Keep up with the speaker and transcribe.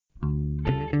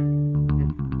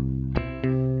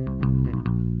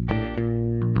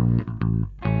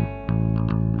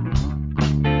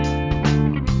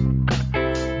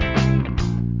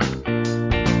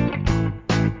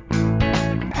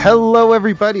Hello,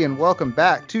 everybody, and welcome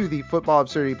back to the Football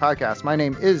Absurdity Podcast. My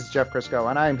name is Jeff Crisco,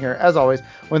 and I am here, as always,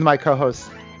 with my co-hosts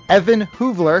Evan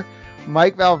Hoovler,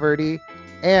 Mike Valverde,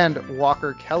 and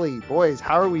Walker Kelly. Boys,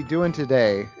 how are we doing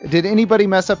today? Did anybody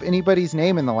mess up anybody's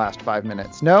name in the last 5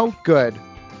 minutes? No? Good.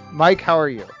 Mike, how are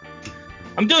you?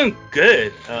 I'm doing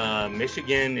good.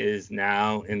 Michigan is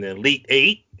now in the Elite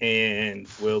Eight and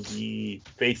will be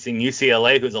facing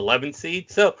UCLA, who's 11th seed.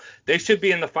 So they should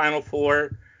be in the Final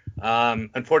Four.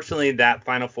 Unfortunately, that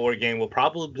Final Four game will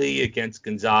probably be against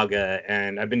Gonzaga,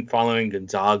 and I've been following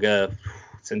Gonzaga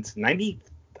since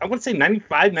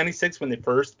 95, 96 when they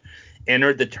first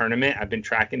entered the tournament. I've been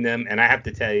tracking them, and I have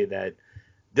to tell you that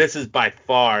this is by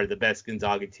far the best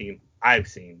Gonzaga team I've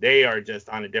seen. They are just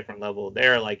on a different level.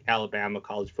 They're like Alabama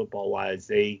college football wise.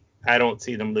 I don't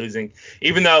see them losing,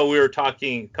 even though we were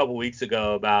talking a couple weeks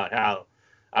ago about how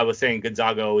I was saying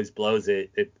Gonzaga always blows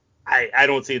it. I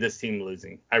don't see this team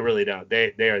losing. I really don't.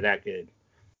 They are that good.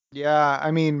 Yeah,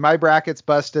 I mean, my bracket's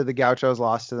busted. The Gauchos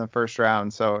lost in the first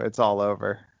round, so it's all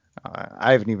over.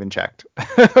 I haven't even checked.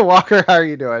 Walker, how are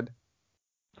you doing?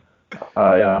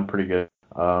 Yeah, I'm pretty good.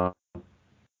 My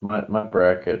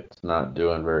bracket's not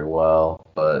doing very well,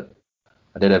 but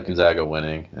I did have Gonzaga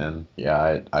winning, and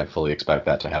yeah, I fully expect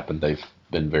that to happen. They've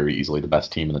been very easily the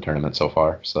best team in the tournament so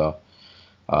far, so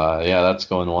yeah, that's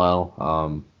going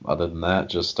well. Other than that,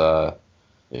 just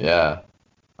yeah,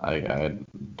 I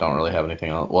don't really have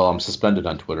anything else. Well, I'm suspended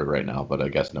on Twitter right now, but I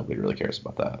guess nobody really cares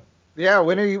about that. Yeah,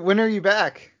 when are you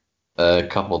back? A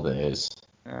couple days.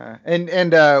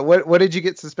 What did you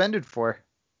get suspended for?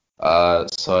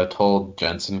 So I told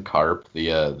Jensen Karp,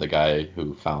 the guy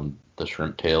who found the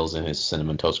shrimp tails in his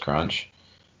Cinnamon Toast Crunch.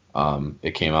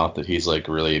 It came out that he's like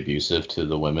really abusive to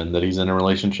the women that he's in a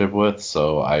relationship with.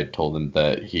 So I told him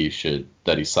that he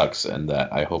sucks and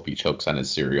that I hope he chokes on his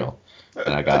cereal.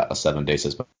 And I got a 7-day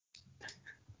suspension.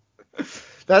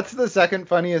 That's the second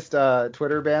funniest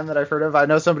Twitter ban that I've heard of. I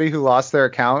know somebody who lost their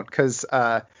account because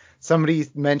somebody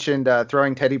mentioned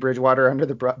throwing Teddy Bridgewater under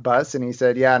the bus, and he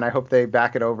said, yeah, and I hope they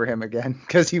back it over him again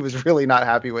because he was really not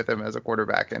happy with him as a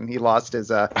quarterback, and he lost his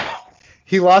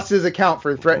account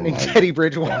for threatening Teddy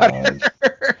Bridgewater.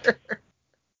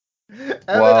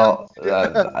 Well,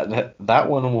 that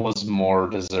one was more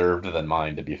deserved than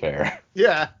mine, to be fair.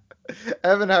 Yeah.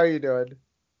 Evan, how are you doing?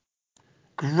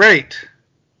 Great.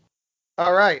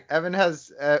 All right. Evan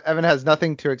has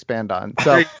nothing to expand on.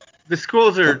 So the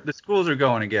schools are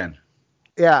going again.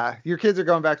 Yeah, your kids are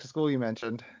going back to school, you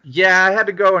mentioned. Yeah, I had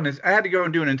to go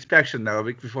and do an inspection though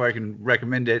before I can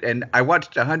recommend it. And I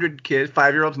watched 100 kids,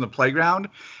 5-year-olds on the playground,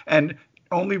 and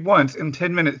only once in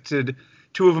 10 minutes did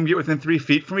two of them get within 3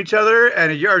 feet from each other,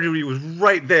 and a yard duty was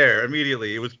right there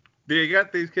immediately. They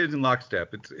got these kids in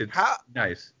lockstep. It's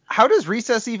nice. How does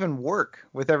recess even work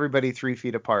with everybody 3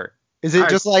 feet apart? Is it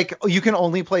just like you can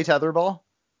only play tetherball?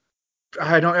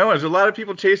 I don't know. There's a lot of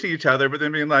people chasing each other, but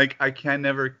then being like, I can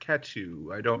never catch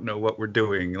you. I don't know what we're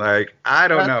doing. Like, I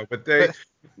don't know. But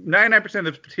 99%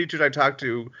 of the teachers I talk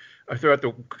to throughout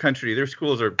the country, their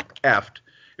schools are effed.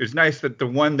 It's nice that the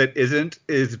one that isn't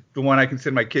is the one I can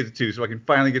send my kids to so I can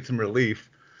finally get some relief.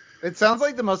 It sounds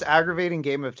like the most aggravating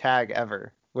game of tag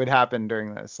ever would happen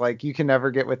during this. Like, you can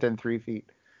never get within 3 feet.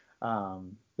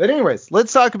 But anyways,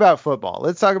 let's talk about football.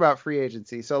 Let's talk about free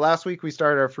agency. So last week we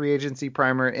started our free agency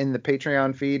primer in the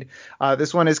Patreon feed.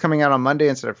 This one is coming out on Monday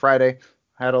instead of Friday.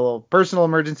 I had a little personal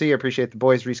emergency. I appreciate the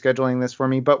boys rescheduling this for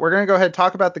me. But we're going to go ahead and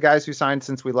talk about the guys who signed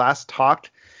since we last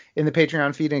talked in the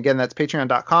Patreon feed. And again, that's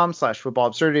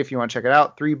patreon.com/footballabsurdity if you want to check it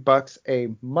out. $3 a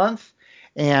month.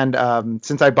 And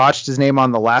since I botched his name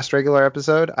on the last regular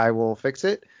episode, I will fix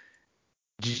it.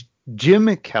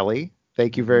 Jim Kelly.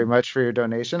 Thank you very much for your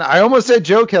donation. I almost said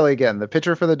Joe Kelly again, the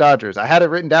pitcher for the Dodgers. I had it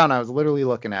written down. I was literally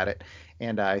looking at it,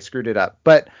 and I screwed it up.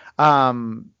 But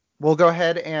we'll go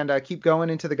ahead and keep going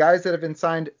into the guys that have been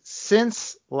signed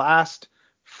since last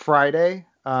Friday,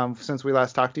 since we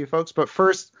last talked to you folks. But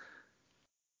first,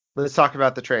 let's talk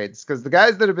about the trades, because the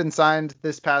guys that have been signed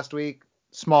this past week,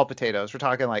 small potatoes. We're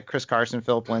talking like Chris Carson,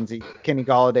 Philip Lindsay. Kenny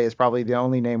Golladay is probably the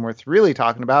only name worth really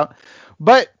talking about.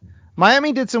 But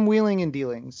Miami did some wheeling and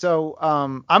dealing. So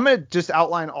I'm going to just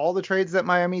outline all the trades that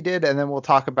Miami did, and then we'll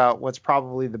talk about what's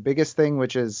probably the biggest thing,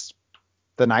 which is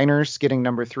the Niners getting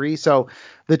number 3. So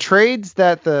the trades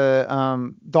that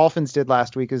the Dolphins did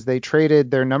last week is they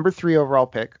traded their number 3 overall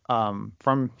pick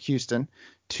from Houston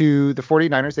to the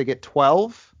 49ers. They get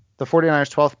 12 the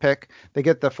 49ers 12th pick. They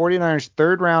get the 49ers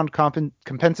third round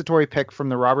compensatory pick from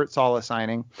the Robert Saleh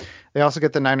signing. They also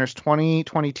get the Niners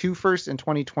 2022 first and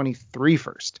 2023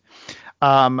 first.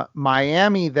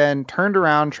 Miami then turned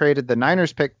around, traded the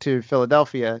Niners pick to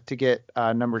Philadelphia to get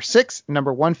number 6,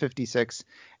 number 156,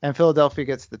 and Philadelphia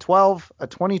gets the 12, a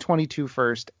 2022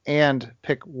 first, and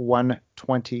pick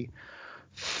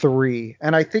 123.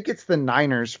 And I think it's the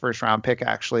Niners first round pick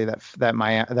actually that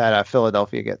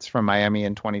Philadelphia gets from Miami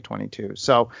in 2022.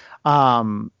 So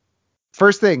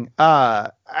first thing,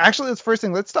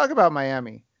 let's talk about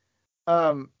Miami.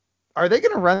 Are they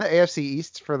going to run the AFC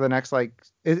East for the next I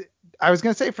was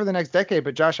going to say for the next decade,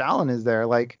 but Josh Allen is there.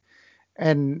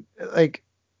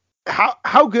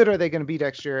 How good are they going to be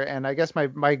next year? And I guess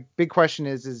my big question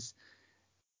is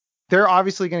they're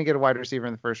obviously going to get a wide receiver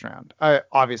in the first round.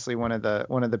 Obviously one of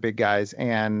the big guys.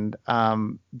 And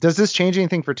does this change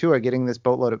anything for Tua getting this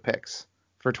boatload of picks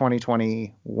for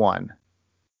 2021?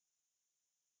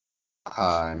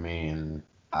 I mean,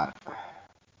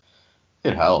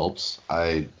 it helps.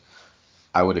 I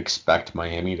would expect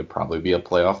Miami to probably be a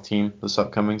playoff team this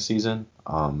upcoming season.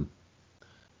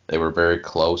 They were very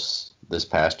close this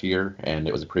past year, and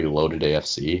it was a pretty loaded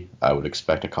AFC. I would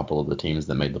expect a couple of the teams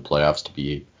that made the playoffs to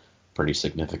be pretty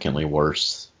significantly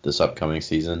worse this upcoming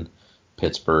season.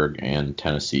 Pittsburgh and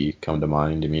Tennessee come to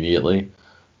mind immediately.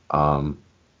 I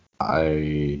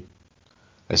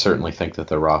certainly think that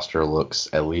the roster looks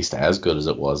at least as good as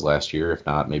it was last year, if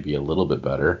not maybe a little bit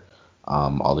better.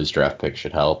 All these draft picks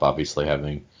should help. Obviously,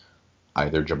 having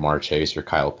either Jamar Chase or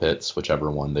Kyle Pitts,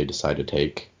 whichever one they decide to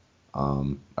take.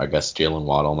 I guess Jalen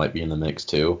Waddle might be in the mix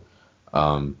too.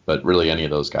 But really any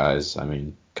of those guys, I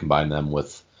mean, combine them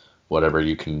with whatever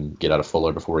you can get out of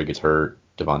Fuller before he gets hurt.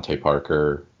 Devontae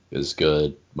Parker is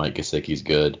good. Mike Gesicki's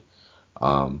good.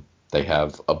 They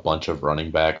have a bunch of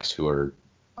running backs who are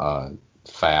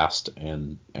fast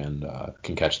and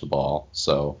can catch the ball.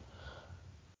 So,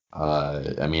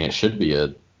 I mean, it should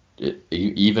be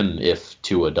even if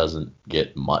Tua doesn't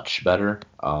get much better,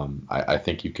 I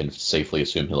think you can safely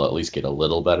assume he'll at least get a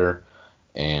little better,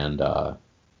 and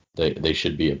they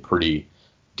should be a pretty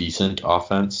decent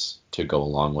offense to go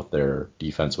along with their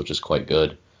defense, which is quite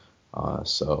good.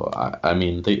 So I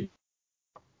mean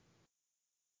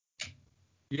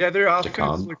their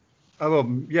offense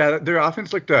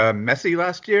looked messy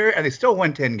last year, and they still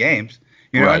won 10 games.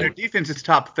 And their defense is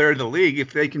top third of the league.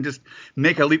 If they can just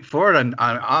make a leap forward on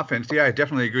offense, I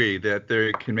definitely agree that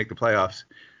they can make the playoffs,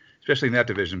 especially in that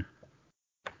division.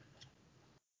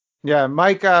 Yeah,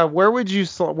 Mike, where are you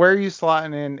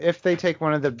slotting in if they take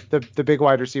one of the big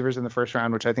wide receivers in the first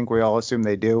round, which I think we all assume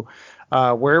they do?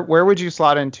 Where would you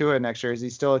slot in Tua next year? Is he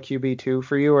still a QB2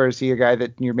 for you, or is he a guy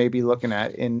that you're maybe looking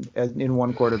at in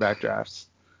one quarterback drafts?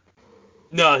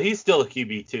 No, he's still a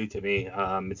QB2 to me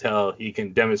until he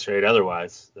can demonstrate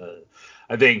otherwise.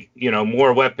 I think,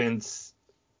 more weapons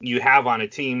you have on a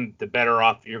team, the better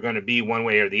off you're going to be one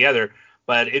way or the other.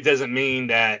 But it doesn't mean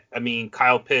that,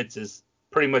 Kyle Pitts is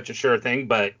pretty much a sure thing,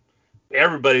 but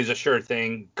everybody's a sure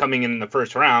thing coming in the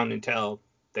first round until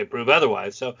they prove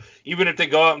otherwise. So even if they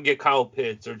go out and get Kyle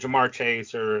Pitts or Jamar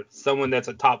Chase or someone that's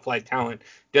a top flight talent,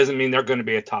 doesn't mean they're going to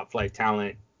be a top flight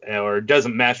talent or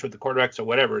doesn't mesh with the quarterbacks or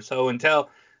whatever. So until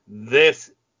this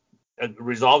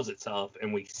resolves itself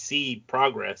and we see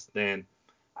progress, then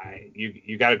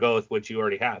you got to go with what you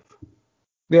already have.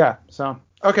 Yeah. So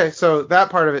that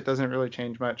part of it doesn't really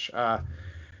change much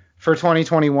for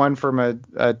 2021 from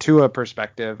a Tua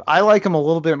perspective. I like him a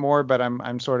little bit more, but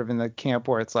I'm sort of in the camp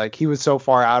where it's like he was so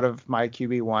far out of my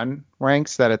QB1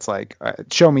 ranks that it's like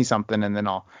show me something and then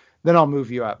I'll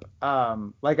move you up.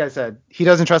 Like I said, he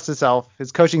doesn't trust himself.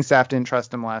 His coaching staff didn't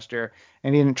trust him last year,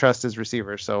 and he didn't trust his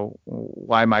receivers. So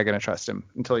why am I going to trust him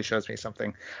until he shows me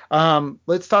something?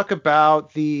 Let's talk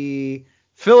about the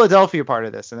Philadelphia part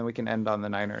of this, and then we can end on the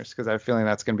Niners because I have a feeling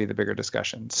that's going to be the bigger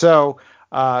discussion. So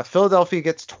Philadelphia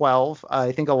gets 12.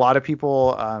 I think a lot of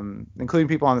people, including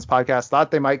people on this podcast, thought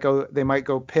they might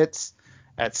go Pitts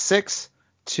at 6.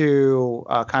 To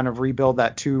kind of rebuild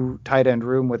that 2 tight end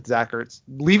room with Zach Ertz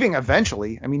leaving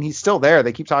eventually. I mean, he's still there.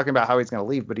 They keep talking about how he's going to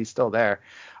leave, but he's still there.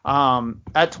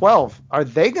 At 12, are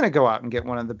they going to go out and get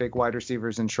one of the big wide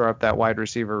receivers and shore up that wide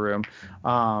receiver room?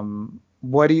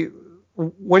 What do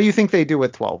you think they do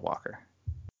with 12, Walker?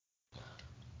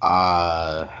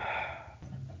 I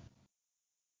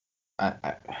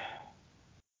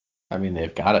mean,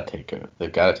 they've got to take a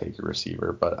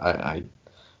receiver, but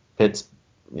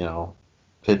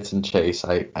Pitts and Chase,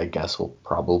 I guess, will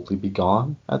probably be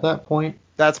gone at that point.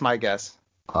 That's my guess.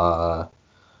 I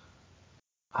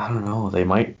don't know. They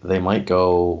might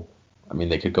go. I mean,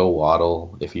 they could go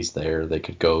Waddle if he's there. They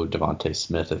could go Devontae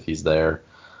Smith if he's there.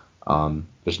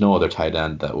 There's no other tight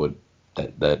end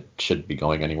that should be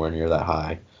going anywhere near that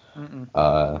high.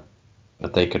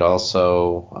 But they could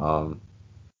also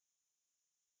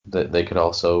they could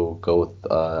also go with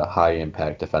a high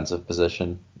impact defensive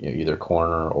position, either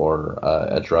corner or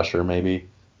edge rusher maybe.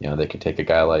 They could take a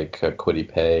guy like Kwity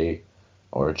Paye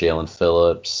or Jalen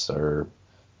Phillips or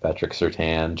Patrick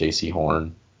Surtain, J.C.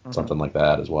 Horn, something like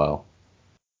that as well.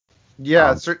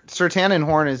 Yeah, Surtain and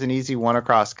Horn is an easy one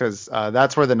across because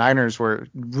that's where the Niners were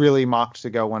really mocked to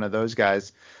go, one of those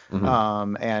guys.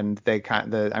 And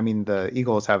the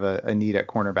Eagles have a need at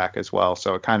cornerback as well.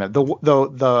 So it kind of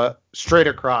the straight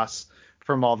across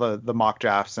from all the mock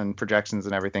drafts and projections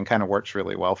and everything kind of works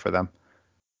really well for them.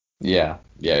 Yeah.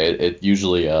 It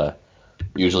usually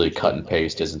cut and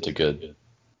paste isn't a good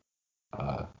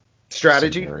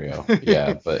strategy. Scenario.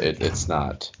 Yeah, but it's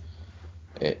not.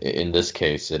 In this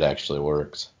case, it actually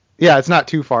works. Yeah, it's not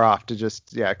too far off to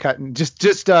just cut and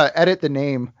just edit the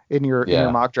name in your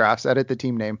mock drafts, edit the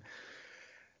team name.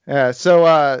 Evan,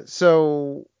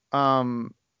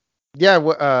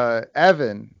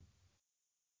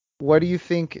 what do you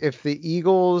think if the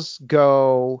Eagles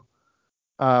go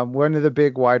one of the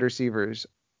big wide receivers?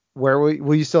 Where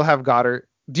will you still have Goddard?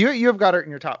 Do you have Goddard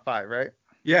in your top 5, right?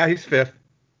 Yeah, he's 5th.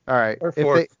 All right. Or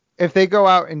 4th. If they go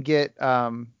out and get,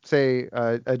 say,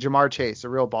 a Jamar Chase, a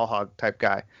real ball hog type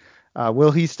guy,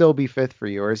 will he still be 5th for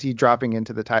you, or is he dropping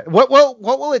into the tight? What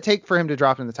will it take for him to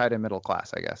drop in the tight end middle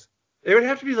class, I guess? It would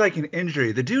have to be like an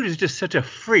injury. The dude is just such a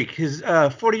freak. His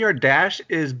 40-yard dash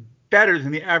is better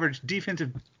than the average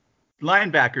defensive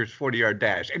linebacker's 40-yard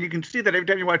dash. And you can see that every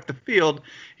time you watch the field,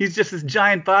 he's just this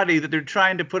giant body that they're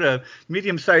trying to put a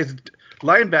medium-sized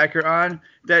linebacker on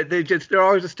that they're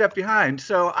always a step behind.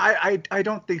 So I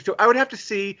don't think so. I would have to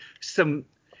see some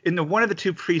in one of the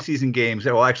 2 preseason games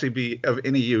that will actually be of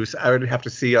any use. I would have to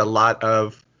see a lot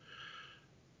of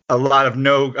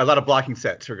blocking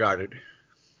sets regarded.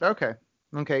 Okay,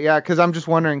 yeah, because I'm just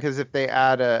wondering because if they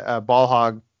add a ball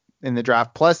hog in the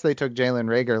draft, plus they took Jalen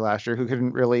Reagor last year, who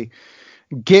couldn't really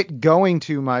get going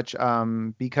too much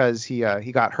because he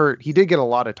got hurt. He did get a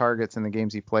lot of targets in the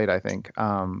games he played, I think,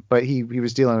 but he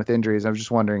was dealing with injuries. I was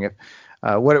just wondering if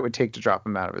what it would take to drop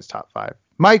him out of his top 5.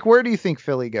 Mike, where do you think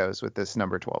Philly goes with this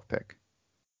number 12 pick?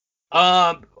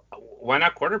 Why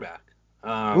not quarterback?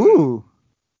 Ooh.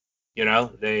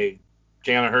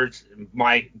 Jalen Hurts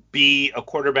might be a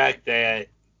quarterback that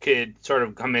could sort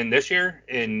of come in this year,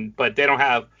 but they don't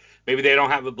have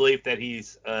a belief that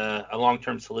he's a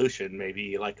long-term solution,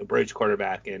 maybe like a bridge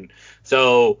quarterback. And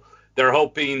so they're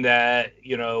hoping that,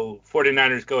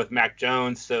 49ers go with Mac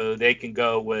Jones so they can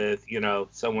go with,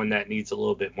 someone that needs a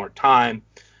little bit more time,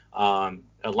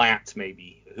 a Lance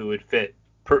maybe, who would fit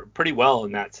pretty well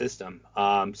in that system.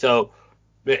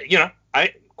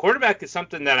 Quarterback is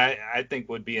something that I think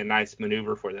would be a nice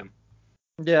maneuver for them.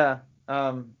 Yeah.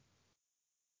 I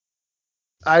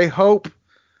hope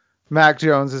Mac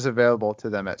Jones is available to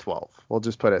them at 12. We'll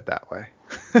just put it that way.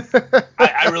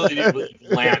 I really do believe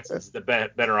Lance is the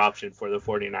better option for the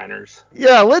 49ers.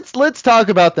 Yeah, let's talk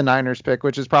about the Niners pick,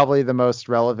 which is probably the most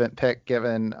relevant pick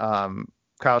given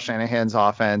Kyle Shanahan's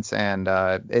offense, and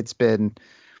it's been,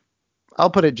 I'll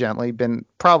put it gently, been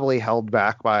probably held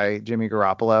back by Jimmy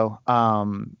Garoppolo.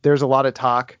 There's a lot of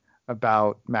talk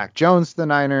about Mac Jones to the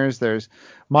Niners. There's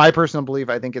my personal belief.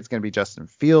 I think it's going to be Justin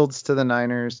Fields to the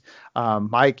Niners.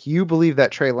 Mike, you believe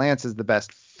that Trey Lance is the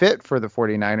best fit for the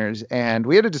 49ers. And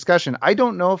we had a discussion. I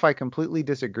don't know if I completely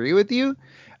disagree with you.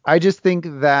 I just think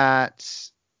that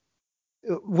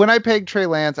when I pegged Trey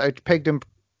Lance, I pegged him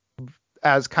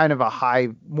as kind of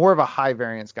more of a high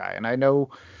variance guy. And I know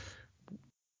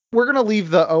we're going to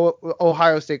leave the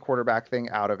Ohio State quarterback thing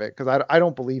out of it because I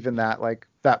don't believe in that, like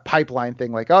that pipeline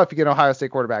thing. Like, oh, if you get an Ohio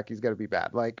State quarterback, he's going to be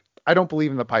bad. Like, I don't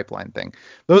believe in the pipeline thing.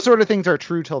 Those sort of things are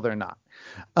true till they're not.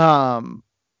 But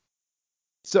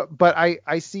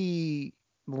I see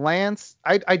Lance.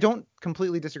 I don't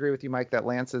completely disagree with you, Mike, that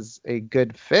Lance is a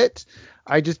good fit.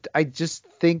 I just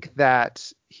think that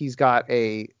he's got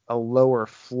a lower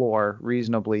floor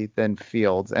reasonably than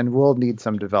Fields and will need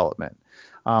some development.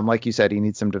 Like you said, he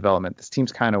needs some development. This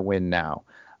team's kind of win now.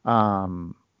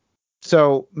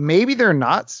 So maybe they're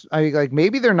not.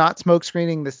 Maybe they're not smoke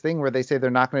screening this thing where they say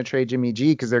they're not going to trade Jimmy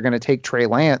G because they're going to take Trey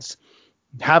Lance,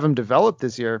 have him develop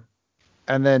this year,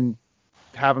 and then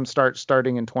have him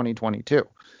starting in 2022.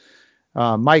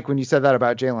 Mike, when you said that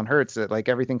about Jalen Hurts, that like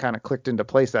everything kind of clicked into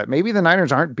place. That maybe the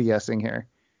Niners aren't BSing here.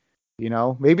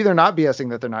 Maybe they're not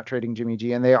BSing that they're not trading Jimmy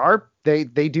G, and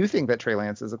they do think that Trey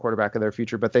Lance is the quarterback of their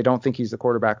future, but they don't think he's the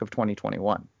quarterback of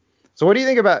 2021. So what do you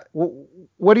think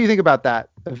about that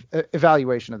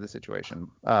evaluation of the situation,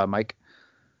 Mike?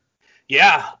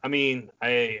 Yeah, I mean,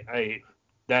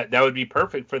 that would be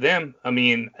perfect for them. I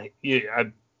mean,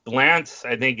 Lance,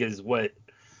 I think, is what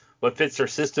fits their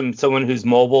system. Someone who's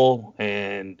mobile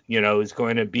and is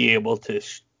going to be able to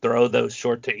throw those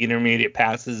short to intermediate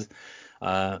passes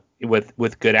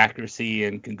with good accuracy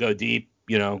and can go deep.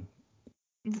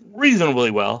 Reasonably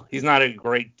well. He's not a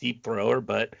great deep thrower,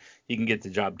 but he can get the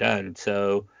job done.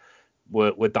 So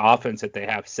with the offense that they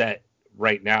have set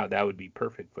right now, that would be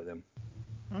perfect for them.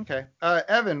 Okay.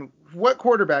 Evan, what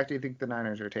quarterback do you think the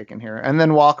Niners are taking here? And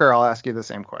then Walker, I'll ask you the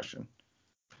same question.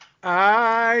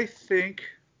 I think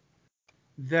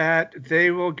that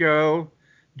they will go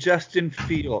Justin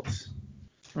Fields.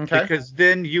 Okay. Because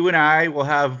then you and I will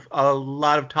have a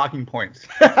lot of talking points.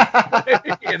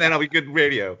 And then I'll be good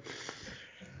radio.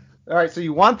 All right, so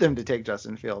you want them to take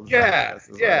Justin Fields? Yeah.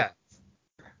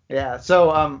 Yeah. So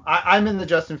I'm in the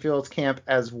Justin Fields camp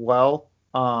as well.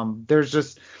 So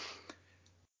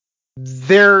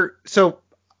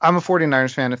I'm a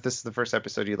 49ers fan if this is the first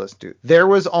episode you listen to. There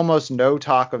was almost no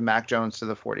talk of Mac Jones to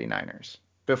the 49ers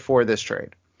before this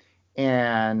trade.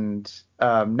 And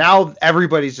now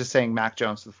everybody's just saying Mac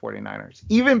Jones to the 49ers.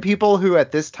 Even people who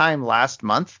at this time last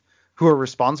month, who are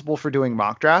responsible for doing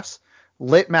mock drafts,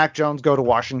 let Mac Jones go to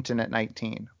Washington at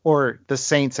 19 or the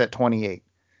Saints at 28.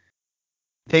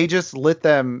 They just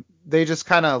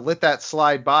kind of let that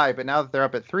slide by. But now that they're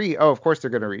up at 3, of course they're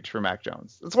going to reach for Mac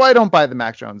Jones. That's why I don't buy the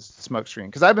Mac Jones smokescreen,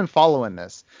 because I've been following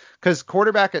this. Because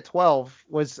quarterback at 12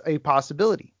 was a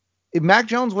possibility. Mac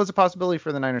Jones was a possibility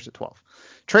for the Niners at 12.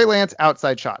 Trey Lance,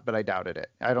 outside shot, but I doubted it.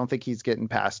 I don't think he's getting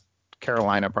past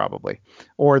Carolina probably,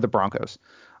 or the Broncos.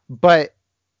 But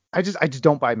I just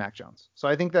don't buy Mac Jones. So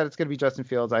I think that it's going to be Justin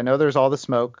Fields. I know there's all the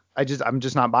smoke. I'm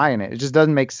just not buying it. It just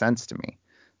doesn't make sense to me.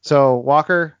 So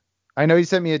Walker, I know you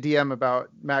sent me a DM about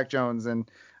Mac Jones, and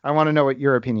I want to know what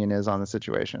your opinion is on the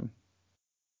situation.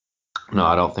 No,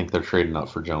 I don't think they're trading up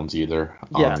for Jones either.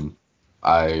 Yeah.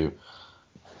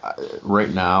 Right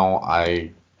now,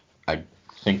 I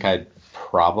think I'd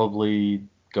probably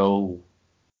go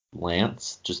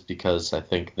Lance, just because I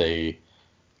think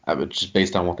just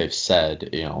based on what they've said,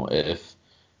 if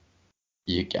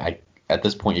at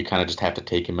this point you kind of just have to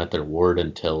take him at their word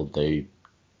until they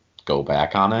go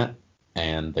back on it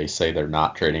and they say they're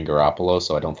not trading Garoppolo.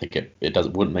 So I don't think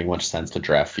wouldn't make much sense to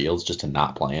draft Fields just to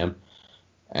not play him,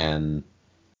 and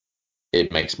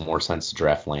it makes more sense to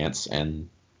draft Lance and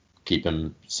keep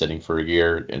him sitting for a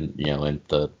year, and and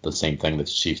the same thing that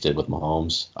the Chiefs did with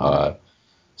Mahomes.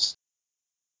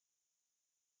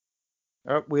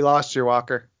 We lost you,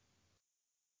 Walker.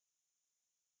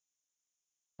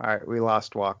 All right, we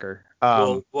lost Walker.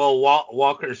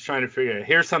 Walker's trying to figure it.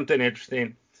 Here's something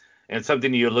interesting, and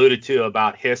something you alluded to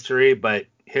about history, but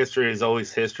history is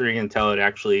always history until it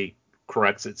actually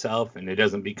corrects itself, and it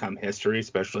doesn't become history,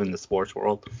 especially in the sports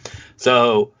world.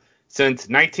 So since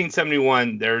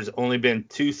 1971, there's only been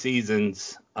 2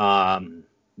 seasons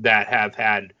that have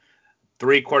had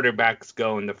 3 quarterbacks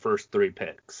go in the first 3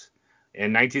 picks.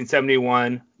 In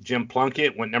 1971, Jim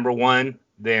Plunkett went number 1,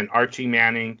 then Archie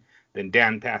Manning, then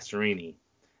Dan Pastorini.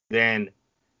 Then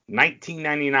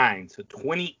 1999, so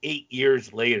 28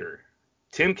 years later,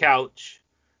 Tim Couch,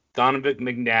 Donovan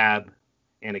McNabb,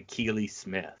 and Akili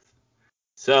Smith.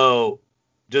 So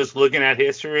just looking at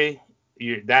history,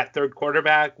 that third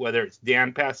quarterback, whether it's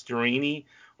Dan Pastorini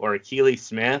or Akili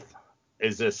Smith,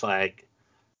 is just like,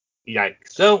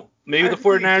 yikes. So maybe the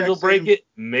 49ers will break it.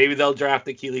 Maybe they'll draft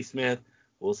Akili Smith.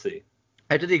 We'll see.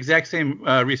 I did the exact same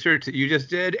research that you just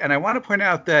did, and I want to point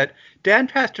out that Dan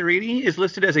Pastorini is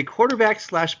listed as a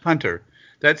quarterback/punter.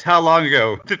 That's how long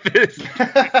ago this.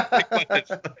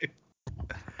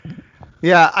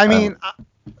 Yeah, I mean,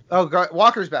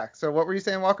 Walker's back. So what were you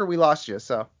saying, Walker? We lost you.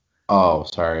 So. Oh,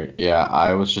 sorry. Yeah,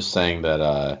 I was just saying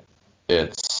that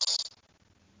it's.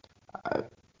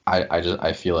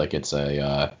 I feel like it's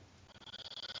a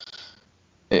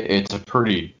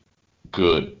pretty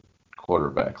good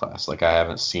quarterback class. Like, I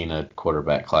haven't seen a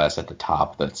quarterback class at the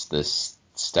top that's this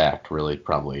stacked really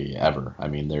probably ever. I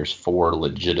mean, there's 4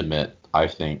 legitimate, I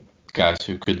think, guys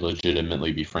who could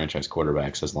legitimately be franchise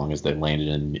quarterbacks as long as they landed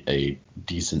in a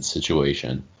decent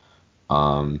situation.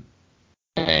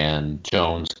 And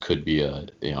Jones could be a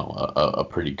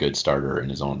pretty good starter in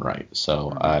his own right.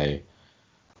 So I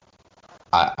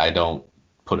don't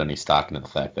put any stock into the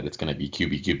fact that it's going to be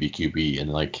QB,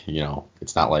 and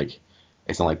it's not like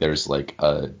there's like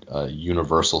a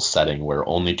universal setting where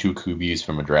only 2 QBs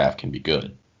from a draft can be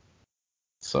good.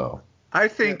 So I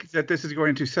think that this is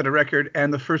going to set a record,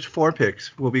 and the first 4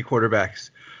 picks will be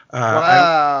quarterbacks. I don't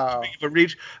Wow. think of a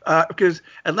reach because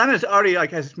Atlanta's already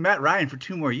like has Matt Ryan for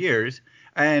 2 more years,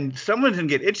 and someone's gonna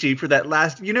get itchy for that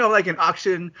last. Like an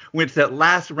auction with that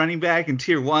last running back in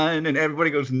tier 1, and everybody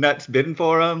goes nuts bidding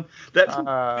for him. We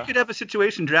could have a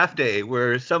situation draft day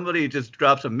where somebody just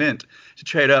drops a mint to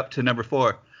trade up to number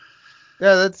 4.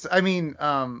 Yeah,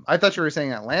 I thought you were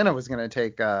saying Atlanta was going to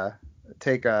take No,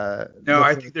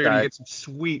 I think they're gonna get some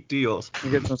sweet deals.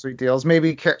 You get some sweet deals.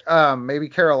 Maybe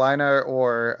Carolina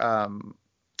or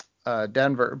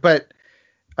Denver. But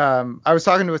I was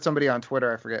talking with somebody on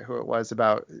Twitter, I forget who it was,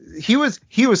 about he was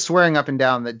swearing up and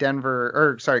down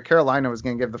that Carolina was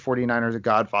going to give the 49ers a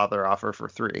Godfather offer for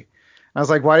 3. I was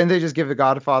like, why didn't they just give the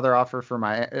Godfather offer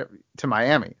to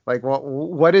Miami? Like,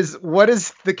 what is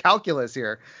the calculus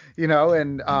here?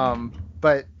 And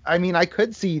but I mean, I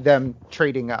could see them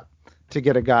trading up to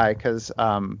get a guy because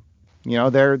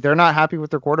they're not happy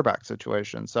with their quarterback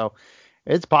situation, so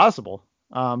it's possible.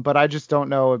 But I just don't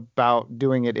know about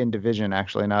doing it in division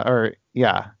actually. Now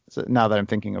that I'm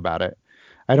thinking about it,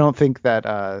 I don't think that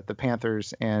the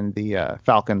Panthers and the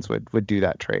Falcons would do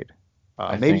that trade.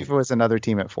 Maybe if it was another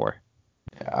team at 4.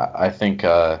 I think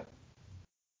I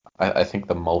think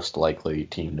the most likely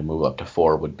team to move up to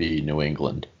 4 would be New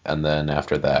England, and then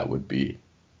after that would be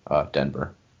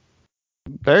Denver.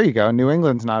 There you go. New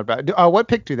England's not bad. What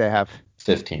pick do they have?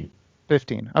 15.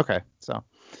 15. Okay, so.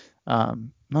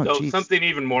 Something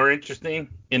even more interesting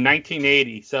in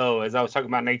 1980. So as I was talking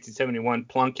about 1971,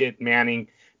 Plunkett, Manning,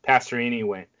 Pastorini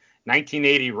went.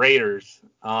 1980 Raiders.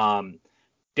 Dan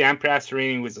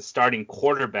Pastorini was a starting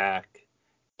quarterback.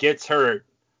 Gets hurt,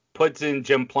 puts in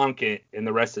Jim Plunkett, and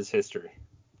the rest is history.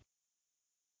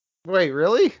 Wait,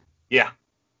 really? Yeah.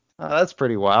 That's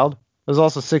pretty wild. It was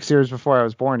also 6 years before I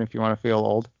was born, if you want to feel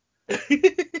old.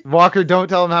 Walker, don't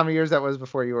tell him how many years that was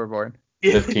before you were born.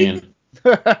 15.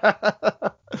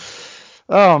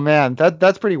 Oh man,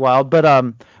 that's pretty wild. But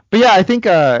yeah, I think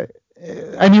we'll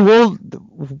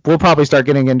probably start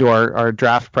getting into our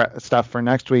draft stuff for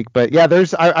next week. But yeah,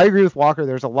 I agree with Walker.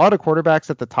 There's a lot of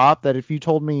quarterbacks at the top that if you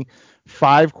told me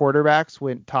 5 quarterbacks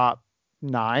went top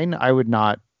 9, I would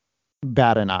not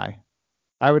bat an eye.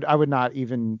 I would not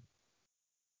even.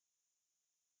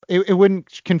 It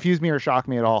wouldn't confuse me or shock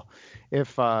me at all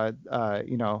if because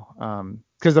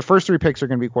the first 3 picks are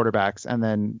going to be quarterbacks, and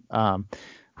then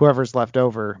whoever's left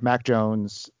over, Mac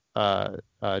Jones,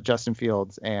 Justin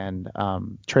Fields, and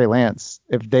Trey Lance.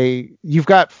 You've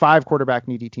got 5 quarterback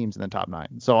needy teams in the top 9,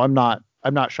 so I'm not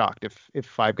shocked if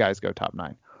 5 guys go top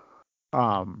 9.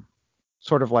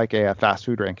 Sort of like a fast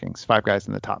food rankings, 5 guys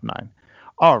in the top 9.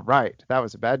 All right, that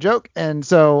was a bad joke. And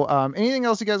so, anything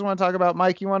else you guys want to talk about?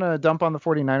 Mike, you want to dump on the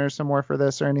 49ers some more for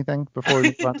this or anything before we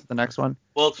move on to the next one?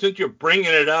 Well, since you're bringing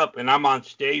it up and I'm on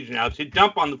stage now, so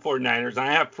dump on the 49ers.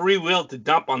 I have free will to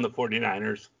dump on the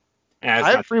 49ers.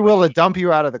 I have free will to dump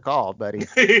you out of the call, buddy.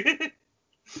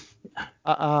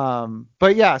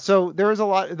 But yeah, so there was a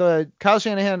lot. The Kyle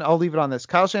Shanahan, I'll leave it on this.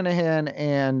 Kyle Shanahan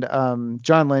and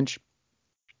John Lynch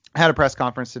had a press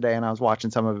conference today, and I was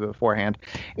watching some of it beforehand.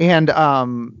 And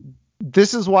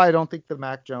this is why I don't think the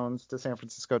Mac Jones to San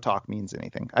Francisco talk means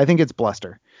anything. I think it's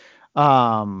bluster.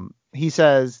 He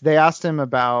says they asked him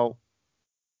about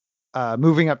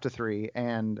moving up to 3,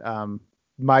 and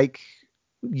Mike,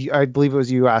 I believe it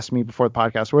was you, asked me before the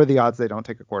podcast, what are the odds they don't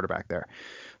take a quarterback there?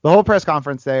 The whole press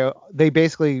conference, they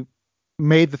basically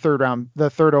made the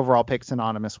third overall pick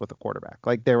synonymous with a quarterback.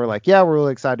 Like they were like, yeah, we're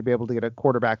really excited to be able to get a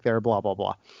quarterback there, blah, blah,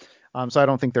 blah. So I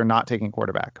don't think they're not taking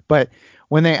quarterback. But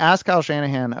when they asked Kyle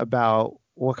Shanahan about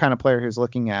what kind of player he was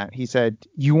looking at, he said,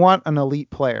 you want an elite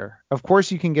player. Of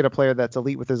course you can get a player that's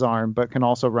elite with his arm, but can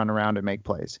also run around and make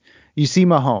plays. You see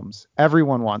Mahomes.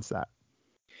 Everyone wants that.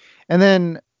 And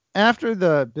then after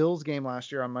the Bills game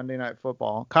last year on Monday Night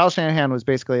Football, Kyle Shanahan was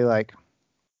basically like,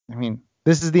 I mean,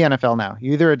 this is the NFL now.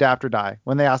 You either adapt or die.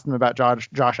 When they asked him about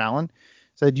Josh Allen,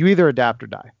 said you either adapt or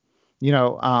die.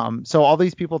 So all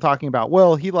these people talking about,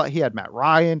 well, he had Matt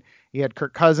Ryan, he had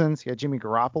Kirk Cousins, he had Jimmy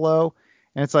Garoppolo,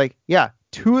 and it's like, yeah,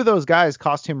 2 of those guys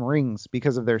cost him rings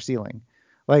because of their ceiling.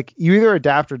 Like you either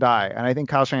adapt or die, and I think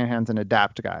Kyle Shanahan's an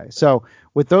adapt guy. So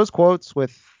with those quotes,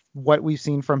 with what we've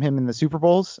seen from him in the Super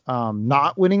Bowls,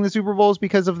 not winning the Super Bowls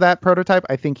because of that prototype,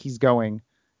 I think he's going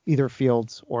either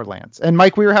Fields or Lance. And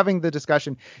Mike, we were having the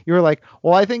discussion. You were like,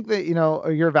 well, I think that,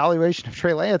 your evaluation of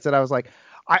Trey Lance. And I was like,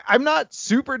 I'm not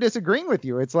super disagreeing with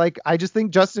you. It's like, I just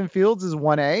think Justin Fields is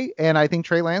 1A and I think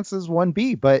Trey Lance is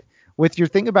 1B. But with your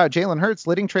thing about Jalen Hurts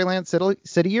letting Trey Lance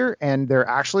sit here and they're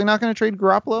actually not going to trade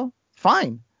Garoppolo,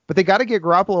 fine. But they got to get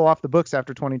Garoppolo off the books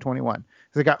after 2021.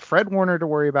 They got Fred Warner to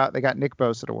worry about. They got Nick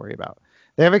Bosa to worry about.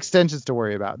 They have extensions to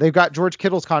worry about. They've got George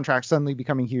Kittle's contract suddenly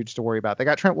becoming huge to worry about. They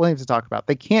got Trent Williams to talk about.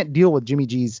 They can't deal with Jimmy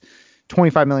G's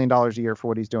 $25 million a year for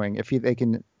what he's doing if they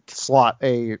can slot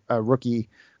a rookie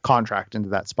contract into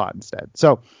that spot instead.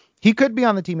 So he could be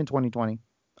on the team in 2020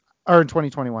 or in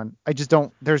 2021. I just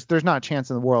don't. There's not a chance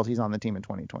in the world he's on the team in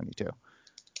 2022.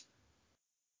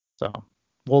 So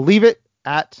we'll leave it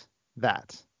at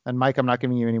that. And Mike, I'm not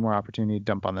giving you any more opportunity to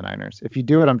dump on the Niners. If you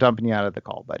do it, I'm dumping you out of the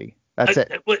call, buddy. That's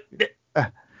it.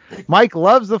 Mike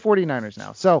loves the 49ers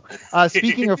now. So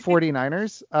speaking of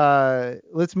 49ers,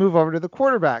 let's move over to the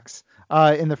quarterbacks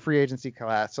in the free agency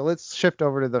class. So let's shift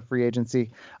over to the free agency.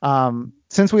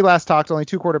 Since we last talked, only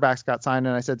 2 quarterbacks got signed.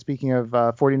 And I said, speaking of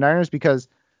 49ers, because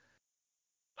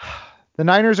the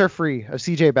Niners are free of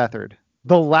CJ Beathard.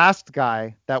 The last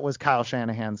guy that was Kyle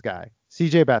Shanahan's guy,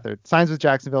 CJ Beathard, signs with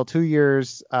Jacksonville, 2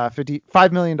 years,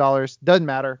 $55 million. Doesn't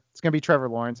matter. It's going to be Trevor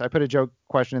Lawrence. I put a joke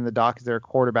question in the doc. Is there a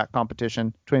quarterback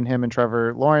competition between him and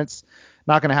Trevor Lawrence?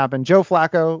 Not going to happen. Joe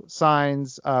Flacco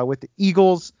signs with the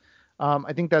Eagles.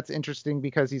 I think that's interesting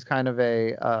because he's kind of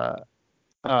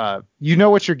you know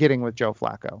what you're getting with Joe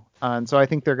Flacco. And so I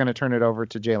think they're going to turn it over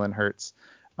to Jalen Hurts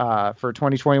for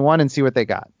 2021 and see what they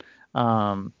got.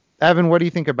 Evan, what do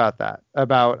you think about that?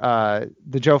 About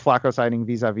the Joe Flacco signing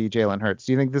vis-a-vis Jalen Hurts?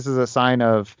 Do you think this is a sign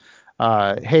of,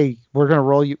 hey, we're going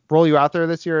to roll you out there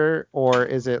this year, or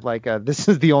is it like this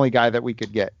is the only guy that we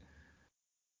could get?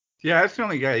 Yeah, that's the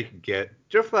only guy you could get.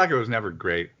 Joe Flacco was never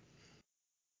great.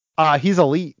 He's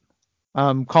elite.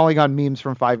 Calling on memes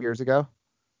from 5 years ago.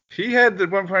 He had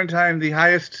at one point in time the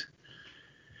highest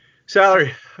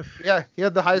salary. Yeah, he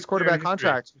had the highest quarterback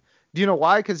contract. Do you know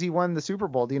why? Because he won the Super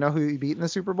Bowl. Do you know who he beat in the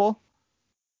Super Bowl?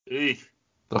 The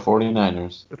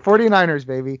 49ers. The 49ers,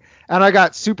 baby. And I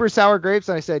got super sour grapes,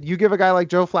 and I said, you give a guy like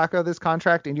Joe Flacco this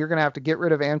contract, and you're going to have to get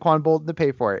rid of Anquan Bolden to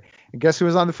pay for it. And guess who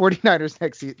was on the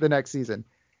 49ers the next season?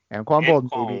 Anquan Bolden,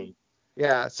 baby.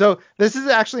 Yeah, so this is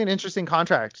actually an interesting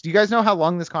contract. Do you guys know how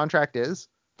long this contract is?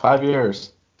 5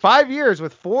 years. 5 years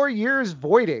with 4 years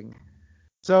voiding.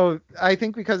 So I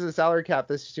think because of the salary cap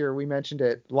this year, we mentioned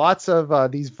it, lots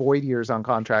of these void years on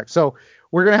contracts. So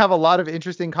we're going to have a lot of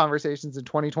interesting conversations in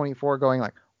 2024 going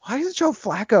like, why is Joe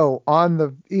Flacco on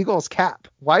the Eagles cap?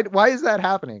 Why is that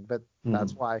happening? But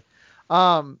that's why.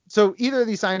 So either of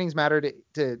these signings matter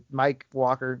to Mike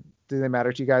Walker. Do they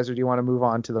matter to you guys, or do you want to move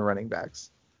on to the running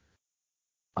backs?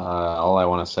 All I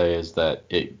want to say is that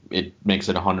it makes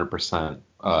it 100%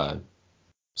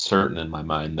 certain in my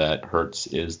mind that Hurts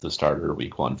is the starter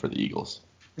week 1 for the Eagles.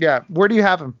 Yeah. Where do you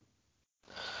have him?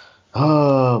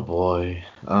 Oh, boy.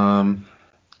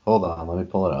 Hold on. Let me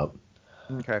pull it up.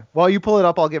 Okay. While you pull it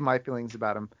up, I'll give my feelings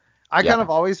about him. I kind of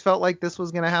always felt like this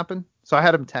was going to happen. So I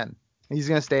had him 10. He's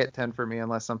going to stay at 10 for me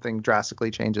unless something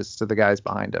drastically changes to the guys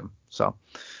behind him. So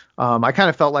I kind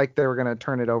of felt like they were going to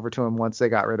turn it over to him once they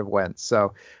got rid of Wentz.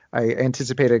 So I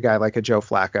anticipated a guy like a Joe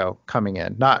Flacco coming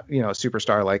in, not, a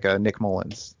superstar like a Nick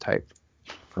Mullins type.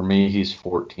 For me, he's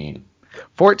 14.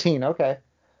 14. Okay.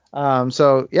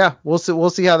 So yeah, we'll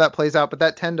see how that plays out, but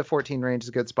that 10 to 14 range is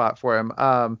a good spot for him.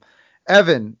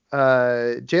 Evan,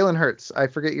 Jalen Hurts, I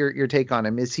forget your take on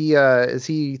him. Is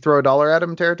he throw a dollar at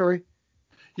him territory?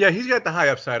 Yeah, he's got the high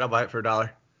upside. I'll buy it for $1.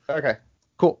 Okay.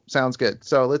 Cool. Sounds good.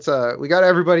 So we got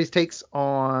everybody's takes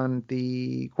on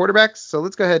the quarterbacks. So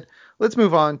let's go ahead. Let's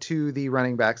move on to the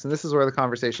running backs. And this is where the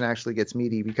conversation actually gets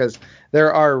meaty because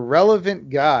there are relevant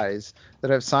guys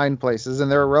that have signed places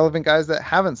and there are relevant guys that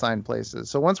haven't signed places.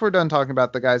 So once we're done talking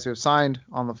about the guys who have signed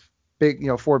on the big,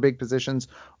 4 big positions,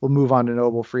 we'll move on to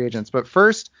notable free agents. But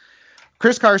first,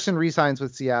 Chris Carson re-signs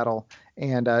with Seattle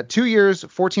and 2 years,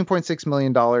 $14.6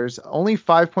 million. Only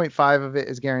 5.5 of it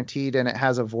is guaranteed and it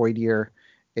has a void year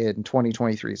in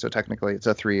 2023. So technically it's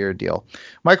a 3-year deal.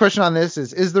 My question on this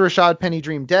is the Rashad Penny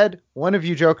dream dead? One of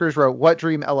you jokers wrote what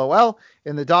dream LOL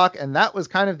in the doc. And that was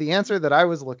kind of the answer that I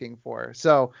was looking for.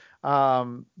 So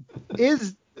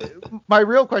is my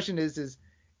real question is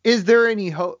there any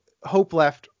hope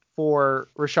left for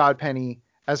Rashad Penny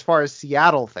as far as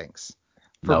Seattle thinks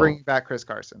for bringing back Chris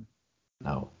Carson?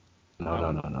 No.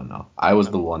 I was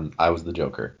the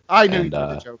joker. I knew you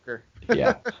were the joker.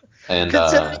 Yeah. And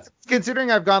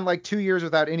considering I've gone like 2 years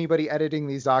without anybody editing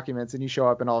these documents and you show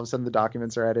up and all of a sudden the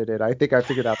documents are edited, I think I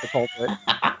figured out the culprit.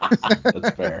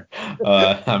 That's fair.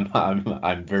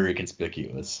 I'm very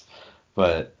conspicuous.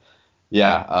 But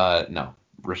yeah, no.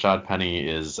 Rashad Penny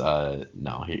is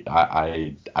no.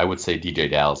 I would say DJ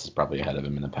Dallas is probably ahead of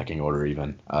him in the pecking order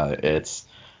even. It's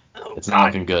not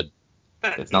looking good.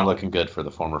 It's not looking good for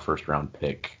the former first-round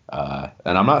pick. And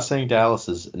I'm not saying Dallas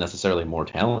is necessarily more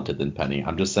talented than Penny.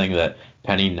 I'm just saying that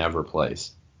Penny never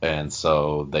plays. And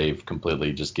so they've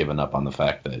completely just given up on the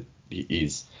fact that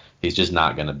he's just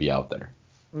not going to be out there.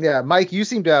 Yeah, Mike, you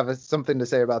seem to have something to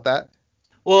say about that.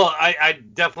 Well, I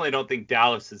definitely don't think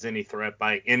Dallas is any threat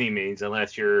by any means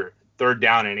unless you're third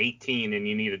down and 18 and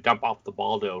you need to dump off the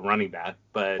ball to a running back.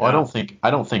 But Well,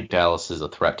 I don't think Dallas is a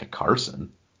threat to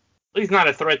Carson. He's not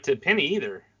a threat to Penny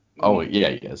either. Oh yeah,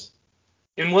 he is.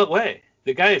 In what way?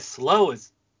 The guy is slow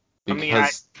as.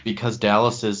 Because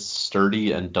Dallas is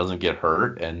sturdy and doesn't get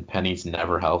hurt, and Penny's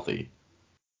never healthy.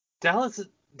 Dallas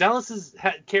has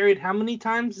carried how many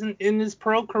times in his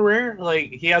pro career? Like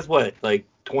he has what, like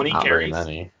 20 not carries? Very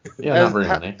many. Yeah, not very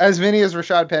many. As many as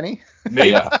Rashad Penny.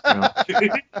 Yeah.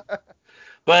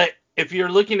 But if you're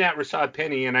looking at Rashad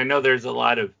Penny, and I know there's a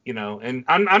lot of, and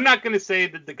I'm not going to say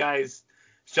that the guy's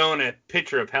shown a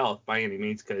picture of health by any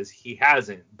means because he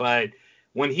hasn't, but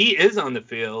when he is on the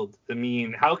field, I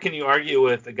mean, how can you argue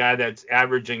with a guy that's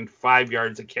averaging 5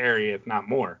 yards a carry, if not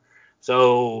more?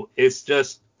 So it's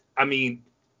just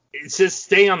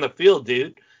stay on the field,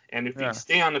 dude. And if you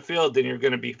stay on the field, then you're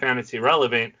going to be fantasy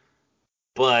relevant.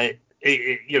 But,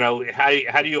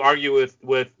 how do you argue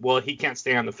with, well, he can't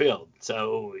stay on the field?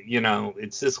 So,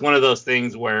 it's just one of those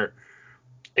things where,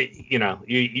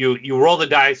 you roll the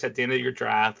dice at the end of your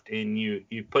draft and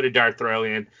you put a dart throw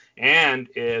in. And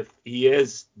if he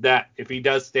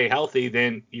does stay healthy,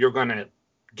 then you're going to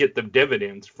get the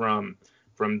dividends from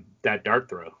that dart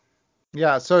throw.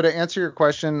 Yeah. So to answer your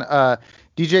question,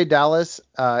 DJ Dallas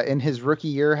in his rookie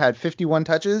year had 51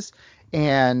 touches,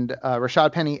 and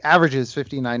Rashad Penny averages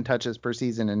 59 touches per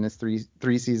season in his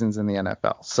three seasons in the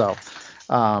NFL. So,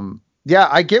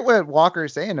 I get what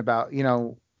Walker's saying about,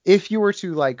 if you were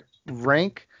to like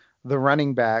rank the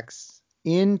running backs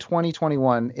in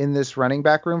 2021 in this running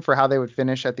back room for how they would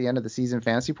finish at the end of the season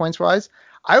fantasy points wise,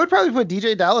 I would probably put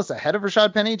DJ Dallas ahead of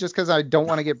Rashad Penny just because I don't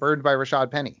want to get burned by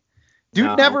Rashad Penny.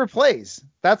 Dude never plays.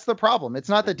 That's the problem. It's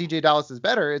not that DJ Dallas is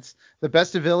better. It's the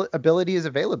best ability is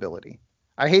availability.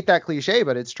 I hate that cliche,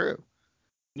 but it's true.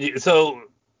 So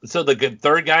the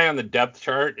third guy on the depth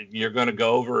chart you're going to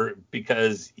go over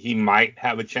because he might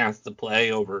have a chance to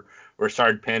play over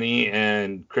Rashad Penny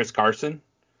and Chris Carson?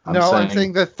 I'm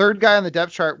saying the third guy on the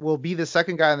depth chart will be the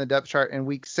second guy on the depth chart in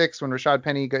week 6 when Rashad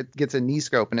Penny gets a knee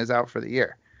scope and is out for the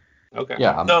year. Okay.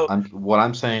 Yeah. What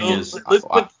I'm saying is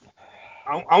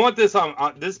I want this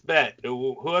on this bet.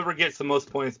 Whoever gets the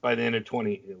most points by the end of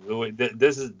 20.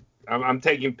 I'm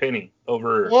taking Penny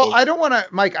over. Well, I don't want to,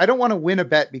 Mike. I don't want to win a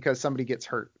bet because somebody gets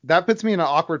hurt. That puts me in an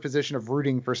awkward position of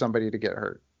rooting for somebody to get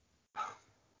hurt.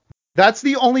 That's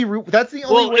the only way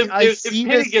I see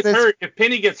this. If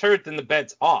Penny gets hurt, then the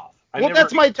bet's off.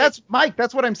 That's Mike.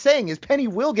 That's what I'm saying is Penny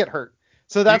will get hurt.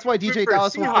 So that's why DJ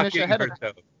Dallas will finish ahead of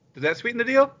him. Does that sweeten the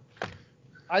deal?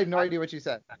 I have no idea what you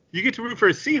said. You get to root for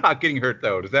a Seahawk getting hurt,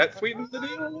 though. Does that sweeten the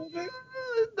deal a little bit?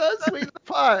 It does sweeten the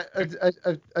pot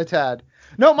a tad.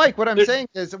 No, Mike. What I'm saying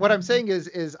is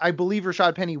I believe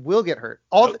Rashad Penny will get hurt.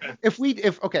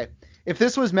 If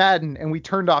this was Madden and we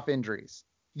turned off injuries,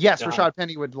 yes, Rashad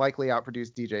Penny would likely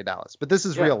outproduce DJ Dallas. But this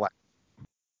is real life,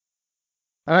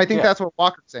 and I think that's what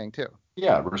Walker's saying too.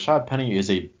 Yeah, Rashad Penny is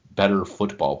a better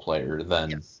football player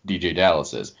than DJ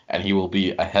Dallas is, and he will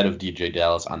be ahead of DJ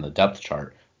Dallas on the depth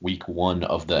chart week 1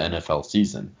 of the NFL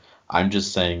season. I'm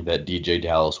just saying that DJ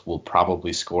Dallas will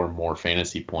probably score more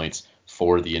fantasy points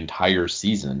for the entire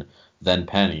season than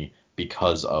Penny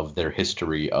because of their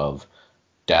history of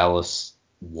Dallas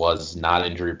was not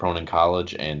injury prone in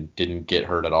college and didn't get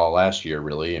hurt at all last year,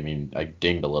 really. I mean, I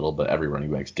dinged a little, but every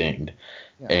running back's dinged.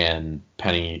 Yeah. And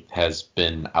Penny has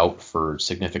been out for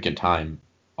significant time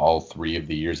all 3 of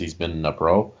the years he's been a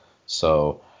pro.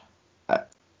 So,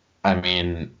 I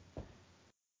mean,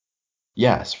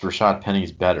 yes, Rashad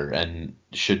Penny's better. And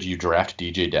should you draft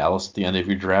DJ Dallas at the end of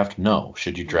your draft? No.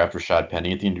 Should you draft Rashad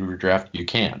Penny at the end of your draft? You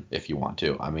can if you want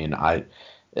to. I mean, I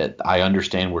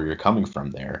understand where you're coming from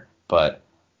there, but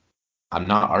I'm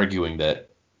not arguing that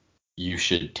you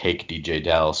should take DJ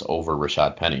Dallas over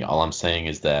Rashad Penny. All I'm saying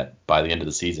is that by the end of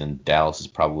the season, Dallas is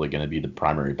probably going to be the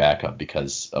primary backup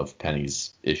because of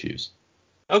Penny's issues.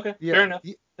 Okay, fair enough.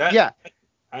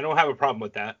 I don't have a problem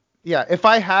with that. Yeah, if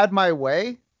I had my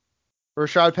way,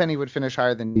 Rashad Penny would finish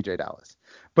higher than DJ Dallas.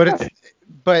 But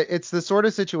it's the sort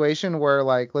of situation where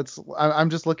I'm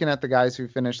just looking at the guys who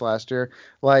finished last year.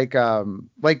 Like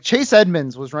Chase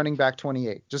Edmonds was running back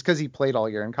 28 just because he played all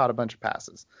year and caught a bunch of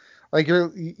passes. Like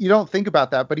you don't think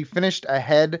about that, but he finished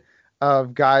ahead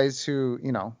of guys who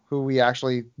we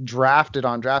actually drafted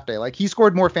on draft day. Like he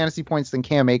scored more fantasy points than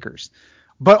Cam Akers,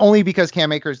 but only because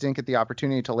Cam Akers didn't get the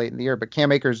opportunity till late in the year. But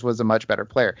Cam Akers was a much better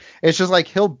player. It's just like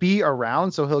he'll be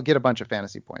around, so he'll get a bunch of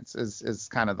fantasy points is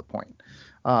kind of the point.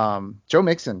 Joe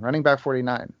Mixon, running back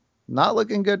 49. Not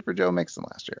looking good for Joe Mixon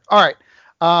last year. All right.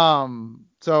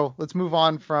 So let's move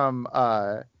on from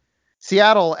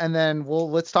Seattle, and then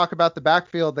let's talk about the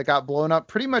backfield that got blown up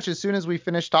pretty much as soon as we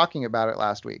finished talking about it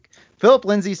last week. Philip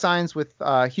Lindsay signs with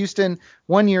Houston,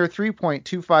 1 year,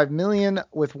 $3.25 million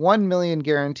with $1 million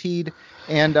guaranteed.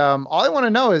 And all I want to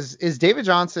know is David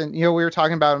Johnson. We were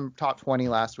talking about him top 20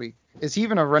 last week. Is he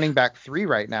even a running back 3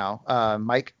 right now,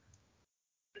 Mike?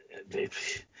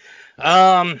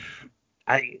 I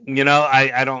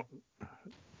don't.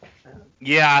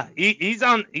 Yeah, he's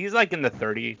like in the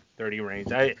 30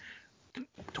 range.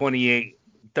 28,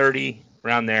 30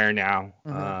 around there now.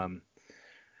 Mm-hmm.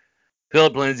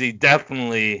 Philip Lindsay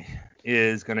definitely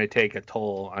is going to take a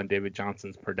toll on David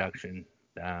Johnson's production.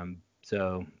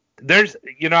 So there's,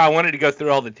 I wanted to go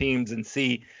through all the teams and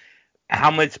see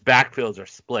how much backfields are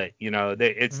split.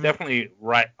 It's definitely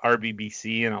right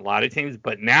RBBC in a lot of teams,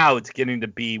 but now it's getting to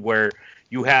be where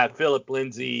you have Philip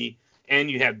Lindsay and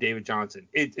you have David Johnson.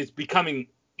 It's becoming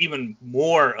even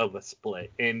more of a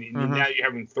split, and now you're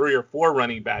having 3 or 4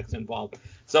 running backs involved.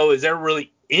 So is there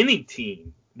really any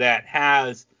team that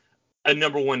has a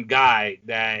number one guy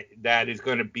that is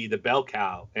going to be the bell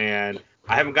cow? And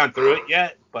I haven't gone through it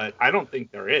yet, but I don't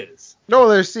think there is. No,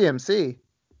 there's CMC.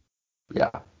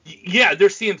 Yeah,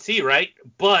 there's CMC, right?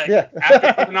 But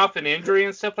after coming off an injury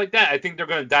and stuff like that, I think they're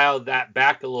going to dial that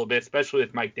back a little bit, especially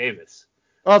with Mike Davis.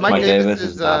 Oh, Mike Davis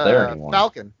is not there anymore.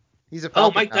 Falcon. He's a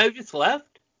Falcon. Oh, Mike Davis left?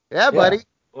 Yeah, buddy.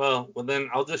 Well, then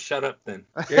I'll just shut up then.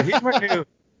 Yeah,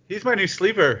 he's my new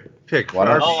sleeper pick.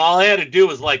 All I had to do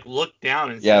was look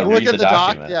down and see. Look at the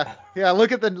doc. Yeah.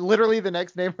 Look at literally the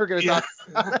next name we're gonna talk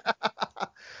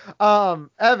about.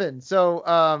 Evan.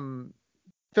 So,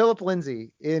 Philip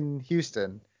Lindsay in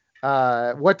Houston.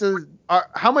 How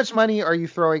much money are you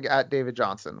throwing at David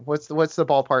Johnson? What's the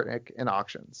ballpark in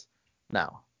auctions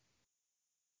now?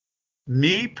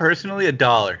 Me personally,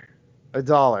 $1.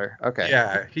 $1. Okay.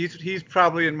 Yeah, he's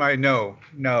probably in my no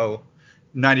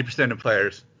 90% of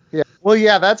players. Yeah. Well,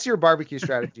 yeah, that's your barbecue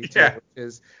strategy too, Yeah.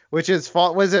 which is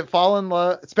fall in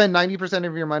love, spend 90%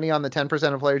 of your money on the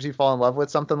 10% of players you fall in love with,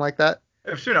 something like that.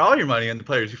 Spend all your money on the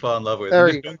players you fall in love with.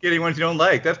 Don't get any ones you don't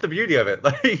like. That's the beauty of it.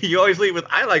 Like, you always leave with,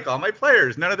 I like all my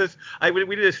players. None of this.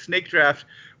 We did a snake draft.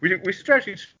 We should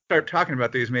actually start talking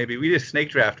about these maybe. We did a snake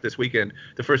draft this weekend,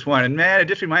 the first one, and man, it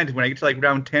just reminds me when I get to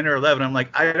round 10 or 11, I'm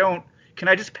like, can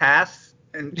I just pass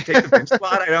and take the bench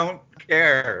spot? I don't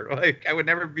care. I would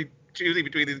never be choosing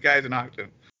between these guys in auction.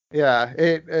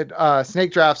 Yeah,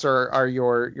 snake drafts are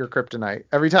your kryptonite.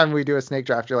 Every time we do a snake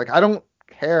draft, you're like, I don't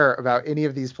care about any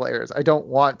of these players. I don't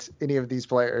want any of these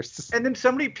players. And then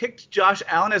somebody picked Josh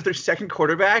Allen as their second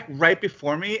quarterback right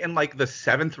before me in the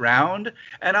 7th round,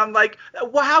 and I'm like,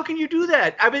 well, how can you do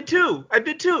that? I bid two.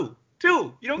 You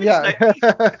don't get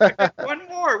one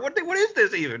more. What is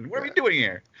this even? What are we doing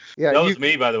here? Yeah, that was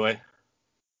me, by the way.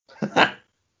 It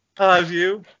was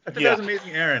you? I thought that was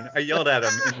Amazing Aaron. I yelled at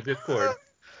him in the Discord,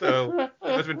 so I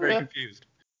must have been very confused.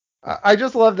 I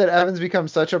just love that Evan's become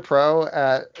such a pro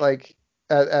at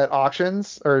at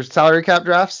auctions or salary cap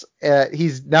drafts.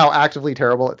 He's now actively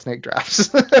terrible at snake drafts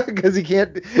because he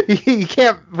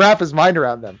can't wrap his mind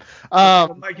around them.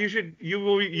 Mike,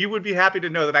 you would be happy to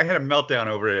know that I had a meltdown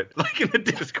over it, in the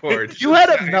Discord. You had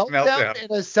a meltdown in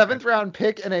a 7th round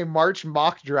pick in a March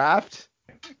mock draft?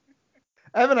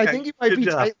 Evan, I think you might be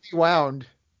tightly wound.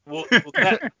 Well,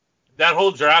 that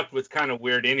whole draft was kind of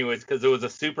weird anyways because it was a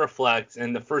super flex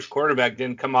and the first quarterback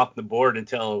didn't come off the board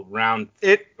until round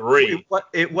 3.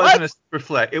 It wasn't a super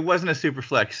flex. It wasn't a super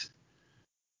flex.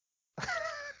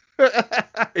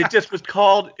 It just was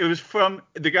called. It was from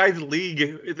the guy's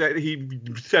league that he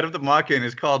set up the mock in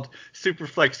is called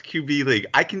Superflex QB League.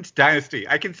 Dynasty.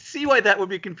 I can see why that would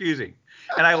be confusing,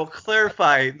 and I will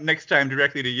clarify next time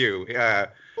directly to you.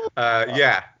 That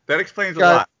explains a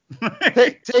lot.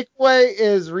 Takeaway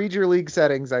is read your league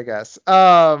settings, I guess.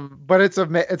 But it's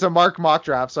a Mark mock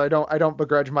draft, so I don't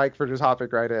begrudge Mike for just hopping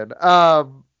right in.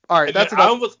 All right, that's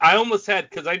enough. I almost had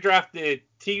because I drafted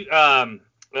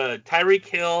Tyreek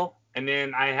Hill, and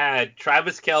then I had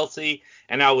Travis Kelce,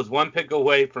 and I was one pick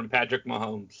away from Patrick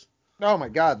Mahomes. Oh my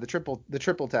God, the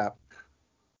triple tap.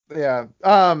 Yeah.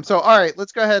 So all right,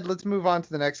 let's go ahead. Let's move on to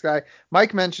the next guy.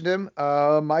 Mike mentioned him.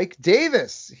 Mike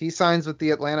Davis. He signs with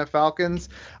the Atlanta Falcons.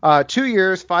 2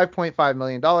 years, $5.5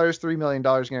 million, $3 million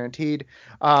guaranteed.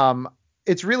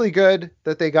 It's really good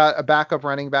that they got a backup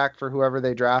running back for whoever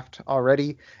they draft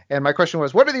already. And my question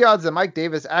was, what are the odds that Mike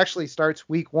Davis actually starts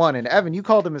week 1? And Evan, you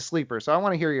called him a sleeper, so I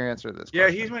want to hear your answer to this question. Yeah,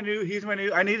 he's my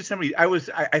new. I needed somebody.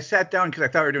 I sat down because I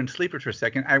thought we were doing sleepers for a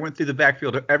second. I went through the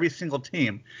backfield of every single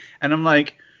team, and I'm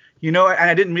like, and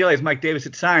I didn't realize Mike Davis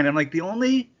had signed. I'm like, the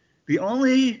only The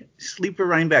only sleeper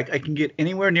running back I can get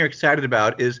anywhere near excited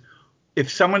about is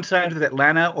if someone signs with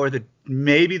Atlanta or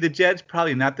maybe the Jets,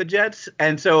 probably not the Jets.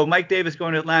 And so Mike Davis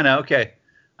going to Atlanta, okay,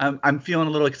 I'm feeling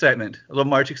a little excitement, a little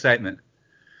March excitement.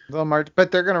 Little March,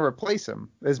 but they're going to replace him,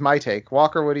 is my take.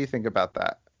 Walker, what do you think about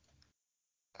that?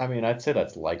 I mean, I'd say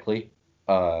that's likely.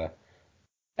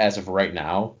 As of right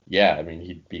now, yeah, I mean,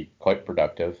 he'd be quite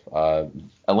productive.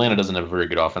 Atlanta doesn't have a very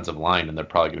good offensive line, and they're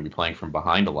probably going to be playing from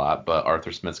behind a lot, but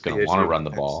Arthur Smith's going to want to run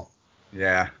the ball.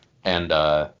 Yeah. And,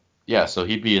 yeah, so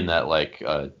he'd be in that, like,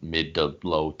 mid to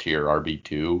low tier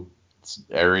RB2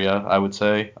 area, I would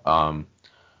say.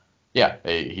 Yeah,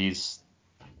 he's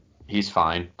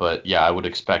fine, but, yeah, I would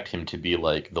expect him to be,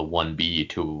 like, the 1B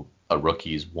to a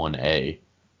rookie's 1A.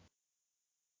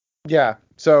 Yeah.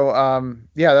 So,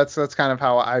 yeah, that's kind of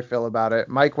how I feel about it.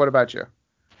 Mike, what about you?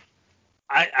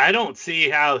 I don't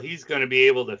see how he's going to be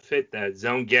able to fit that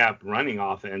zone gap running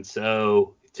offense.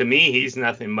 So to me, he's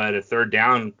nothing but a third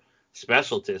down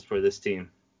specialist for this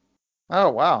team. Oh,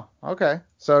 wow. Okay.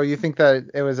 So you think that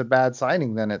it was a bad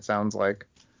signing then, it sounds like.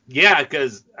 Yeah,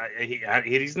 because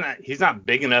he's not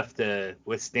big enough to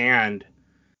withstand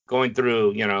going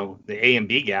through, the A and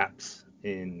B gaps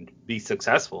and be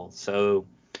successful. So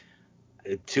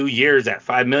 2 years at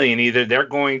 $5 million, either they're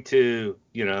going to,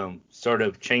 sort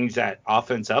of change that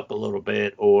offense up a little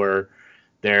bit, or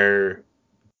I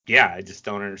just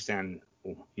don't understand.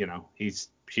 He's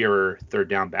pure third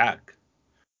down back.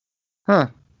 Huh.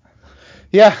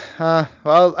 Yeah.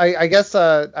 Well, I guess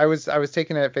I was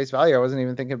taking it at face value. I wasn't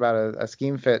even thinking about a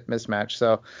scheme fit mismatch.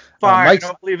 So fine. I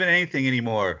don't believe in anything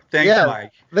anymore. Thanks,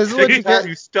 Mike. This is what you get.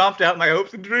 You stomped out my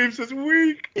hopes and dreams this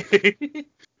week.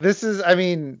 This is, I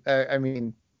mean,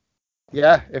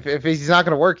 yeah. If he's not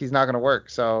going to work, he's not going to work.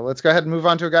 So let's go ahead and move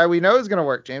on to a guy we know is going to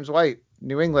work. James White,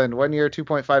 New England, 1 year,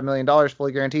 $2.5 million,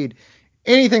 fully guaranteed.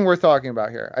 Anything worth talking about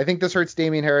here? I think this hurts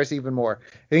Damien Harris even more.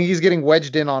 I think he's getting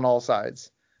wedged in on all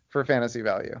sides for fantasy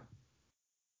value.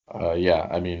 Yeah,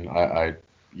 I mean,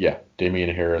 yeah,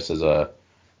 Damien Harris is a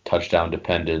touchdown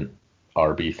dependent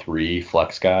RB3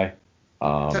 flex guy.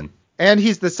 And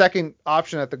he's the second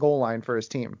option at the goal line for his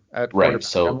team at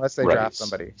quarterback, unless they draft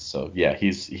somebody. So yeah,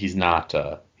 he's not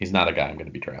a guy I'm going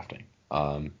to be drafting.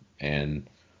 And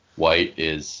White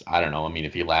is, I don't know. I mean,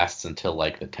 if he lasts until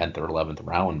like the 10th or 11th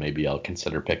round, maybe I'll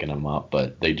consider picking him up.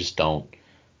 But they just don't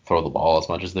throw the ball as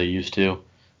much as they used to,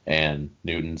 and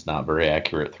Newton's not very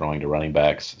accurate throwing to running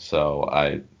backs. So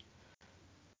I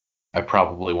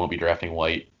probably won't be drafting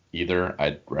White either.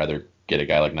 I'd rather get a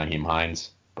guy like Nyheim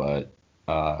Hines, but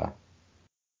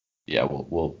yeah,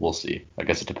 we'll see. I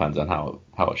guess it depends on how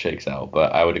it shakes out,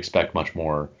 but I would expect much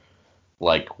more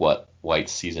like what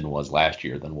White's season was last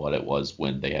year than what it was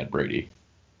when they had Brady.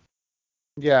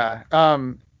 Yeah.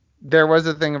 There was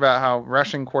a thing about how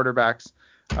rushing quarterbacks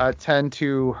tend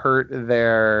to hurt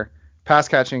their pass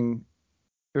catching.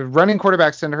 Running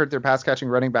quarterbacks tend to hurt their pass catching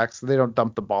running backs, so they don't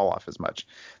dump the ball off as much.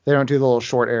 They don't do the little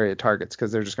short area targets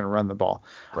because they're just going to run the ball.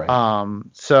 Right.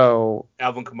 So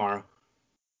Alvin Kamara.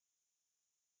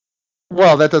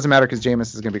 Well, that doesn't matter because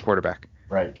Jameis is going to be quarterback.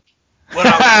 Right.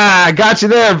 I got you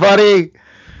there, buddy.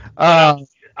 I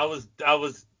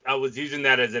was using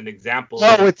that as an example.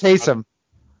 No, with Taysom.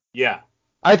 Yeah.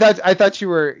 I thought you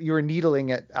were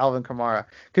needling at Alvin Kamara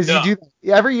because you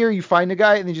do every year. You find a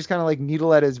guy and you just kind of like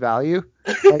needle at his value,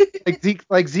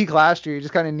 like Zeke last year. You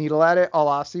just kind of needle at it all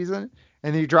off season,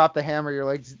 and then you drop the hammer. You're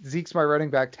like, Zeke's my running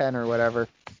back 10 or whatever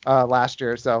last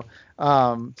year. So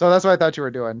that's what I thought you were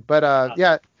doing. But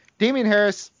yeah, Damien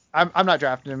Harris, I'm not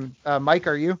drafting him. Mike,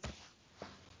 are you?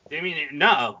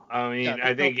 No. I mean,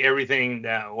 I think everything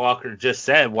that Walker just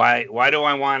said. Why do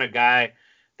I want a guy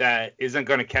that isn't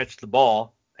going to catch the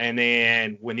ball, and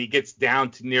then when he gets down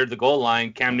to near the goal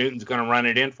line, Cam Newton's going to run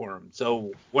it in for him?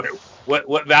 So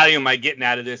what value am I getting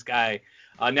out of this guy?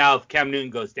 Now, if Cam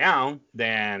Newton goes down,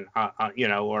 then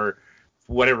or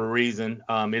for whatever reason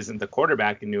isn't the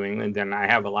quarterback in New England, then I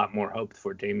have a lot more hope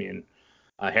for Damien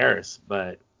Harris.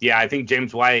 But yeah, I think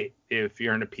James White, if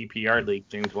you're in a PPR league,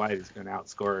 James White is going to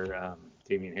outscore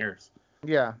Damien Harris.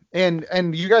 Yeah,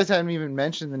 and you guys haven't even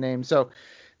mentioned the name. So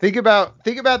think about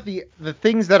the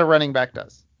things that a running back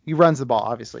does. He runs the ball,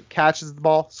 obviously, catches the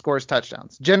ball, scores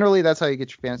touchdowns. Generally, that's how you get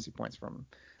your fantasy points from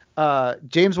him.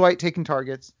 James White taking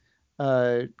targets,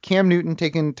 Cam Newton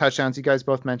taking touchdowns. You guys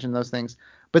both mentioned those things.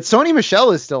 But Sony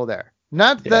Michel is still there.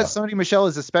 Not that Sony Michel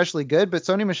is especially good, but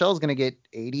Sony Michel is going to get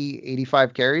 80,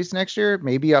 85 carries next year,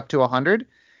 maybe up to 100.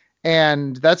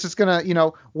 And that's just going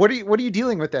to, what are you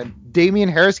dealing with then? Damien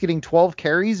Harris getting 12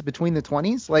 carries between the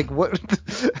 20s? Like what,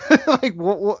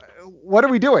 what are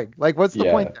we doing? Like, what's the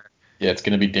point there? Yeah, it's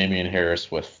going to be Damian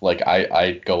Harris with like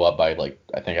I go up by like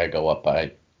I think I go up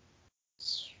by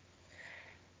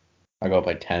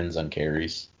tens on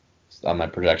carries on my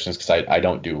projections because I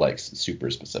don't do like super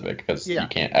specific because Yeah. you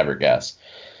can't ever guess.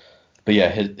 But yeah,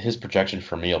 his projection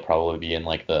for me will probably be in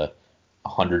like the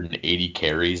 180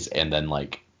 carries and then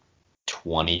like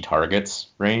 20 targets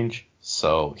range.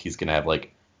 So he's gonna have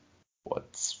like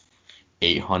what's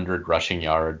 800 rushing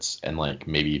yards and like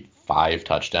maybe 5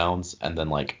 touchdowns and then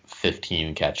like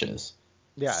 15 catches.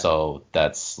 Yeah. So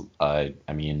that's I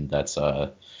mean that's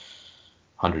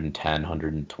 110,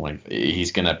 120.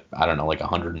 He's gonna I don't know like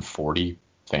 140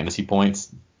 fantasy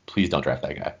points. Please don't draft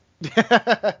that guy.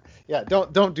 Yeah,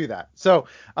 don't do that. So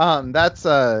that's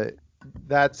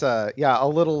yeah, a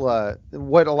little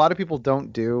what a lot of people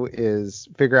don't do is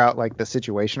figure out like the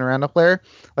situation around a player.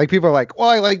 Like people are like, well,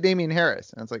 I like Damian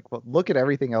Harris, and it's like, well, look at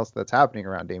everything else that's happening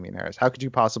around Damian Harris. How could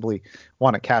you possibly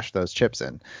want to cash those chips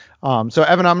in? So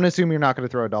Evan, I'm gonna assume you're not gonna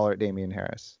throw a dollar at Damian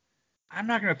Harris. I'm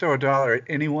not going to throw a dollar at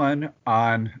anyone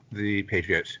on the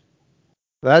Patriots.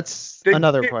 That's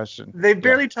another question. They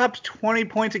barely topped 20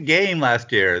 points a game last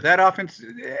year. That offense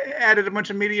added a bunch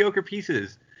of mediocre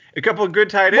pieces. A couple of good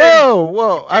tight ends.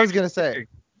 Whoa! I was gonna say,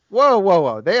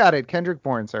 whoa! They added Kendrick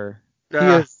Bourne, sir. He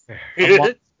is a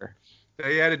monster.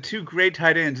 They added 2 great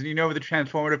tight ends, and you know the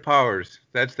transformative powers.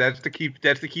 That's the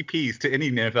key piece to any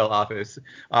NFL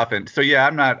offense. So yeah,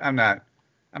 I'm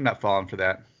not falling for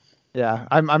that. Yeah,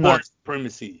 I'm not.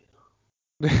 Supremacy.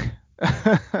 Yeah,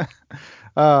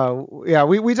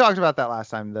 we talked about that last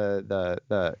time.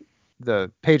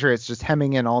 The Patriots just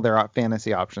hemming in all their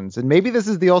fantasy options, and maybe this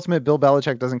is the ultimate Bill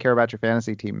Belichick doesn't care about your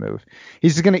fantasy team move.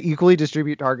 He's just going to equally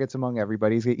distribute targets among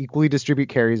everybody. He's going to equally distribute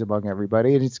carries among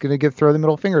everybody, and he's going to throw the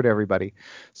middle finger to everybody.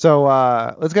 So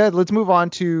let's go ahead. Let's move on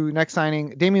to next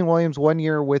signing. Damian Williams, 1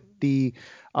 year with the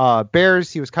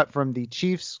Bears. He was cut from the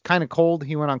Chiefs, kind of cold.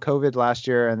 He went on COVID last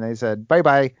year, and they said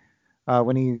bye-bye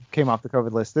when he came off the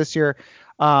COVID list this year.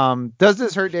 Does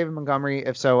this hurt David Montgomery?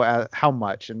 If so, how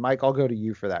much? And Mike, I'll go to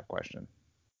you for that question.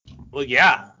 Well,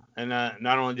 yeah. And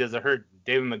not only does it hurt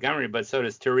David Montgomery, but so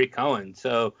does Tariq Cohen.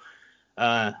 So,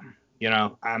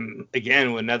 I'm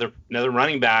again with another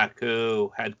running back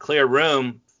who had clear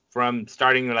room from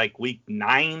starting like week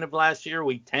 9 of last year,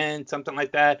 week 10, something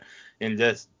like that, and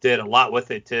just did a lot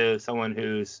with it to someone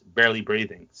who's barely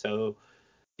breathing. So,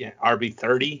 yeah, RB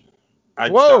 30.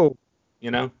 Whoa.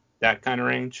 That kind of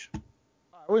range.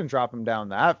 I wouldn't drop him down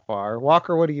that far.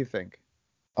 Walker, what do you think?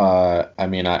 I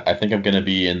mean, I think I'm going to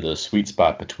be in the sweet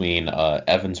spot between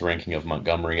Evan's ranking of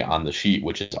Montgomery on the sheet,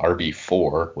 which is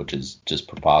RB4, which is just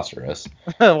preposterous.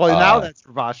 Well, now that's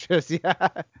preposterous, yeah.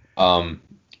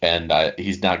 And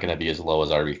he's not going to be as low as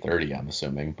RB30, I'm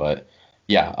assuming. But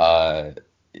yeah,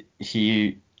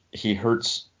 he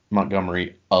hurts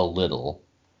Montgomery a little,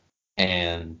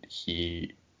 and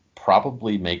he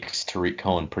probably makes Tariq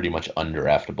Cohen pretty much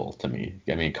undraftable to me.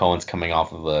 I mean, Cohen's coming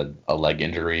off of a leg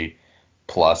injury,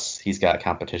 plus he's got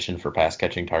competition for pass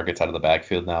catching targets out of the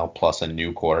backfield now, plus a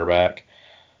new quarterback,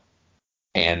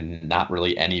 and not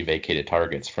really any vacated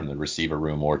targets from the receiver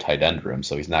room or tight end room,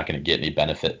 so he's not going to get any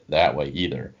benefit that way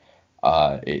either.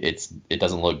 It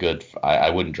doesn't look good.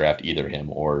 I wouldn't draft either him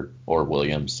or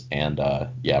Williams, and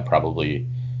probably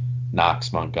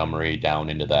knocks Montgomery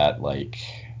down into that like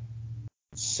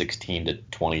 16 to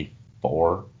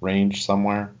 24 range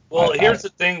somewhere. Well, here's the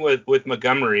thing with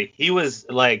Montgomery. He was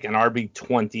like an RB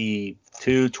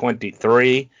 22,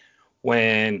 23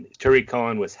 when Tariq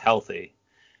Cohen was healthy.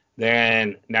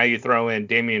 Then now you throw in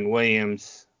Damian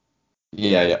Williams.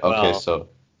 Yeah. Okay, so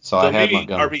I have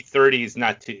Montgomery. RB 30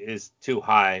 is too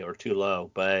high or too low,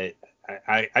 but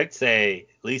I'd say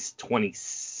at least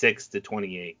 26 to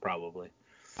 28 probably.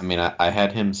 I mean, I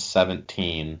had him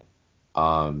 17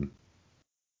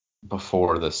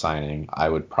 before the signing. I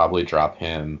would probably drop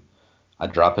him.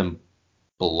 I'd drop him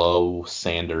below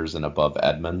Sanders and above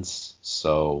Edmonds,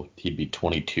 so he'd be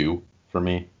 22 for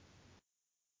me.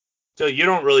 So you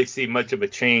don't really see much of a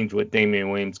change with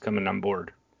Damian Williams coming on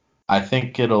board. I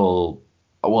think it'll.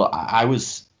 Well, I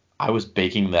was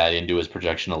baking that into his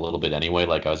projection a little bit anyway.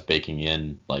 Like I was baking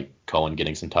in like Cohen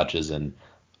getting some touches and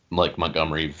like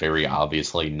Montgomery very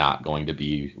obviously not going to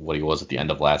be what he was at the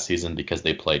end of last season because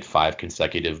they played 5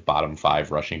 consecutive bottom 5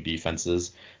 rushing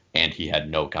defenses and he had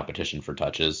no competition for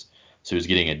touches. So he was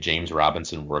getting a James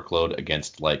Robinson workload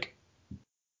against like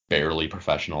barely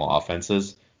professional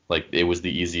offenses. Like it was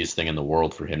the easiest thing in the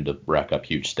world for him to rack up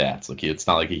huge stats. Like it's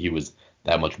not like he was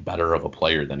that much better of a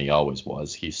player than he always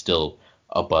was. He's still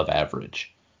above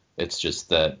average. It's just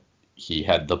that he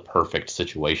had the perfect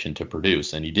situation to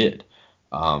produce, and he did.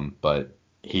 But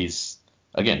he's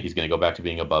again, he's going to go back to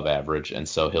being above average, and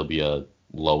so he'll be a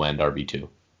low-end RB2.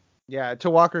 Yeah, to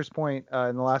Walker's point,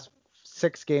 in the last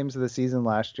 6 games of the season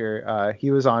last year,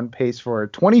 he was on pace for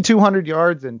 2,200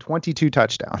 yards and 22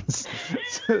 touchdowns.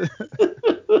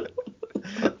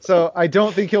 So I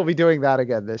don't think he'll be doing that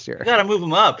again this year. I gotta move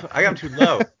him up. I got him too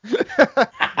low.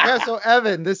 Yeah. So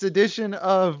Evan, this addition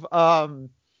of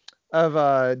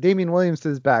Damian Williams to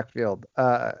his backfield,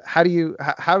 how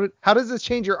does this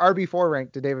change your RB4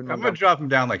 rank to David Montgomery? I'm gonna drop him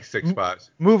down like 6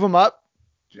 spots. Move him up.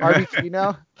 RB3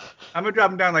 now. I'm gonna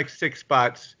drop him down like 6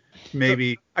 spots,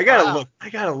 maybe. I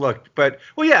gotta look. But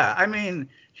well, yeah. I mean,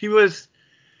 he was.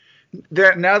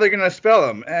 Now they're gonna spell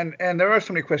him, and there are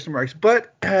so many question marks.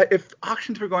 But if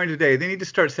auctions were going today, they need to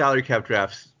start salary cap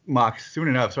drafts mocks soon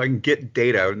enough so I can get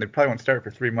data, and they probably won't start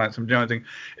for 3 months. I'm jonesing.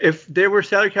 If there were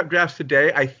salary cap drafts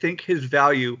today, I think his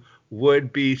value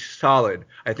would be solid.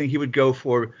 I think he would go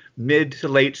for mid to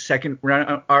late second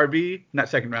round RB, not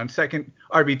second round, second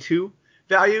RB2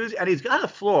 values, and he's got a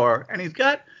floor, and he's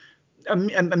got a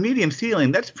medium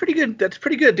ceiling. That's pretty good. That's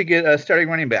pretty good to get a starting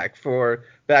running back for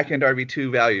back-end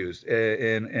RB2 values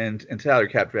in salary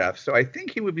cap drafts. So I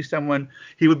think he would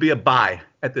be a buy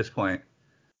at this point.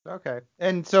 Okay.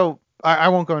 And so I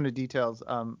won't go into details.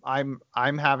 I'm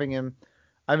having him.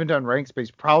 I haven't done ranks, but he's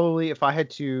probably, if I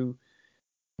had to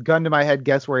gun to my head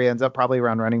guess where he ends up, probably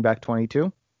around running back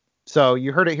 22. So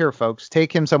you heard it here, folks.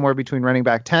 Take him somewhere between running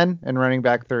back 10 and running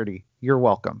back 30. You're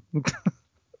welcome.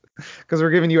 Because we're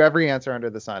giving you every answer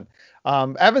under the sun.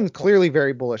 Evan's clearly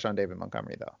very bullish on David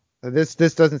Montgomery, though. This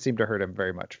doesn't seem to hurt him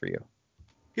very much for you.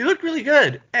 He looked really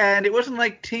good, and it wasn't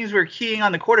like teams were keying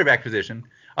on the quarterback position.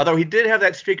 Although he did have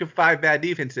that streak of 5 bad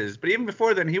defenses, but even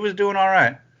before then, he was doing all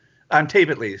right on tape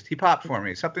at least. He popped for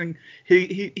me. Something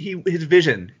his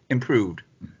vision improved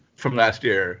from last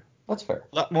year. That's fair.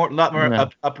 A lot more yeah.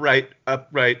 upright.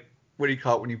 What do you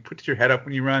call it when you put your head up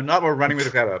when you run? Not more running with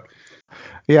his head up.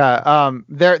 Yeah,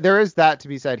 there is that to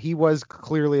be said. He was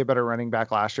clearly a better running back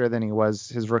last year than he was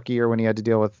his rookie year when he had to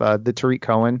deal with the Tariq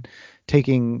Cohen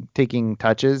taking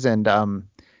touches. And I'm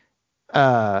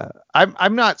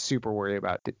not super worried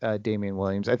about Damian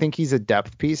Williams. I think he's a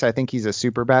depth piece. I think he's a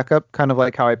super backup, kind of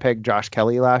like how I pegged Josh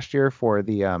Kelly last year for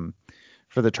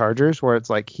the Chargers, where it's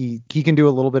like he can do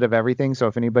a little bit of everything. So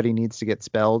if anybody needs to get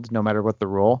spelled, no matter what the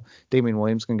role, Damian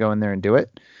Williams can go in there and do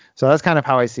it. So that's kind of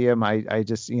how I see him. I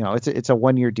just, it's a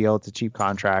 1-year deal. It's a cheap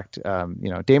contract.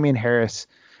 Damian Harris,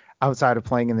 outside of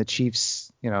playing in the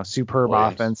Chiefs, superb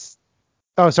offense.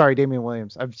 Oh, sorry, Damian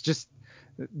Williams. I've just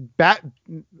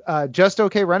just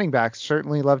okay running backs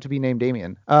certainly love to be named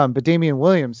Damian. But Damian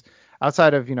Williams,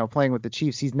 outside of, playing with the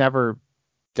Chiefs, he's never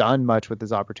done much with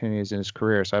his opportunities in his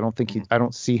career. So I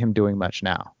don't see him doing much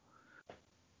now.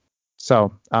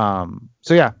 So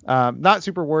yeah, not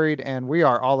super worried, and we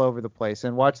are all over the place.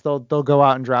 And watch, they'll go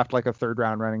out and draft like a 3rd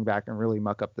round running back and really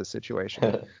muck up the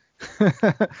situation.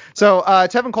 So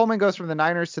Tevin Coleman goes from the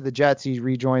Niners to the Jets. He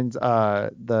rejoins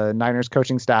the Niners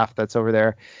coaching staff that's over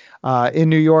there in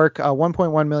New York.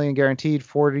 1.1 million guaranteed,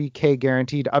 40K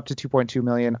guaranteed, up to 2.2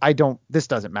 million. This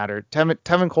doesn't matter.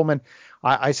 Tevin Coleman,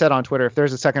 I said on Twitter, if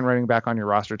there's a second running back on your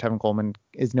roster, Tevin Coleman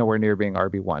is nowhere near being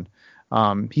RB1.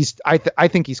 I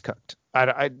think he's cooked.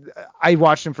 I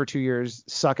watched him for 2 years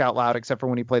suck out loud, except for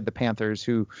when he played the Panthers,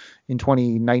 who in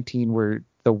 2019 were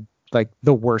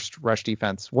the worst rush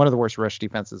defense, one of the worst rush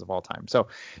defenses of all time. So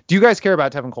do you guys care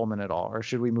about Tevin Coleman at all, or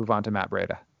should we move on to Matt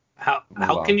Breida? How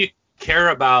can you care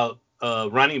about a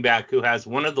running back who has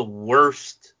one of the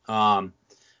worst positive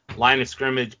line of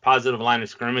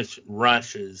scrimmage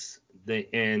rushes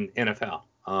in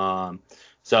NFL?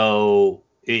 So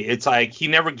it's like he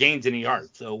never gains any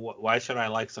yards. So why should I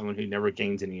like someone who never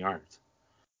gains any yards?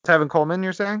 Tevin Coleman,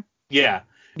 you're saying? Yeah.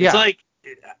 It's like,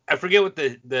 I forget what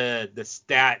the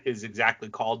stat is exactly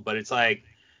called, but it's like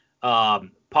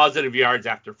positive yards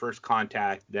after first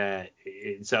contact.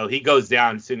 So he goes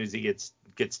down as soon as he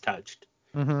gets touched.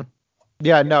 Mm-hmm.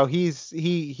 Yeah, no, he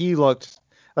looked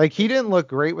like he didn't look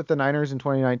great with the Niners in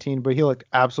 2019, but he looked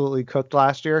absolutely cooked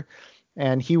last year.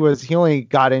 And he only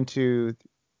got into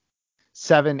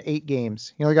 7-8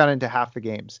 games. He only got into half the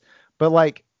games. But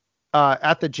like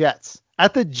at the Jets,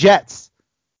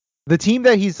 the team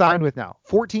that he's signed with now,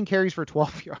 14 carries for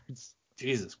 12 yards.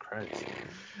 Jesus Christ.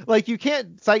 Like, you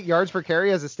can't cite yards per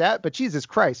carry as a stat, but Jesus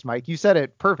Christ, Mike, you said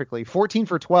it perfectly. 14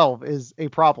 for 12 is a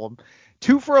problem.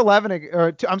 2 for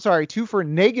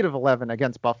negative 11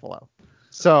 against Buffalo.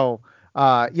 So,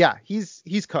 yeah,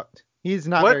 he's cooked. He's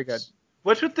not very good.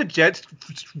 What's with the Jets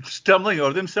stumbling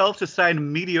over themselves to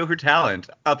sign mediocre talent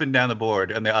up and down the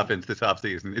board on the offense this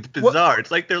offseason? It's bizarre.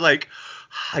 It's like they're like,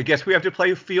 I guess we have to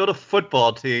play field a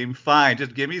football team. Fine,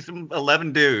 just give me some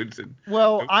 11 dudes.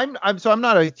 Well, I'm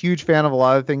not a huge fan of a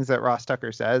lot of things that Ross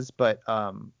Tucker says, but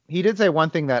he did say one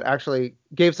thing that actually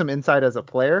gave some insight as a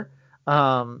player.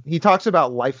 He talks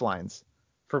about lifelines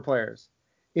for players.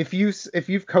 If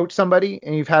you've coached somebody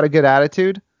and you've had a good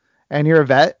attitude and you're a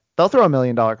vet, they'll throw $1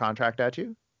 million contract at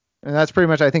you. And that's pretty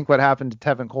much, I think, what happened to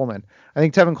Tevin Coleman. I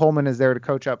think Tevin Coleman is there to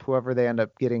coach up whoever they end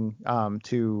up getting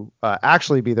to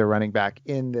actually be their running back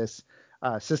in this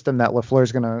system that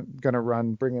LaFleur's gonna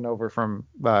run, bringing over from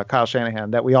Kyle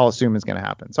Shanahan, that we all assume is gonna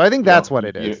happen. So I think that's what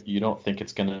it is. You don't think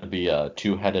it's gonna be a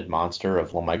two-headed monster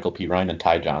of LaMichael Pirine and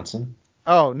Ty Johnson?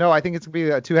 Oh no, I think it's gonna be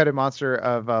a two-headed monster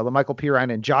of LaMichael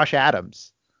Pirine and Josh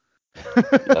Adams.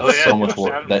 So much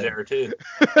work. There too.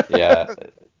 Yeah.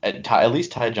 At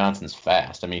least Ty Johnson's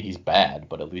fast. I mean, he's bad,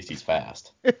 but at least he's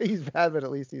fast. He's bad, but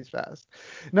at least he's fast.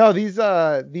 No, these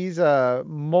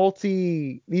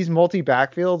multi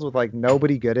backfields with like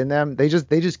nobody good in them, they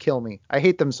just kill me. I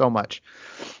hate them so much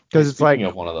because it's like. Speaking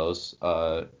of one of those,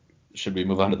 should we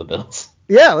move on to the Bills?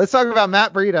 Yeah, let's talk about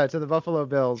Matt Breida to the Buffalo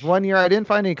Bills. 1 year, I didn't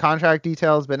find any contract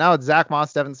details, but now it's Zach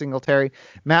Moss, Devin Singletary,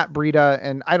 Matt Breida,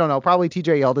 and I don't know, probably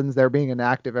TJ Yeldon's there being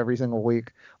inactive every single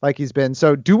week like he's been.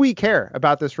 So do we care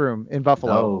about this room in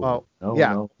Buffalo?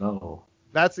 No.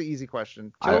 That's the easy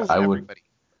question. I would.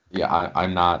 Yeah,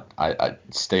 I'm not. I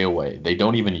stay away. They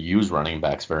don't even use running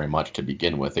backs very much to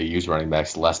begin with. They use running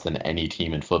backs less than any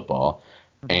team in football.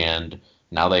 Mm-hmm. And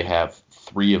now they have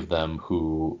 3 of them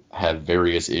who have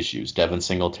various issues. Devin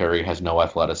Singletary has no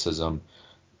athleticism.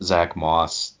 Zach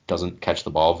Moss doesn't catch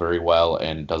the ball very well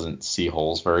and doesn't see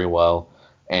holes very well.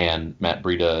 And Matt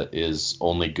Breida is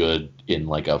only good in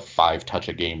like a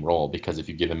 5-touch-a-game role, because if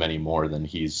you give him any more, then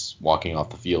he's walking off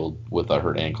the field with a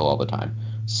hurt ankle all the time.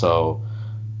 So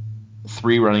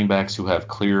 3 running backs who have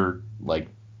clear like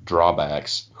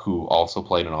drawbacks, who also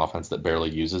play in an offense that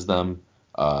barely uses them.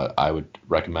 I would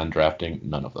recommend drafting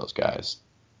none of those guys.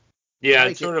 Yeah,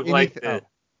 it's sort of like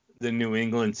the New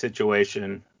England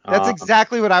situation. That's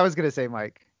exactly what I was going to say,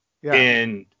 Mike. Yeah.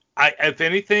 And if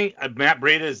anything, Matt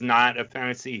Breida is not a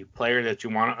fantasy player that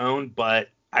you want to own, but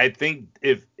I think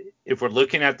if we're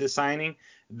looking at this signing,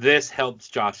 this helps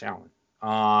Josh Allen.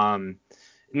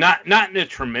 Not in a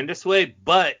tremendous way,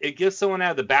 but it gives someone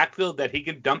out of the backfield that he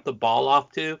can dump the ball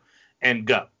off to and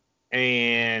go.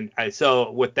 And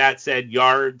so with that said,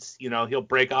 yards, he'll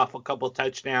break off a couple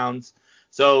touchdowns.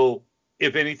 So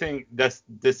if anything, this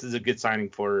is a good signing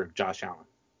for Josh Allen.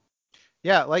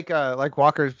 Yeah, like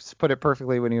Walker put it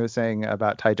perfectly when he was saying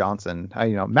about Ty Johnson.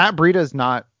 Matt Breida is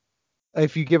not,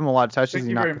 if you give him a lot of touches,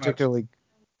 he's not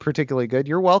particularly good.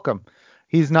 You're welcome.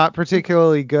 He's not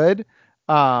particularly good,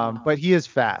 but he is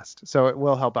fast, so it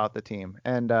will help out the team.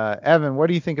 And Evan, what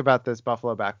do you think about this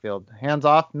Buffalo backfield? Hands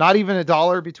off? Not even a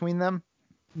dollar between them?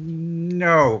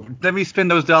 No. Let me spend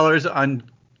those dollars on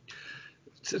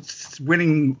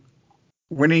winning.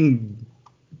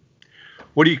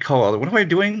 What do you call it? What am I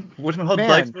doing? What's my whole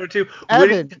life for to?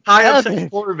 Winning high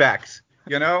upside quarterbacks.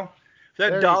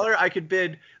 That dollar I could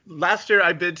bid. Last year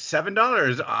I bid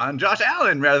 $7 on Josh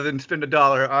Allen rather than spend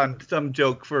 $1 on some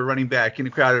joke for a running back in a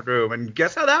crowded room. And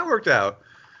guess how that worked out?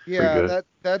 Yeah,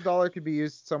 that dollar could be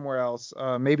used somewhere else.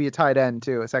 Maybe a tight end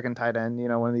too, a second tight end.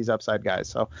 One of these upside guys.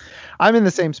 So I'm in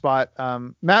the same spot.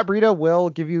 Matt Breida will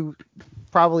give you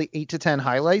probably 8 to 10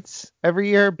 highlights every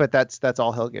year, but that's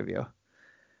all he'll give you.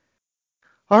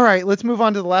 All right, let's move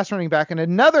on to the last running back and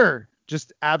another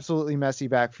just absolutely messy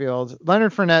backfield.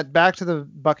 Leonard Fournette back to the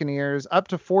Buccaneers, up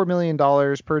to $4 million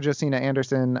per Josina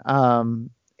Anderson.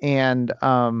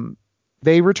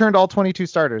 They returned all 22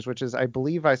 starters, which is, I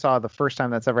believe I saw the first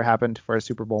time that's ever happened for a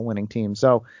Super Bowl winning team.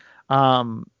 So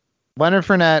Leonard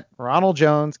Fournette, Ronald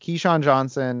Jones, Keyshawn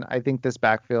Johnson. I think this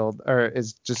backfield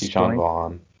is just Keyshawn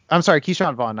Vaughn. I'm sorry,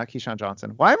 Keyshawn Vaughn, not Keyshawn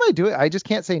Johnson. Why am I doing? I just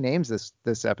can't say names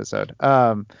this episode.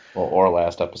 Or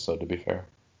last episode, to be fair.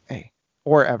 Hey,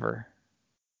 or ever.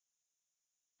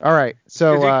 All right,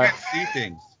 so you can't see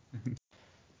things.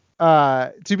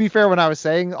 To be fair, when I was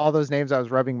saying all those names, I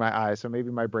was rubbing my eyes, so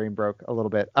maybe my brain broke a little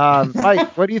bit.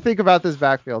 Mike, what do you think about this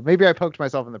backfield? Maybe I poked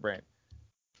myself in the brain.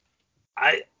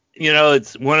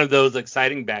 It's one of those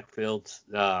exciting backfields,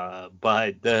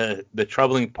 but the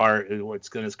troubling part is what's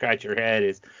going to scratch your head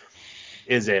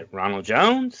is it Ronald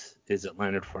Jones? Is it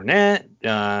Leonard Fournette?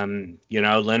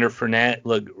 Leonard Fournette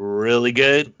looked really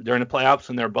good during the playoffs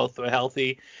when they're both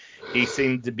healthy. He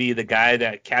seemed to be the guy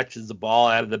that catches the ball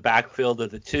out of the backfield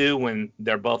of the two when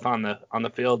they're both on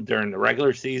the field during the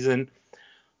regular season.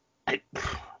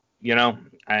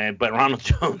 But Ronald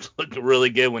Jones looked really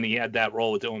good when he had that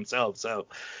role to himself. So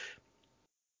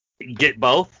get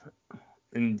both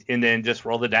and then just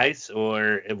roll the dice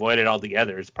or avoid it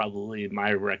altogether is probably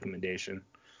my recommendation.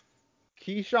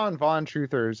 Keyshawn Vaughn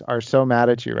truthers are so mad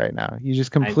at you right now. You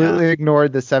just completely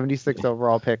ignored the 76th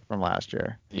overall pick from last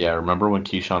year. Yeah, remember when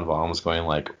Keyshawn Vaughn was going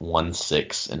like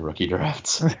 1-6 in rookie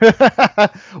drafts?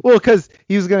 Well, because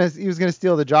he was gonna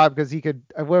steal the job because he could.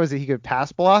 What was it? He could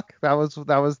pass block. That was.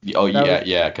 Oh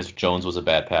yeah, because Jones was a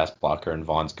bad pass blocker and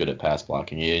Vaughn's good at pass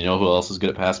blocking. You know who else is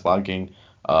good at pass blocking?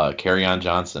 Kerryon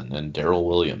Johnson and Darrell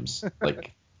Williams.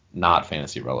 Like not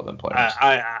fantasy relevant players.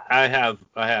 I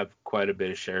have quite a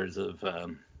bit of shares of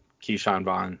Keyshawn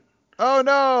Vaughn. Oh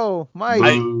no, Mike!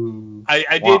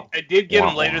 I did get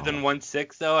him later than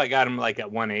 1-6 though. I got him like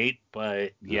at 1-8,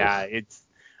 but yeah,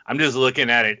 I'm just looking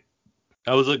at it.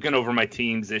 I was looking over my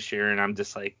teams this year and I'm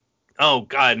just like, oh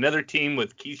god, another team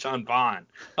with Keyshawn Vaughn.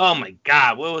 Oh my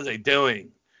god, what was I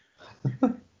doing?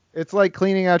 It's like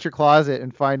cleaning out your closet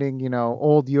and finding,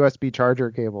 old USB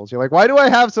charger cables. You're like, why do I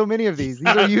have so many of these? These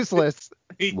are useless.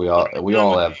 We all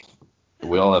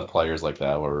have players like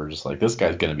that where we're just like, this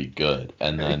guy's gonna be good,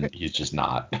 and then he's just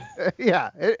not. Yeah,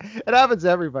 it happens to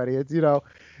everybody. It's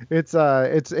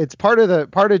part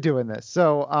of doing this.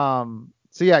 So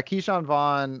yeah, Keyshawn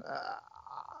Vaughn.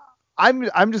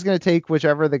 I'm just gonna take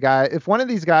whichever the guy. If one of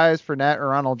these guys, Fournette or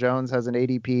Ronald Jones, has an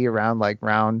ADP around like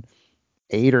round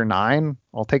 8 or 9,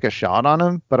 I'll take a shot on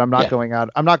him, but I'm not going out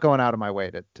of my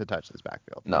way to touch this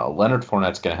backfield. No, Leonard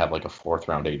Fournette's going to have like a 4th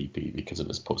round ADP because of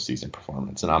his postseason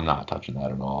performance, and I'm not touching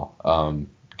that at all.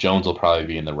 Jones will probably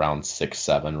be in the round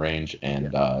 6-7 range,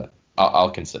 and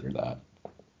I'll consider that.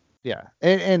 Yeah,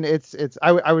 and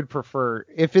I would prefer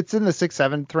if it's in the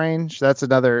 6-7 range. That's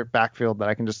another backfield that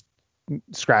I can just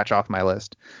scratch off my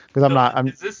list because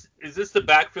Is this the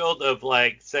backfield of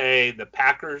like say the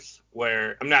Packers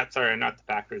where not the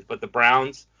Packers but the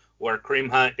Browns where Kareem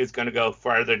Hunt is going to go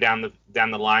farther down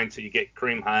the line so you get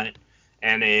Kareem Hunt,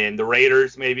 and then the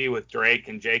Raiders maybe with Drake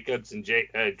and Jacobs and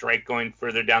Drake going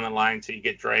further down the line so you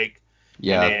get Drake.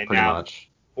 Yeah, and then pretty much.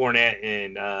 Fournette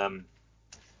and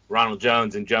Ronald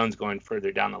Jones and Jones going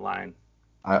further down the line.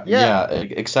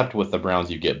 Except with the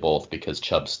Browns you get both because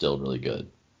Chubb's still really good.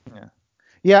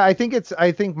 Yeah, I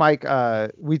think Mike,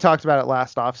 we talked about it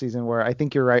last offseason where I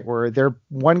think you're right, where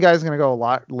one guy's going to go a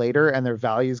lot later and their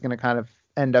value is going to kind of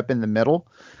end up in the middle.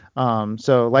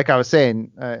 So like I was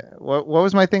saying, what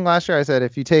was my thing last year? I said,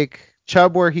 if you take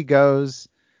Chubb where he goes,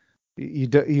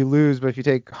 you lose, but if you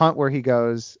take Hunt where he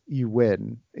goes, you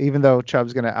win, even though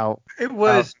Chubb's going to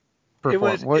outperform.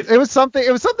 It was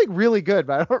something really good,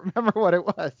 but I don't remember what it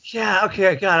was. Yeah,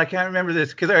 okay, God, I can't remember this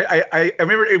because I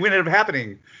remember it ended up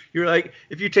happening. You were like,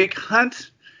 if you take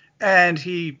Hunt and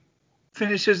he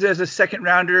finishes as a 2nd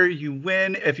rounder, you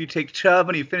win. If you take Chubb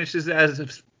and he finishes as a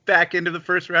back into the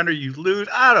 1st rounder, you lose.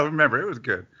 I don't remember. It was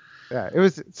good. Yeah, it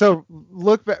was. So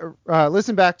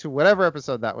listen back to whatever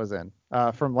episode that was in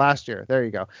from last year. There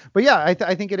you go. But yeah,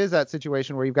 I think it is that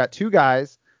situation where you've got two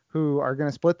guys who are going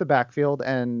to split the backfield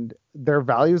and their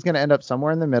value is going to end up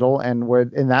somewhere in the middle. And where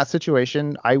in that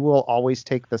situation, I will always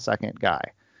take the second guy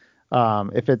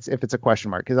if it's a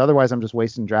question mark, because otherwise I'm just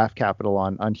wasting draft capital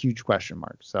on huge question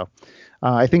marks. So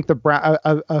I think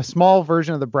a small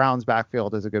version of the Browns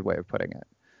backfield is a good way of putting it.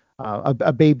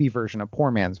 A baby version, a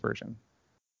poor man's version.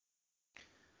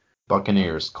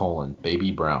 Buccaneers,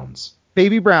 baby Browns.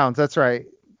 Baby Browns, that's right.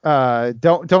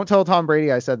 Don't tell Tom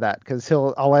Brady I said that because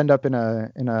I'll end up in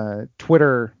a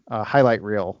Twitter highlight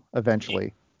reel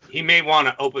eventually. He may want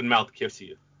to open mouth kiss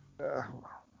you.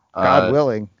 God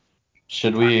willing.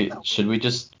 Should we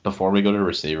just, before we go to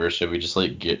receivers, should we just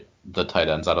like get the tight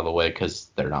ends out of the way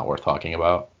because they're not worth talking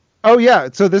about? Oh yeah,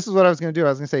 so this is what I was going to do. I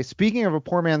was going to say, speaking of a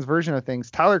poor man's version of things,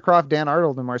 Tyler Kroft, Dan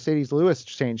Arnold, and Mercedes Lewis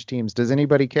changed teams. Does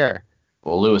anybody care?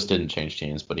 Well, Lewis didn't change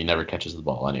teams, but he never catches the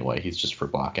ball anyway. He's just for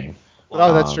blocking.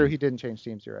 Oh, that's true. He didn't change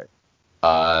teams. You're right.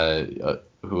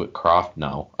 Kroft?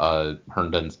 No.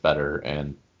 Herndon's better,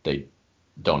 and they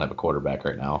don't have a quarterback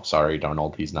right now. Sorry,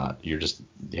 Darnold. He's not. He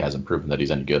hasn't proven that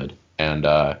he's any good. And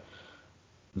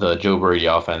the Joe Brady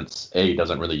offense, A,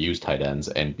 doesn't really use tight ends,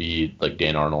 and B, like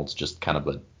Dan Arnold's just kind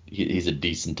of he's a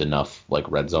decent enough like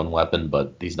red zone weapon,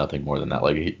 but he's nothing more than that.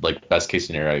 Like best case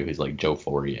scenario, he's like Joe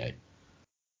Fourier.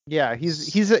 Yeah,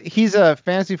 he's a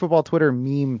fantasy football Twitter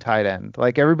meme tight end.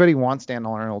 Like everybody wants Dan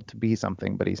Arnold to be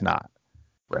something, but he's not.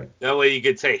 Right. That way you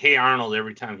could say, "Hey Arnold,"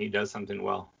 every time he does something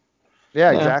well.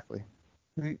 Yeah. Exactly.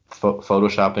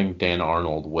 Photoshopping Dan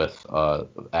Arnold with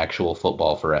actual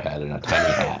football for a head and a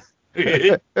tiny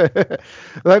hat.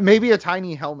 Like maybe a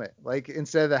tiny helmet. Like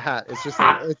instead of the hat, it's just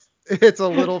it's a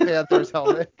little Panthers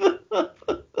helmet.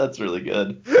 That's really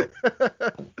good.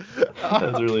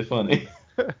 That's really funny.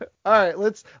 All right,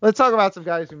 let's talk about some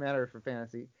guys who matter for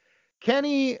fantasy.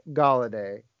 Kenny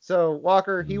Golladay. So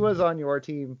Walker, he was on your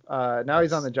team. Now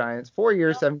he's on the Giants. 4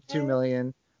 years, 72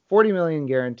 million, 40 million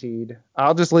guaranteed.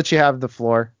 I'll just let you have the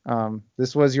floor.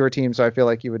 This was your team, so I feel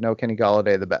like you would know Kenny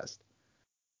Golladay the best.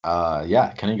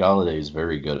 Yeah, Kenny Golladay is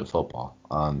very good at football.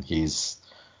 He's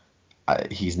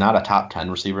not a top 10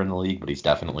 receiver in the league, but he's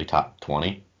definitely top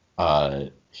 20.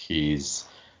 He's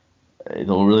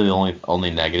really the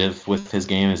only negative with his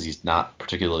game is he's not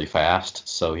particularly fast,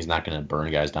 so he's not going to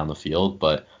burn guys down the field,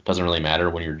 but it doesn't really matter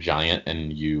when you're giant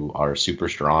and you are super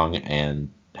strong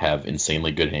and have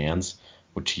insanely good hands,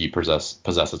 which he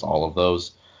possesses all of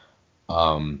those.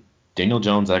 Daniel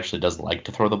Jones actually does like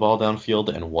to throw the ball downfield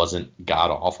and wasn't god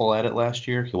awful at it last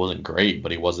year. He wasn't great,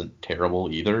 but he wasn't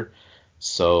terrible either.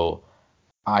 So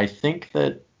I think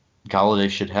that Golladay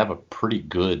should have a pretty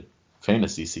good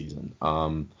fantasy season.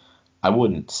 I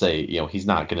wouldn't say, he's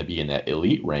not going to be in that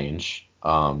elite range,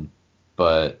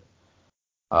 but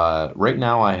right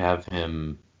now I have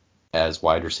him as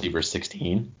wide receiver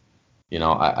 16.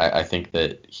 I think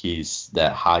that he's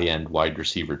that high-end wide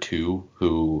receiver 2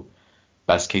 who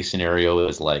best case scenario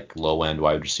is like low-end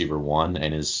wide receiver 1,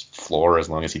 and his floor, as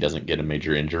long as he doesn't get a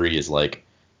major injury, is like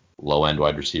low-end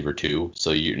wide receiver 2.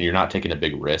 So you're not taking a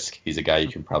big risk. He's a guy you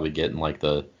can probably get in like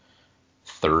the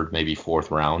third, maybe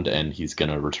fourth round, and he's going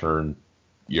to return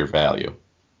your value.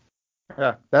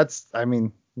 Yeah, that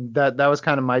was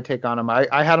kind of my take on him.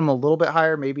 I had him a little bit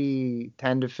higher, maybe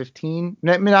 10 to 15.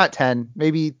 Not 10,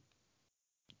 maybe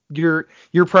your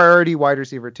priority wide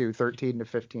receiver 2, 13 to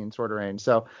 15 sort of range.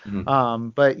 So,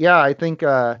 but yeah, I think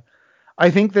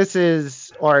this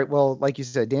is all right. Well, like you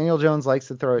said, Daniel Jones likes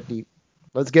to throw it deep.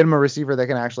 Let's get him a receiver that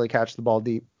can actually catch the ball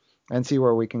deep and see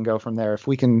where we can go from there. If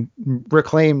we can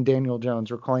reclaim Daniel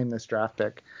Jones, reclaim this draft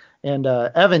pick. And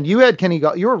Evan, you had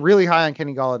you were really high on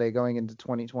Kenny Golladay going into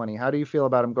 2020. How do you feel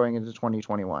about him going into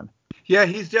 2021? Yeah,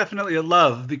 he's definitely a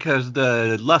love because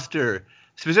the luster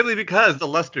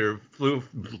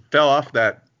fell off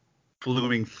that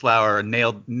blooming flower and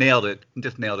nailed it.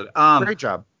 Great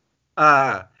job.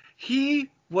 He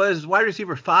was wide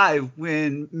receiver 5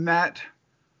 when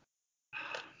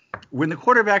the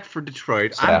quarterback for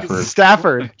Detroit,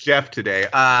 Stafford. Jeff today.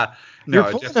 No,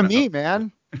 you're pulling a me,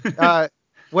 man.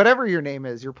 Whatever your name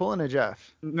is, you're pulling a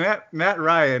Jeff. Matt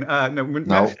Ryan.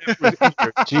 Matt Stafford was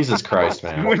injured. Jesus Christ,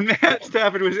 man. When Matt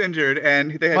Stafford was injured,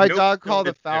 and they had my dog called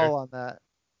a foul on that.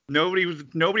 Nobody was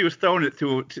throwing it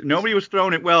to. Nobody was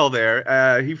throwing it well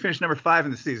there. He finished number 5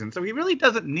 in the season, so he really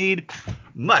doesn't need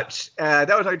much.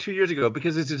 That was like 2 years ago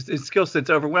because his skill set's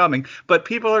overwhelming. But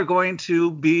people are going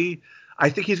to be. I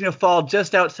think he's going to fall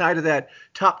just outside of that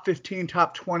top 15,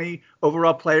 top 20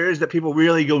 overall players that people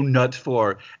really go nuts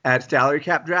for at salary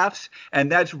cap drafts.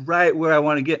 And that's right where I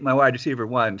want to get my wide receiver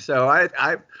 1. So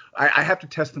I have to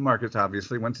test the markets,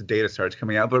 obviously, once the data starts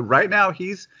coming out. But right now,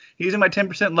 he's in my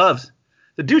 10% loves.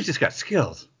 The dude's just got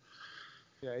skills.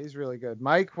 Yeah, he's really good.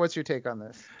 Mike, what's your take on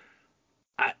this?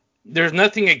 There's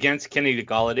nothing against Kenny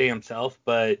Golladay himself,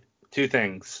 but two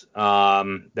things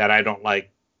that I don't like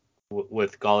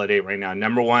with Golladay right now.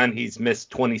 Number one, he's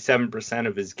missed 27%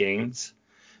 of his games,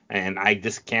 and I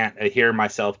just can't adhere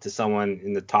myself to someone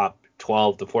in the top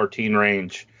 12 to 14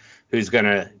 range who's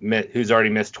already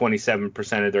missed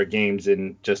 27% of their games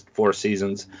in just 4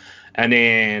 seasons. And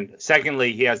then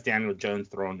secondly, he has Daniel Jones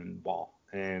throwing in the ball,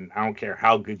 and I don't care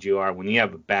how good you are, when you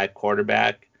have a bad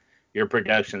quarterback, your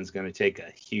production is going to take a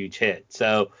huge hit.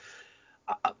 So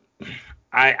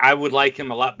I would like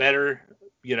him a lot better,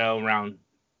 around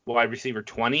wide receiver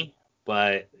 20,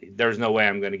 but there's no way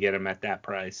I'm going to get him at that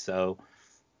price. So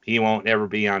he won't ever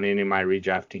be on any of my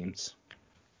redraft teams.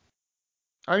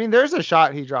 I mean, there's a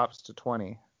shot he drops to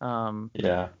 20.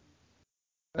 Yeah.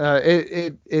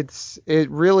 It's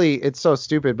so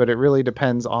stupid, but it really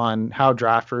depends on how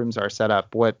draft rooms are set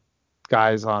up. What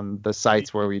guys on the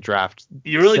sites where we draft.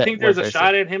 You really think there's a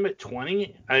shot at him at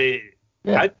 20? I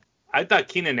thought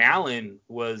Keenan Allen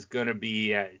was going to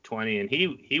be at 20, and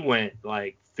he went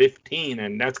like 15,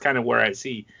 and that's kind of where I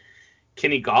see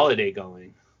Kenny Golladay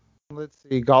going. Let's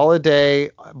see. Golladay,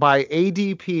 by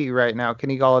ADP right now,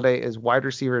 Kenny Golladay is wide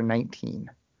receiver 19.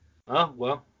 Oh,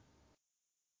 well.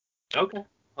 Okay.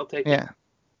 I'll take it.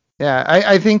 Yeah,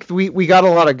 I think we got a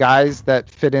lot of guys that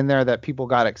fit in there that people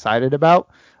got excited about.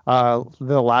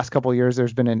 The last couple of years,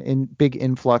 there's been a big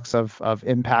influx of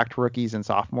impact rookies and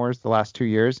sophomores the last 2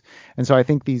 years. And so I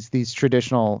think these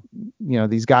traditional,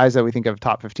 these guys that we think of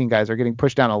top 15 guys are getting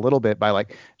pushed down a little bit by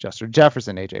like Justin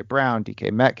Jefferson, AJ Brown,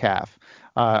 DK Metcalf,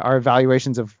 our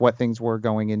evaluations of what things were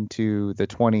going into the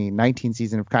 2019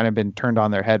 season have kind of been turned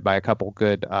on their head by a couple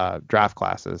good draft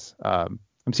classes. I'm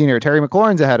seeing here Terry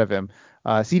McLaurin's ahead of him.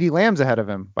 CeeDee Lamb's ahead of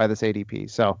him by this ADP.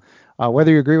 So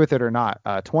whether you agree with it or not,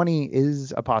 20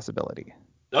 is a possibility.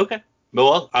 Okay.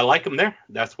 Well, I like him there.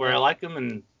 That's where I like him,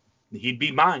 and he'd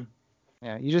be mine.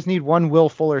 Yeah, you just need one Will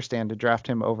Fuller stand to draft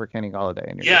him over Kenny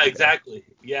Golladay. And yeah, exactly.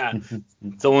 Yeah.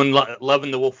 Someone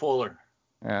loving the Will Fuller.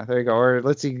 Yeah, there you go. Or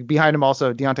let's see, behind him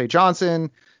also Deontay Johnson,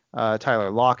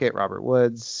 Tyler Lockett, Robert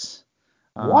Woods.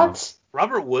 What?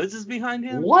 Robert Woods is behind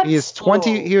him? What? He is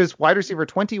 20. He is wide receiver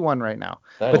 21 right now.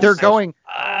 That But they're is going.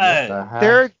 What the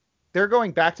heck? They're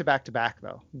going back to back to back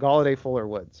though. Golladay, Fuller,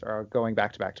 Woods are going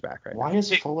back to back to back right now. Why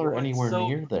is Fuller anywhere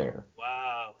near there?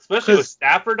 Wow. Especially with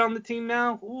Stafford on the team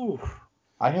now. Ooh.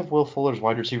 I have Will Fuller's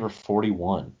wide receiver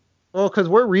 41. Well, because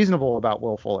we're reasonable about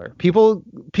Will Fuller. People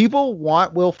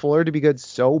want Will Fuller to be good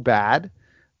so bad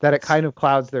that it kind of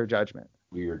clouds their judgment.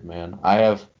 Weird, man.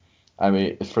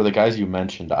 For the guys you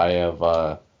mentioned, I have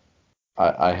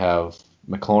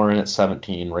McLaurin at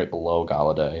 17, right below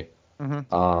Golladay.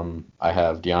 Mm-hmm. I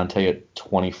have Deontay at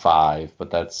 25, but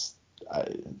that's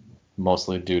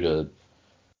mostly due to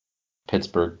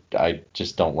Pittsburgh. I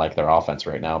just don't like their offense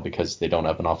right now because they don't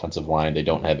have an offensive line, they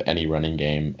don't have any running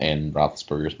game, and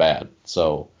Roethlisberger's bad.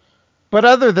 So, but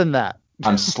other than that,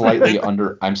 I'm valuing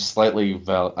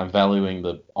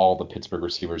all the Pittsburgh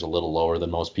receivers a little lower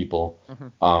than most people.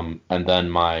 Mm-hmm. And then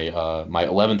my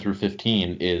 11 through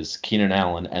 15 is Keenan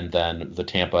Allen, and then the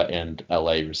Tampa and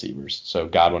LA receivers. So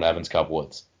Godwin, Evans, Kupp,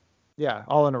 Woods. Yeah,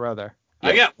 all in a row there.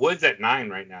 I got Woods at 9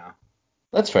 right now.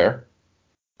 That's fair.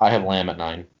 I have Lamb at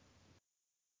 9.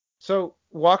 So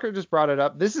Walker just brought it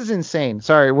up. This is insane.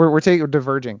 Sorry, we're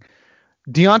diverging.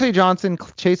 Deontay Johnson,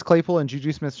 Chase Claypool, and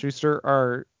Juju Smith-Schuster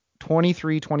are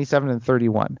 23, 27, and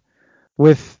 31,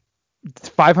 with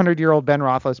 500-year-old Ben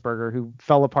Roethlisberger, who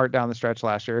fell apart down the stretch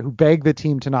last year, who begged the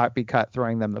team to not be cut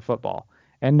throwing them the football,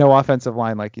 and no offensive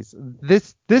line like he's.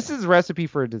 This is a recipe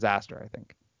for a disaster, I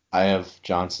think. I have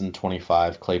Johnson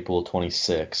 25, Claypool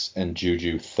 26, and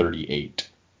Juju 38.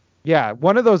 Yeah,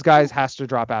 one of those guys has to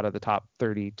drop out of the top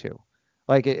 32.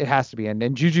 Like, it has to be,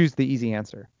 and Juju's the easy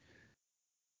answer.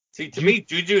 See, to me,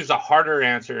 Juju is a harder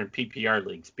answer in PPR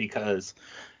leagues because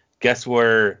guess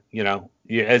where,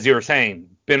 as you were saying,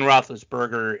 Ben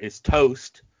Roethlisberger is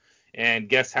toast, and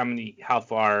guess how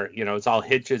far, it's all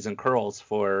hitches and curls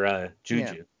for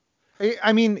Juju. Yeah.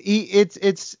 I mean,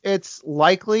 it's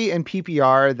likely in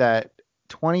PPR that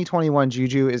 2021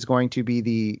 Juju is going to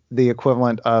be the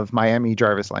equivalent of Miami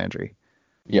Jarvis Landry.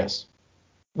 Yes.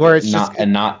 Where it's not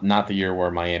the year where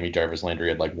Miami Jarvis Landry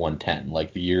had like 110,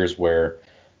 like the years where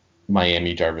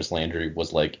Miami Jarvis Landry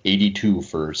was like 82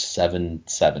 for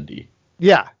 770.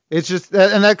 Yeah, it's just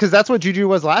and that because that's what Juju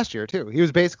was last year too. He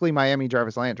was basically Miami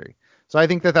Jarvis Landry. So I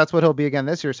think that's what he'll be again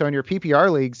this year. So in your PPR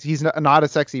leagues, he's not a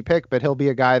sexy pick, but he'll be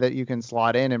a guy that you can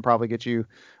slot in and probably get you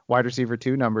wide receiver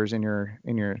 2 numbers in your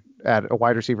at a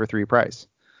wide receiver 3 price.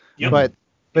 Yep.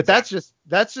 But that's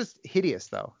just hideous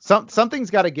though.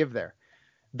 Something's got to give there.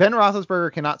 Ben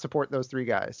Roethlisberger cannot support those 3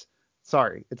 guys.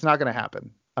 Sorry, it's not going to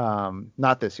happen.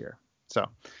 Not this year. So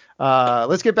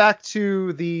let's get back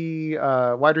to the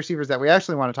wide receivers that we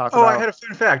actually want to talk about. Oh, I had a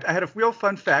fun fact. I had a real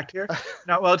fun fact here.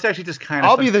 No, well, it's actually just kind of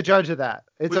I'll be the judge of that.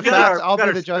 It's a fact. I'll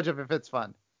be the judge of if it's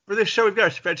fun. For this show, we've got our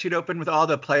spreadsheet open with all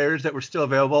the players that were still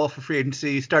available for free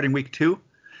agency starting week 2.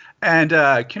 And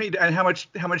how much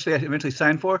they eventually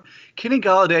signed for. Kenny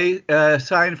Golladay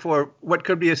signed for what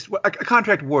could be a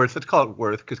contract worth. Let's call it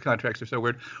worth because contracts are so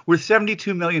weird. Worth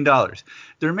 $72 million.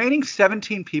 The remaining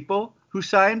 17 people who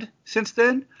signed since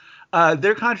then,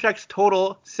 their contracts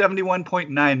total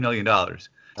 $71.9 million.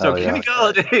 So Kenny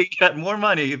Golladay got more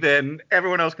money than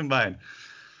everyone else combined.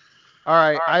 All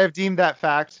right, I have deemed that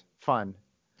fact fun.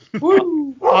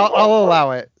 Woo! I'll allow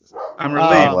it. I'm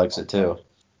relieved. Dog likes it too.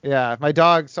 Yeah, my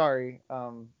dog. Sorry.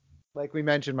 Like we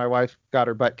mentioned, my wife got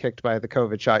her butt kicked by the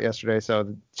COVID shot yesterday,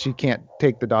 so she can't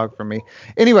take the dog from me.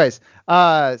 Anyways,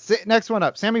 next one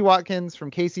up, Sammy Watkins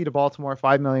from KC to Baltimore,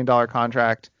 $5 million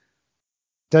contract.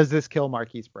 Does this kill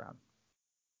Marquise Brown?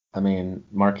 I mean,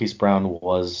 Marquise Brown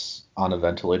was on a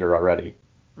ventilator already.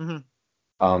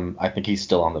 Mm-hmm. I think he's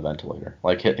still on the ventilator.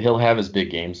 Like he'll have his big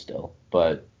game still,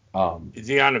 but is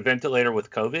he on a ventilator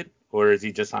with COVID, or is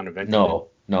he just on a ventilator?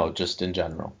 No, just in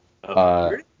general.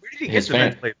 Where did he get the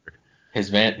ventilator?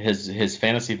 His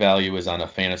fantasy value is on a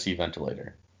fantasy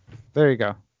ventilator. There you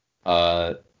go.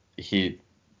 I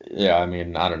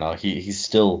mean, I don't know. He's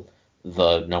still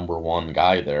the number 1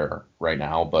 guy there right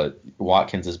now, but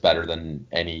Watkins is better than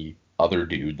any other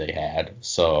dude they had.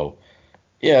 So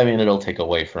Yeah, I mean, it'll take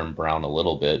away from Brown a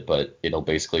little bit, but it'll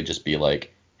basically just be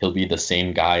like he'll be the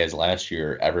same guy as last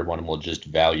year. Everyone will just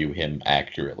value him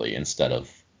accurately instead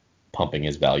of pumping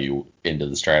his value into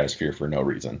the stratosphere for no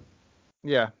reason.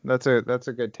 Yeah, that's a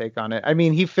good take on it. I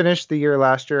mean, he finished the year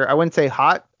last year, I wouldn't say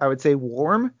hot, I would say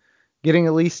warm, getting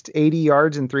at least 80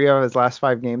 yards in 3 of his last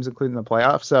 5 games, including the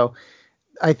playoffs. So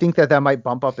I think that might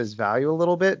bump up his value a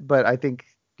little bit, but I think,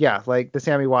 yeah, like the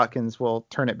Sammy Watkins will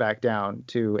turn it back down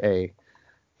to a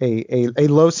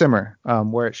low simmer,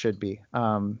 where it should be.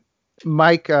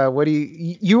 Mike, what do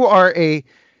you are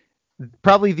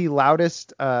probably the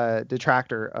loudest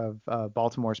detractor of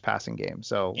Baltimore's passing game.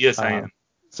 So Yes, I am.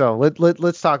 So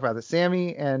let's talk about this.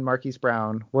 Sammy and Marquise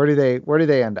Brown, where do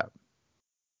they end up?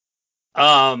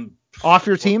 Off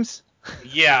your teams?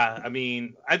 Yeah, I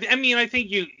mean, I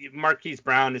think Marquise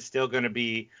Brown is still going to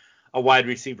be a wide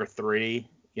receiver 3.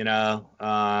 You know,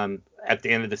 at the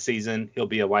end of the season, he'll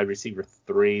be a wide receiver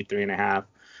 3.5.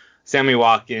 Sammy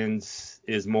Watkins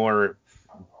is more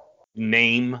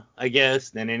name, I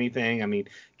guess, than anything. I mean,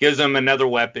 gives them another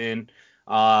weapon.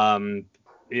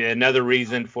 Another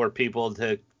reason for people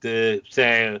to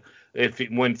say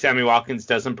when Sammy Watkins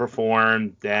doesn't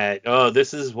perform that,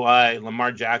 this is why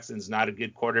Lamar Jackson's not a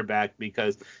good quarterback,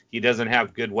 because he doesn't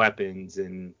have good weapons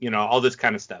and, all this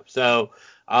kind of stuff. So,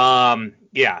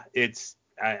 yeah,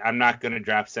 I'm not going to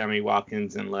draft Sammy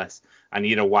Watkins unless I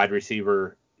need a wide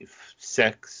receiver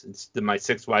 6. It's my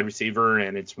 6th wide receiver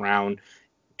and it's round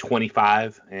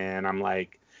 25. And I'm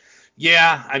like,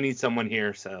 yeah, I need someone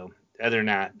here. So other than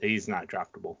that, he's not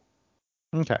draftable.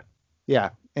 Okay. Yeah.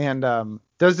 And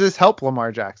does this help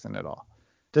Lamar Jackson at all?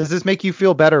 Does this make you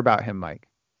feel better about him, Mike?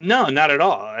 No, not at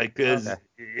all. Because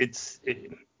it's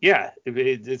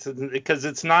because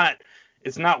it's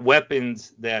not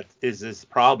weapons that is his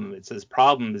problem. It's his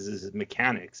problem is his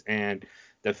mechanics and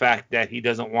the fact that he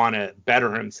doesn't want to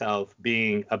better himself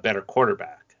being a better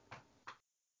quarterback.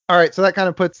 All right, so that kind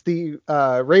of puts the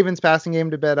Ravens passing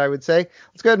game to bed, I would say.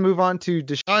 Let's go ahead and move on to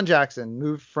Deshaun Jackson.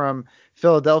 Moved from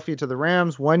Philadelphia to the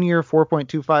Rams, 1 year,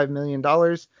 $4.25 million,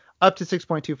 up to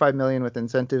 $6.25 million with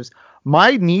incentives.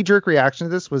 My knee-jerk reaction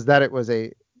to this was that it was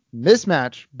a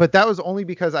mismatch, but that was only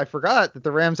because I forgot that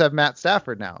the Rams have Matt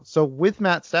Stafford now. So with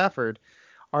Matt Stafford,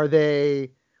 are they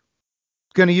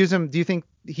going to use him? Do you think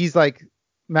he's like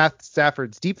Matt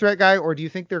Stafford's deep threat guy, or do you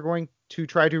think they're going to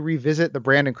try to revisit the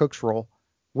Brandon Cooks role?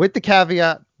 With the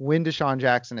caveat, when Deshaun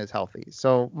Jackson is healthy.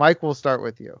 So, Mike, we'll start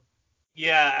with you.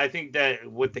 Yeah, I think that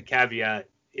with the caveat,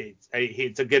 it's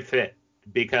a good fit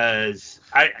because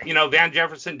Van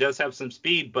Jefferson does have some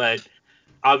speed, but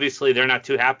obviously they're not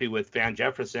too happy with Van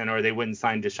Jefferson or they wouldn't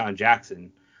sign Deshaun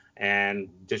Jackson. And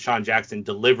Deshaun Jackson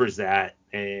delivers that,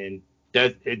 and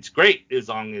it's great as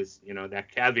long as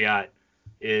that caveat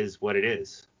is what it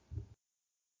is.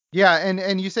 Yeah,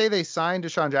 and you say they signed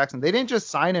Deshaun Jackson. They didn't just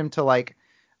sign him to like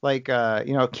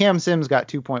Cam Sims got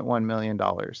 $2.1 million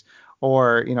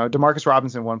or, Demarcus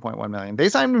Robinson, $1.1 million. They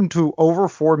signed him to over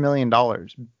 $4 million,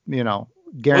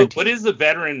 guaranteed. What is the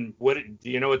veteran? Do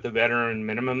you know what the veteran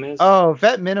minimum is? Oh,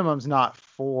 vet minimum's not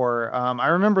 4. I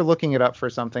remember looking it up for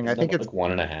something. Isn't I think it's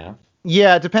like 1.5.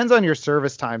 Yeah, it depends on your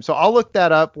service time. So I'll look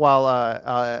that up while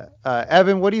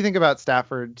Evan, what do you think about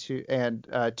Stafford to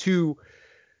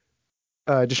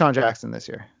Deshaun Jackson this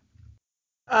year?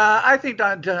 I think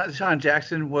Deshaun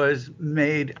Jackson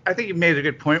I think he made a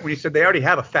good point when he said they already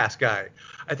have a fast guy.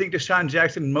 I think Deshaun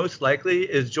Jackson most likely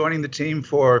is joining the team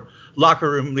for locker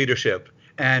room leadership.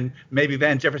 And maybe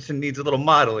Van Jefferson needs a little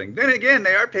modeling. Then again,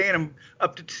 they are paying him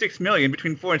up to $6 million,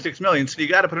 between $4 and $6 million. So you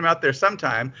got to put him out there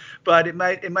sometime. But it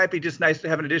might be just nice to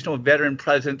have an additional veteran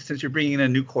presence since you're bringing in a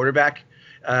new quarterback.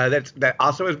 That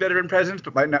also has veteran presence,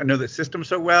 but might not know the system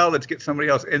so well. Let's get somebody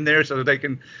else in there so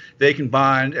that they can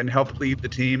bond and help lead the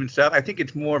team and stuff. I think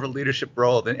it's more of a leadership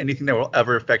role than anything that will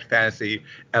ever affect fantasy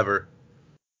ever.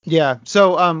 Yeah.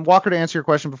 So Walker, to answer your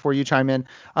question before you chime in,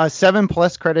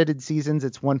 7+ credited seasons,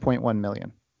 it's $1.1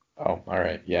 million. Oh, all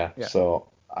right. Yeah. So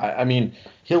I mean,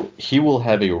 he will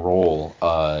have a role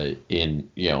in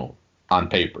on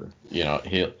paper.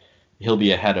 He'll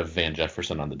be ahead of Van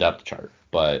Jefferson on the depth chart,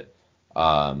 but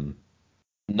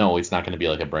no, it's not going to be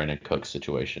like a Brandon Cooks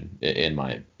situation in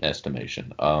my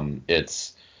estimation.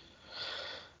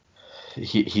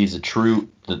 He's a true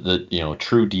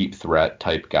true deep threat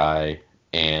type guy,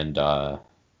 and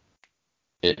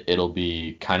it'll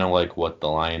be kind of like what the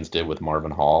Lions did with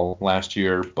Marvin Hall last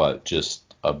year, but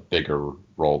just a bigger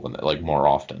role than that, like more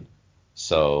often.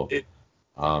 So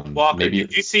Walker, maybe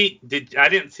I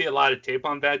didn't see a lot of tape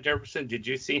on Van Jefferson. Did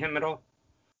you see him at all?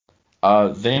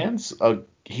 Van's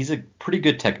he's a pretty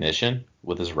good technician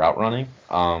with his route running.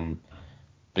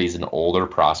 but he's an older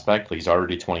prospect. He's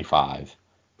already 25,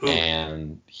 Ooh.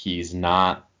 and he's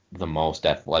not the most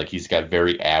athletic. He's got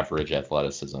very average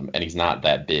athleticism, and he's not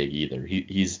that big either.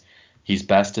 He's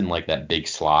best in like that big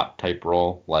slot type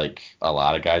role, like a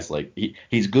lot of guys. Like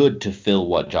he's good to fill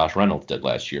what Josh Reynolds did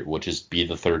last year, which is be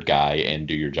the third guy and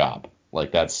do your job.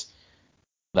 Like that's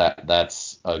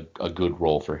a good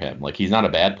role for him. Like he's not a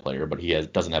bad player, but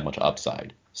doesn't have much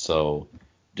upside. So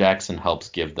Jackson helps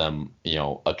give them,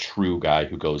 a true guy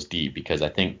who goes deep, because I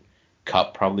think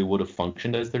Kupp probably would have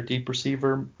functioned as their deep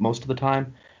receiver most of the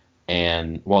time.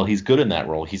 And while he's good in that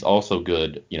role, he's also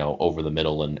good, over the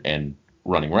middle and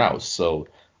running routes. So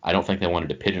I don't think they wanted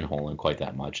to pigeonhole him quite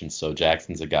that much. And so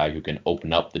Jackson's a guy who can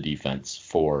open up the defense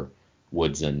for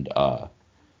Woods and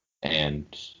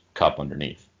Kupp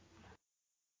underneath.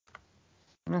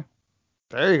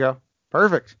 There you go.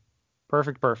 Perfect.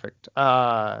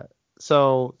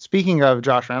 So speaking of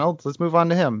Josh Reynolds, let's move on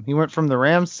to him. He went from the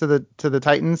Rams to the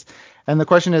Titans, and the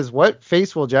question is, what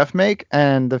face will Jeff make?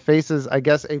 And the face is, I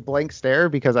guess, a blank stare,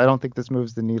 because I don't think this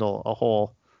moves the needle a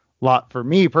whole lot for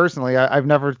me personally. I've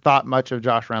never thought much of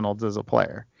Josh Reynolds as a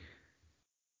player.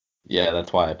 Yeah,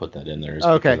 that's why I put that in there.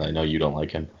 Okay. Because I know you don't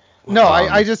like him. No,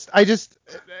 I just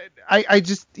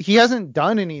he hasn't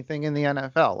done anything in the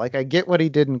NFL. Like, I get what he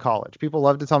did in college. People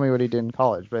love to tell me what he did in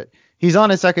college, but he's on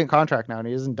his second contract now and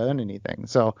he hasn't done anything.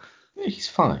 So yeah, he's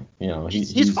fine.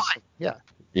 He's fine. Yeah.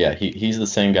 Yeah, he's the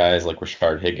same guy as like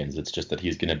Rashard Higgins. It's just that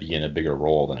he's going to be in a bigger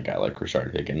role than a guy like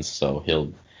Rashard Higgins. So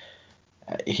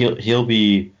he'll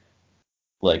be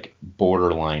like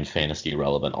borderline fantasy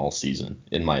relevant all season,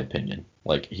 in my opinion.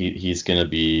 Like he's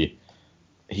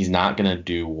not going to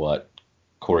do what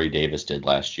Corey Davis did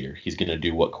last year. He's going to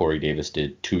do what Corey Davis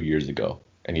did 2 years ago,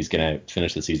 and he's going to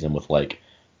finish the season with like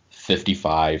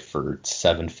 55 for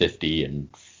 750 and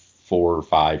 4 or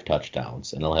 5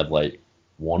 touchdowns, and he'll have like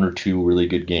 1 or 2 really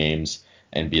good games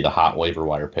and be the hot waiver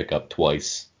wire pickup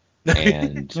twice,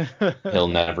 and he'll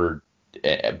never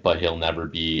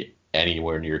be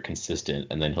anywhere near consistent,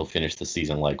 and then he'll finish the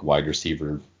season like wide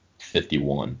receiver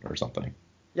 51 or something.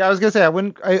 Yeah, I was gonna say I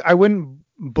wouldn't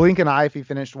blink an eye if he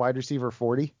finished wide receiver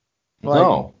 40.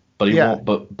 No, but he won't.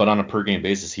 But on a per game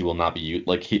basis, he will not be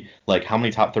like how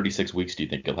many top 36 weeks do you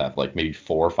think he'll have? Like maybe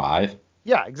 4 or 5.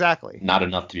 Yeah, exactly. Not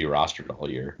enough to be rostered all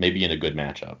year. Maybe in a good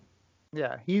matchup.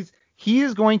 Yeah, he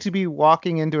is going to be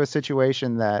walking into a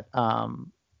situation that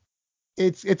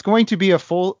it's going to be a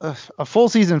full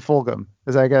season Fulgham,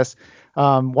 as I guess.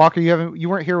 Walker, you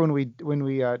weren't here when we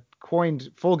coined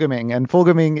Fulghaming, and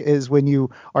Fulghaming is when you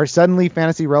are suddenly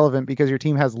fantasy relevant because your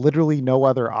team has literally no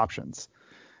other options.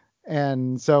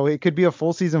 And so it could be a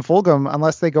full season Fulgham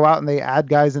unless they go out and they add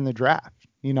guys in the draft.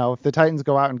 If the Titans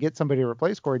go out and get somebody to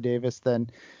replace Corey Davis, then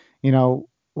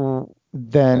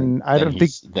then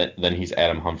he's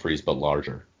Adam Humphries but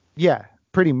larger. Yeah,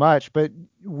 pretty much. But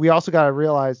we also got to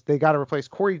realize they got to replace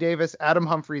Corey Davis, Adam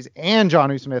Humphries, and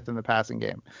Jonnu Smith in the passing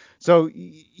game. So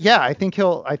yeah, I think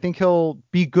he'll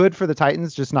be good for the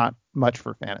Titans, just not much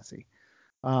for fantasy.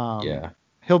 Yeah,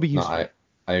 he'll be useful. No,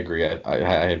 I agree.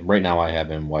 I right now I have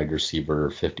him wide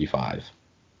receiver 55.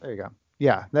 There you go.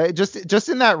 Yeah, just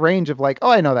in that range of like, oh,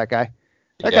 I know that guy.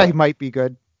 That guy might be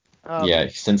good. Yeah,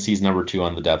 since he's number 2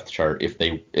 on the depth chart, if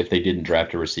they didn't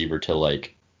draft a receiver till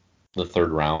like the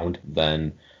 3rd round,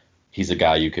 then he's a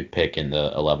guy you could pick in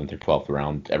the 11th or 12th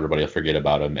round. Everybody will forget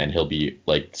about him, and he'll be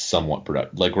like somewhat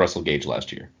productive, like Russell Gage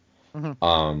last year.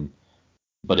 Mm-hmm.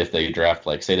 But if they draft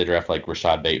like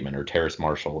Rashad Bateman or Terrace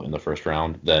Marshall in the 1st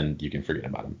round, then you can forget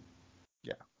about him.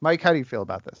 Yeah, Mike, how do you feel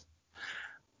about this?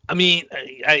 I mean,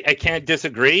 I can't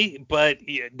disagree, but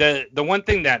the one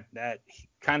thing that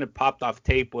kind of popped off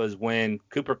tape was when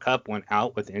Cooper Kupp went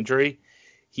out with injury.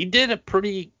 He did a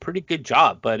pretty good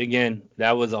job, but again,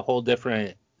 that was a whole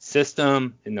different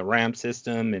system in the Ram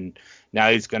system, and now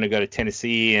he's going to go to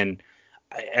Tennessee. And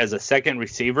as a second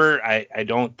receiver, I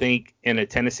don't think in a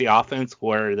Tennessee offense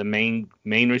where the main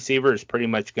receiver is pretty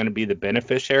much going to be the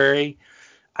beneficiary.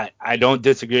 I don't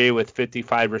disagree with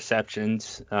 55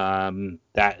 receptions,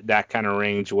 that kind of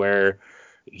range where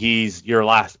he's your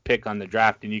last pick on the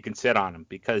draft and you can sit on him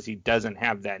because he doesn't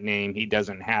have that name. He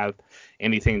doesn't have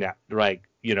anything that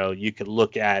you could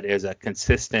look at as a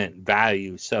consistent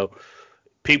value. So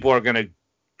people are going to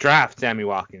draft Sammy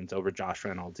Watkins over Josh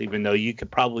Reynolds, even though you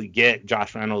could probably get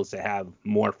Josh Reynolds to have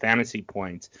more fantasy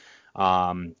points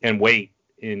and wait.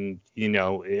 And,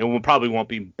 it probably won't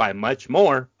be by much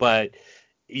more, but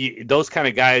those kind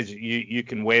of guys you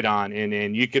can wait on,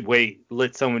 and you could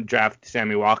let someone draft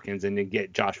Sammy Watkins and then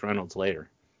get Josh Reynolds later.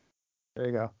 There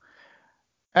you go.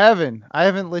 Evan, I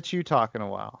haven't let you talk in a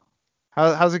while.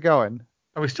 How's it going?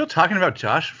 Are we still talking about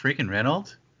Josh freaking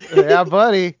Reynolds? Yeah,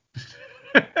 buddy.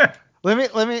 Let me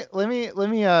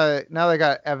now that I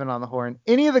got Evan on the horn,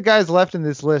 any of the guys left in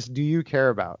this list do you care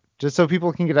about? Just so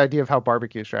people can get an idea of how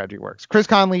barbecue strategy works. Chris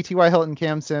Conley, T.Y. Hilton,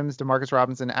 Cam Sims, Demarcus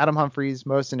Robinson, Adam Humphries,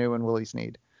 Mo Sanu, and Willie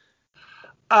Snead.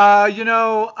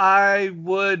 I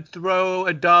would throw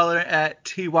 $1 at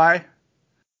Ty.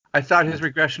 I thought his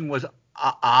regression was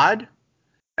odd,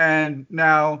 and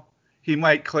now he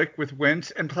might click with Wentz.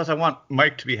 And plus, I want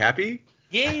Mike to be happy.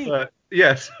 Yay! But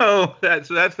yeah, so that's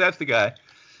the guy.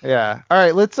 Yeah. All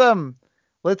right. Let's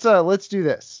do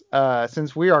this.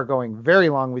 Since we are going very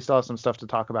long, we still have some stuff to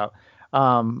talk about.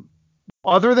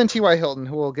 Other than T.Y. Hilton,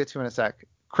 who we'll get to in a sec,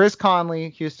 Chris Conley,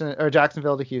 Houston or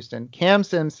Jacksonville to Houston. Cam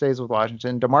Sims stays with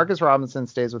Washington. Demarcus Robinson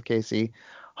stays with KC.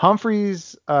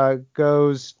 Humphries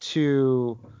goes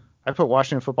to. I put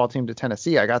Washington football team to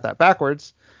Tennessee. I got that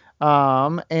backwards.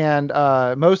 And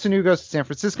Mo Sanu goes to San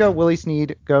Francisco. Willie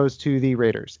Snead goes to the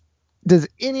Raiders. Does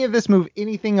any of this move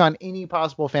anything on any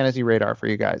possible fantasy radar for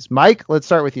you guys? Mike, let's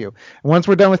start with you. Once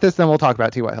we're done with this, then we'll talk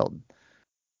about T.Y. Hilton.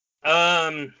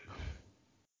 I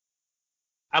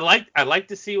like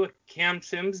to see what Cam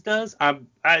Sims does.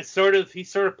 He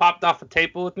sort of popped off a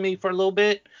table with me for a little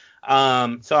bit.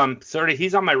 So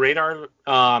he's on my radar.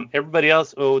 Everybody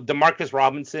else, Demarcus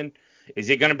Robinson, is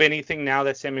he going to be anything now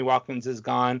that Sammy Watkins is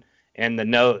gone? And the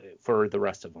no for the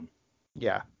rest of them.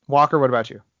 Yeah. Walker, what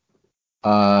about you?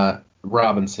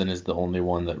 Robinson is the only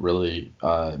one that really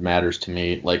matters to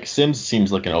me. Like, Sims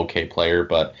seems like an okay player,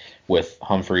 but with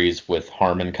Humphries, with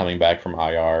Harmon coming back from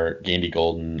IR, Gandy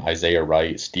Golden, Isaiah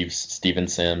Wright, Steven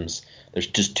Sims, there's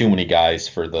just too many guys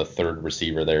for the third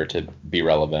receiver there to be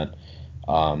relevant.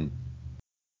 Right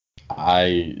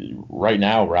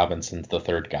now Robinson's the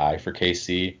third guy for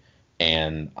KC,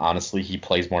 and honestly he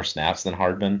plays more snaps than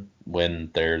Hardman when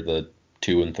they're the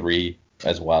 2 and 3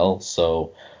 as well.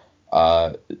 So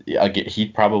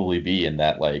he'd probably be in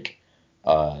that like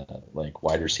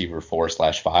wide receiver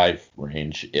 4/5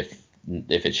 range if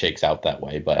it shakes out that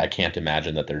way. But I can't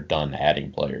imagine that they're done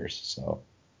adding players. So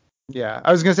yeah,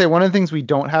 I was gonna say one of the things we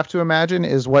don't have to imagine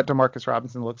is what Demarcus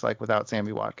Robinson looks like without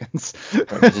Sammy Watkins.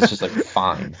 It's just like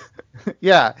fine.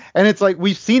 Yeah, and it's like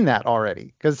we've seen that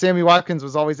already because Sammy Watkins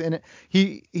was always in it.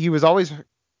 He was always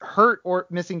hurt or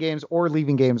missing games or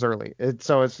leaving games early.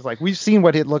 So it's just like we've seen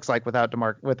what it looks like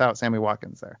without Sammy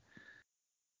Watkins there.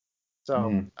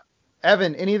 So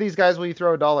Evan, any of these guys will you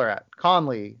throw $1 at?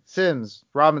 Conley, Sims,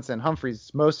 Robinson,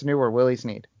 Humphries, Mo Sanu, or Willie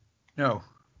Snead? No.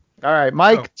 All right,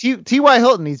 Mike, T.Y.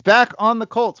 Hilton, he's back on the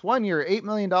Colts. 1 year, $8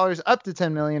 million, up to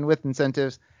 $10 million with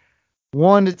incentives.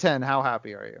 1 to 10, how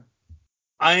happy are you?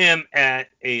 I am at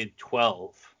a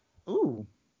 12. Ooh.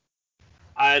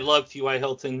 I love T.Y.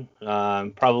 Hilton.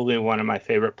 Probably one of my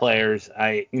favorite players.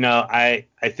 I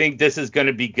think this is going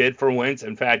to be good for Wentz.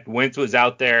 In fact, Wentz was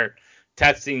out there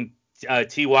texting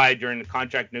T.Y. during the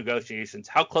contract negotiations.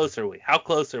 How close are we? How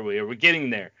close are we? Are we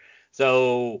getting there?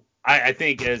 So I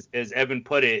think, as Evan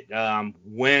put it,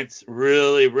 Wentz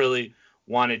really, really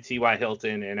wanted T.Y.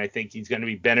 Hilton, and I think he's going to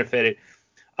be benefited.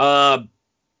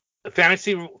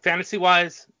 Fantasy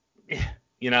wise,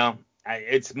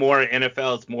 it's more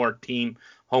NFL, it's more team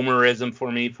homerism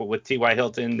for me with T.Y.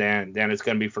 Hilton than it's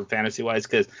going to be for fantasy wise,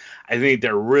 because I think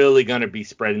they're really going to be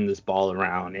spreading this ball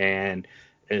around, and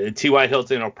T.Y.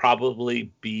 Hilton will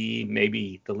probably be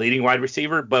maybe the leading wide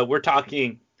receiver, but we're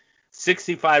talking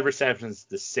 65 receptions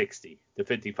to 60 to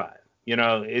 55.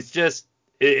 It's just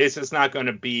not going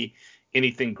to be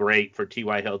anything great for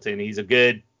T.Y. Hilton. He's a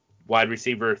good wide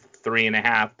receiver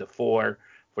 3.5 to 4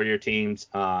 for your teams,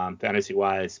 fantasy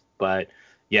wise. But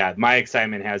yeah, my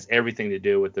excitement has everything to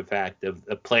do with the fact of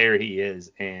the player he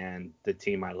is and the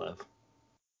team I love.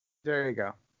 There you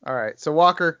go. All right. So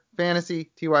Walker, fantasy,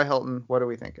 T.Y. Hilton, what are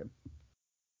we thinking?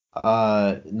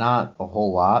 Not a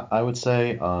whole lot, I would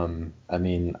say. I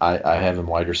mean, I have him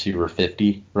wide receiver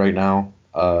 50 right now.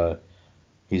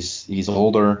 He's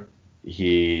older.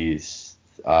 He's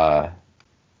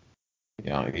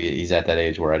he's at that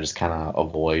age where I just kind of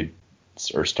avoid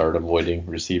or start avoiding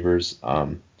receivers.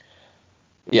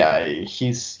 Yeah,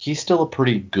 he's still a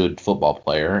pretty good football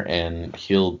player, and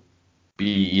he'll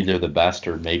be either the best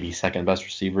or maybe second best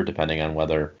receiver, depending on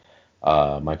whether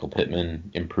Michael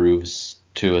Pittman improves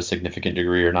to a significant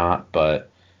degree or not, but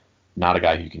not a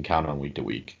guy who you can count on week to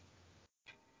week.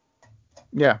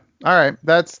 Yeah. All right.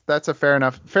 That's a fair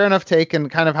enough take, and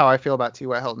kind of how I feel about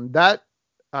T.Y. Hilton. That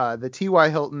the T.Y.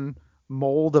 Hilton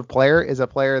mold of player is a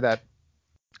player that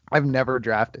I've never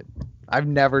drafted. I've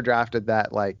never drafted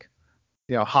that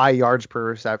high yards per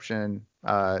reception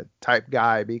type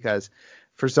guy, because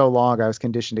for so long I was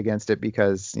conditioned against it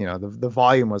because the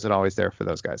volume wasn't always there for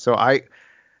those guys. So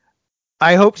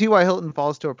I hope T.Y. Hilton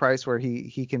falls to a price where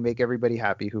he can make everybody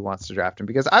happy who wants to draft him,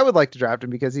 because I would like to draft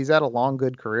him because he's had a long,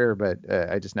 good career, but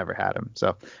I just never had him.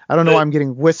 So I don't know why I'm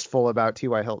getting wistful about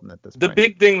T.Y. Hilton at this point. The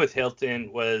big thing with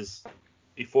Hilton was,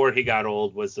 before he got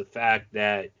old, was the fact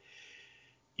that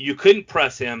you couldn't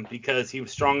press him because he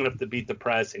was strong enough to beat the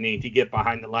press, and he'd get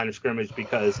behind the line of scrimmage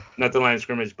because, not the line of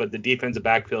scrimmage, but the defensive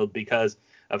backfield because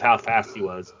of how fast he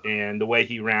was and the way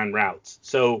he ran routes.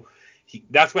 So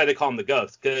that's why they call him the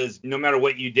Ghost, because no matter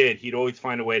what you did, he'd always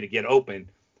find a way to get open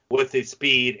with his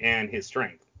speed and his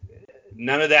strength.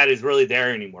 None of that is really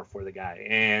there anymore for the guy.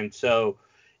 And so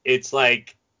it's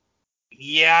like,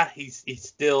 yeah, he's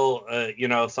still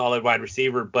a solid wide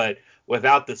receiver, but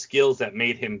without the skills that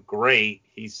made him great,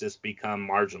 he's just become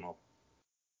marginal.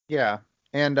 Yeah.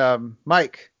 And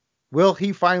Mike, will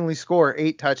he finally score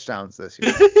 8 touchdowns this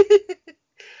year?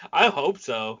 I hope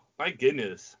so. My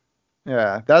goodness.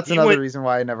 Yeah, that's another reason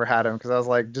why I never had him, because I was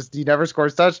like, he never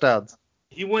scores touchdowns.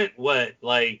 He went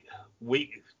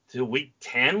week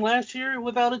 10 last year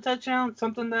without a touchdown,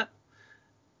 something that.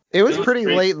 It was pretty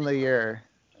late in the year.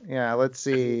 Yeah, let's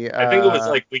see. I think it was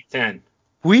like week 10.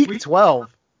 Week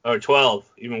 12. Or 12,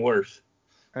 even worse.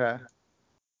 Yeah.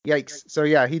 Yikes. So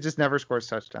yeah, he just never scores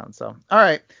touchdowns. So all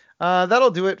right. That'll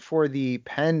do it for the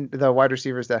wide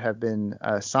receivers that have been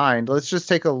signed. Let's just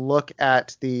take a look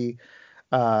at the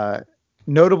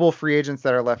notable free agents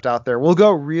that are left out there. We'll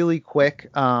go really quick.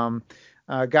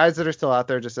 Guys that are still out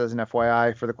there, just as an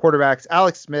FYI, for the quarterbacks,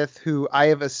 Alex Smith, who I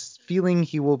have a feeling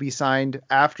he will be signed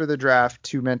after the draft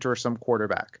to mentor some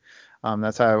quarterback.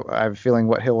 That's how I have a feeling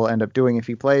what he will end up doing if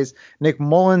he plays. Nick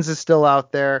Mullins is still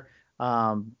out there.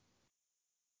 He'll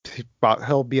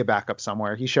be a backup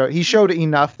somewhere. He showed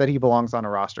enough that he belongs on a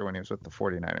roster when he was with the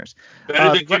 49ers.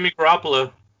 Better than Jimmy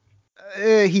Garoppolo.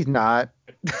 He's not.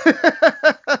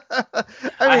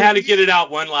 I had to get it out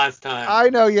one last time. I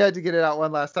know you had to get it out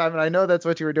one last time, and I know that's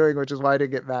what you were doing, which is why I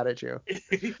didn't get mad at you.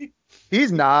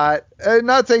 He's not.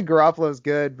 Not saying Garoppolo's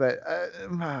good, but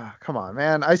come on,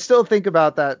 man. I still think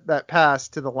about that pass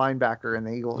to the linebacker in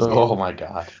the Eagles game. Oh my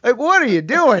God! Like, what are you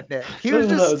doing, Nick? He was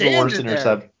just standing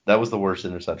there. That was the worst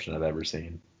interception I've ever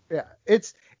seen. Yeah,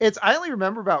 it's. I only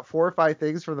remember about 4 or 5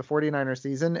 things from the 49er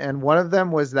season, and one of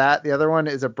them was that. The other one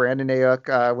is a Brandon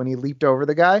Ayuk when he leaped over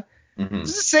the guy. Mm-hmm.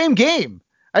 It's the same game.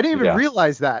 I didn't even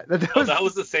realize that. That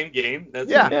was the same game?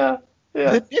 Yeah.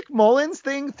 The Nick Mullins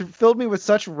thing filled me with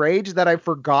such rage that I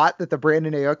forgot that the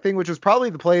Brandon Ayuk thing, which was probably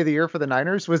the play of the year for the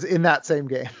Niners, was in that same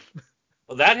game.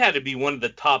 Well, that had to be one of the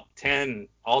top 10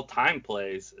 all-time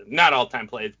plays. Not all-time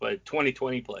plays, but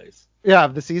 2020 plays. Yeah,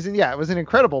 of the season. Yeah, it was an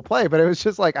incredible play, but it was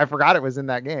just like I forgot it was in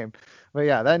that game. But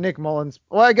yeah, that Nick Mullins.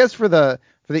 Well, I guess for the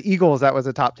Eagles, that was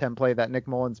a top 10 play, that Nick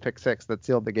Mullins pick 6 that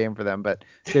sealed the game for them. But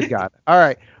good God. All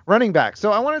right, running backs.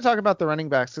 So I want to talk about the running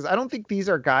backs because I don't think these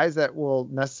are guys that will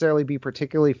necessarily be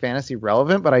particularly fantasy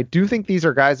relevant, but I do think these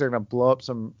are guys that are going to blow up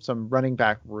some running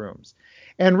back rooms.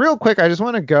 And real quick, I just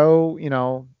want to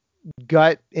go,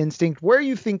 gut instinct, where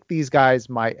you think these guys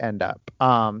might end up.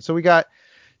 So we got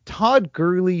Todd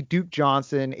Gurley, Duke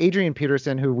Johnson, Adrian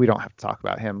Peterson, who we don't have to talk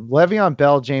about him, Le'Veon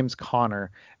Bell, James Conner,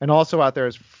 and also out there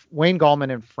is Wayne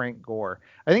Gallman and Frank Gore.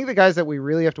 I think the guys that we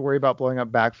really have to worry about blowing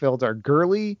up backfields are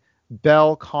Gurley,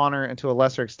 Bell, Conner, and to a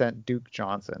lesser extent, Duke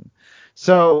Johnson.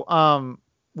 So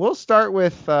we'll start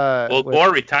with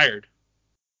Gore retired.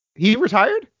 He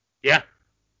retired? Yeah.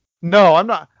 No, I'm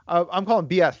not. I'm calling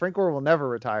BS. Frank Gore will never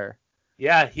retire.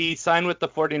 Yeah, he signed with the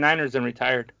 49ers and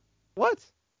retired. What?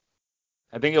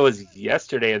 I think it was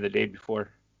yesterday or the day before.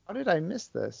 How did I miss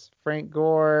this? Frank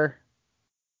Gore.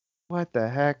 What the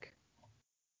heck?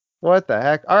 All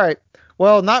right.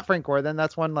 Well, not Frank Gore then.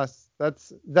 That's one less.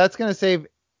 That's gonna save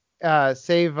 8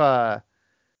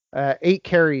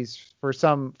 carries for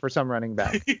some running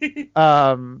back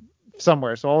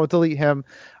somewhere. So I'll delete him.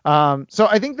 So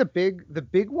I think the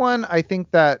big one I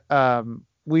think that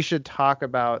we should talk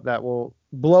about that will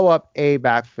blow up a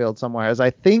backfield somewhere is I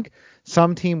think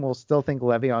some team will still think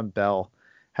Le'Veon Bell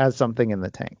has something in the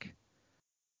tank.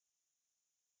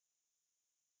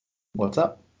 What's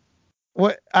up?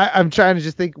 What I'm trying to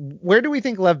just think, where do we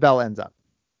think Lev Bell ends up?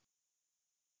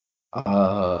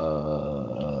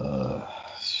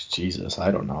 Jesus,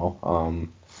 I don't know.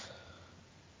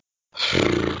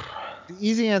 The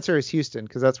easy answer is Houston,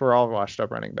 because that's where all washed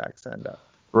up running backs end up.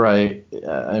 Right.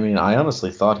 I mean, I honestly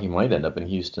thought he might end up in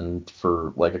Houston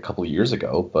for like a couple of years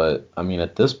ago, but I mean,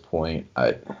 at this point,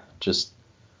 I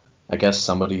guess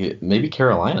somebody, maybe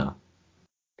Carolina.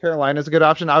 Carolina's a good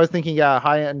option. I was thinking,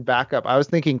 high-end backup. I was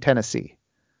thinking Tennessee.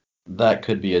 That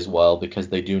could be as well, because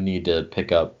they do need to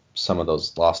pick up some of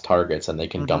those lost targets, and they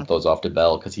can dump those off to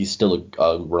Bell, because he's still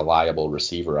a reliable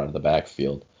receiver out of the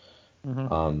backfield.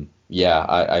 Yeah,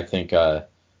 I think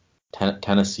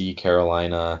Tennessee,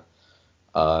 Carolina.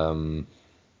 Let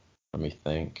me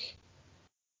think.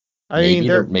 I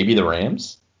mean, Maybe the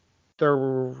Rams.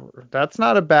 that's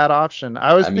not a bad option.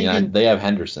 I was I mean, thinking they have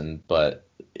Henderson, but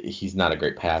he's not a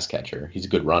great pass catcher. He's a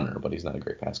good runner, but he's not a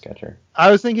great pass catcher.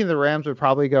 I was thinking the Rams would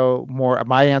probably go more.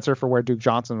 My answer for where Duke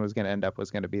Johnson was going to end up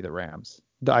was going to be the Rams.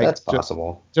 That's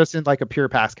possible. Just in like a pure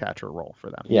pass catcher role for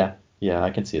them. Yeah, I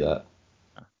can see that.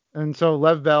 And so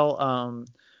Lev Bell,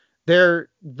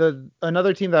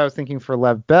 another team that I was thinking for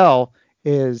Lev Bell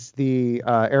is the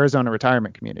Arizona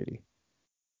retirement community.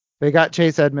 They got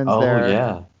Chase Edmonds there.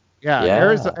 Yeah. Yeah.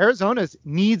 Arizona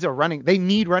needs a running. They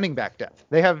need running back depth.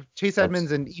 They have Chase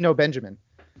Edmonds and Eno Benjamin.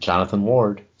 Jonathan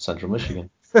Ward, Central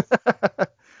Michigan.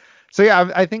 So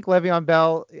yeah, I think Le'Veon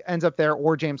Bell ends up there,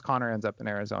 or James Conner ends up in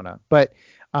Arizona. But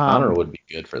Conner would be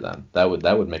good for them. That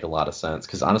would make a lot of sense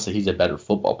because honestly, he's a better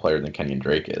football player than Kenyon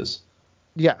Drake is.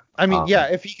 Yeah, I mean,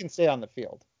 if he can stay on the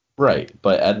field. Right,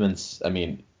 but Edmonds, I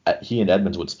mean, he and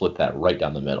Edmonds would split that right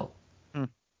down the middle.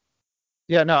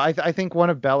 Yeah, no, I think one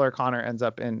of Bell or Conner ends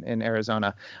up in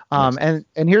Arizona. And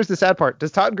here's the sad part: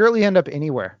 does Todd Gurley end up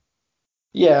anywhere?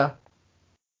 Yeah,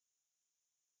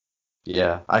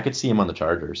 I could see him on the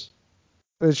Chargers.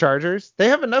 The Chargers, they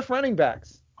have enough running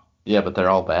backs. Yeah, but they're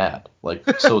all bad. Like,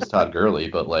 so is Todd Gurley,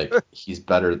 but like he's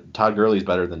better. Todd Gurley's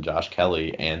better than Josh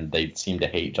Kelly, and they seem to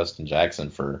hate Justin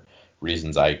Jackson for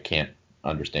reasons I can't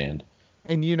understand.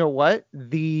 And you know what?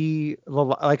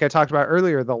 Like I talked about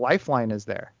earlier, the lifeline is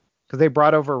there because they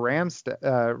brought over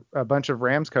a bunch of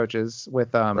Rams coaches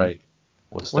with right.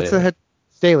 What's the head?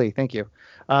 Staley, thank you.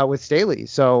 With Staley.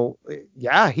 So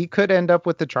yeah, he could end up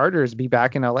with the Chargers, be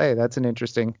back in LA. That's an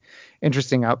interesting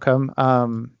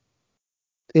outcome.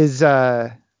 Is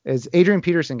Adrian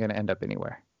Peterson going to end up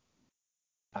anywhere?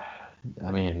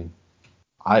 I mean,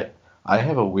 I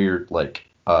have a weird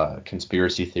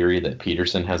conspiracy theory that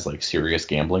Peterson has like serious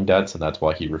gambling debts and that's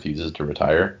why he refuses to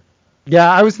retire. Yeah,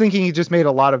 I was thinking he just made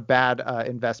a lot of bad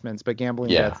investments, but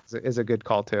gambling debts is a good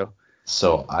call too.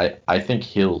 So I think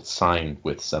he'll sign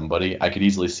with somebody. I could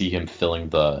easily see him filling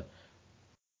the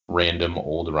random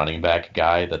old running back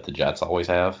guy that the Jets always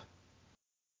have.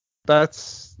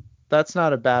 That's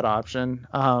not a bad option.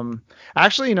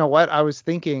 Actually, you know what? I was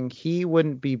thinking he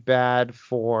wouldn't be bad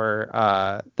for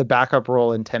the backup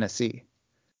role in Tennessee.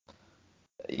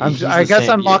 I guess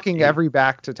I'm mocking every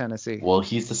back to Tennessee. Well,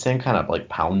 he's the same kind of like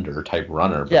pounder type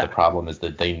runner, but the problem is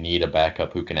that they need a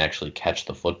backup who can actually catch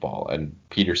the football, and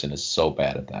Peterson is so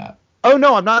bad at that. Oh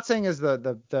no, I'm not saying as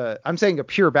I'm saying a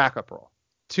pure backup role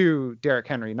to Derrick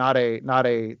Henry, not a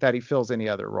that he fills any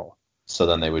other role. So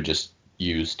then they would just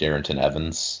use Darrynton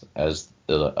Evans as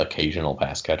the occasional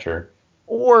pass catcher,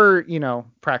 or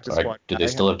practice squad. Do they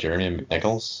still have Jeremy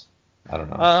McNichols? I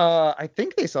don't know. I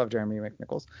think they still have Jeremy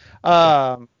McNichols.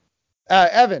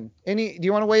 Evan, do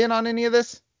you want to weigh in on any of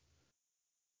this?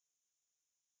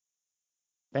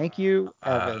 Thank you,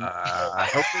 Evan. I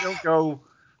hope they don't go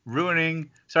ruining.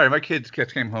 Sorry, my kids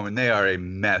came home and they are a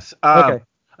mess. Okay.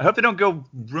 I hope they don't go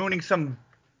ruining some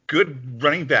good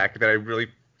running back that I really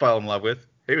fall in love with.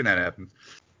 Maybe when that happens.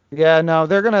 Yeah, no,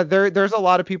 there's a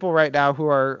lot of people right now who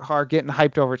are getting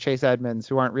hyped over Chase Edmonds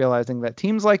who aren't realizing that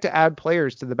teams like to add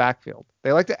players to the backfield.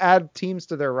 They like to add players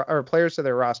to their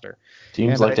roster.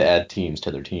 Teams like to add teams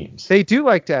to their teams. They do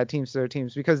like to add teams to their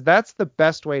teams because that's the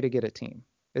best way to get a team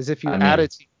is if you add a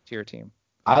team to your team.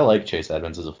 I like Chase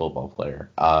Edmonds as a football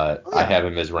player. I have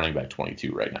him as running back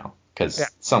 22 right now because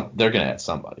they're going to add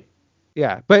somebody.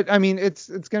 Yeah, but I mean, it's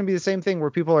going to be the same thing where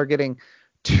people are getting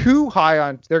they're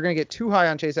going to get too high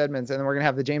on Chase Edmonds, and then we're going to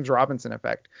have the James Robinson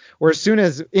effect, where as soon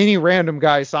as any random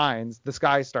guy signs, the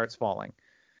sky starts falling.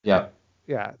 Yeah.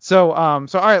 Yeah. So all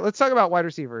right, let's talk about wide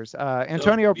receivers.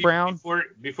 Antonio Brown.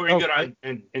 Before you get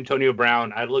on Antonio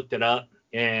Brown, I looked it up,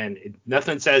 and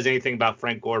nothing says anything about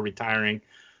Frank Gore retiring.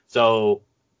 So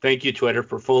thank you, Twitter,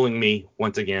 for fooling me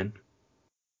once again.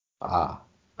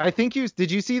 I think did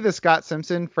you see the Scott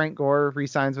Simpson Frank Gore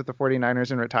resigns with the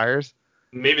 49ers and retires?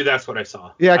 Maybe that's what I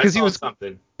saw. Yeah, because he was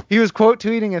quote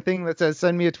tweeting a thing that says,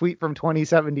 "Send me a tweet from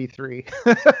 2073."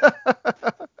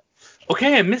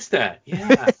 Okay, I missed that.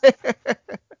 Yeah.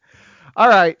 All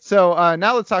right, so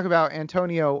now let's talk about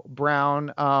Antonio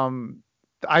Brown.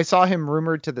 I saw him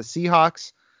rumored to the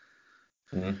Seahawks.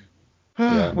 Mm-hmm.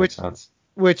 Yeah, makes sense.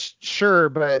 Which sure,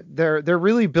 but they're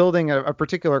really building a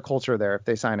particular culture there if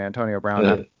they sign Antonio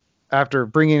Brown. after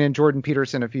bringing in Jordan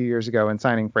Peterson a few years ago and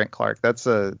signing Frank Clark. That's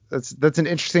an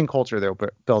interesting culture they're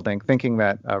building, thinking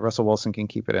that Russell Wilson can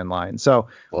keep it in line. So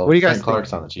Well, what do you guys Frank think?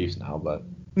 Clark's on the Chiefs now, but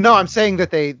No, I'm saying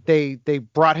that they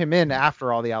brought him in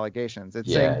after all the allegations.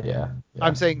 yeah.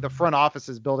 I'm saying the front office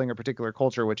is building a particular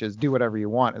culture, which is do whatever you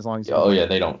want as long as you Oh yeah,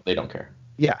 they don't care.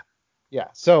 Yeah. Yeah.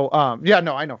 So,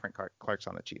 no, I know Frank Clark's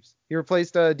on the Chiefs. He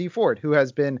replaced D Ford, who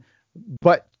has been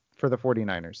but for the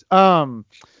 49ers.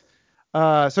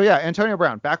 So yeah, Antonio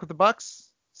Brown back with the Bucks,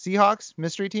 Seahawks,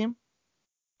 mystery team.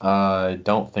 I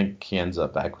don't think he ends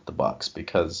up back with the Bucks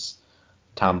because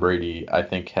Tom Brady, I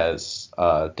think, has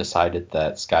decided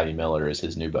that Scotty Miller is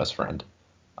his new best friend.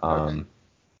 Okay.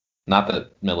 Not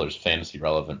that Miller's fantasy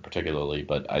relevant particularly,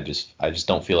 but I just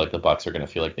don't feel like the Bucks are going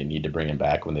to feel like they need to bring him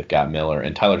back when they've got Miller,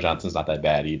 and Tyler Johnson's not that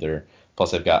bad either.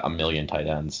 Plus they've got a million tight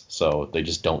ends, so they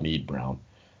just don't need Brown.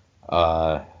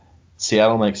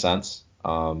 Seattle makes sense.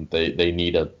 They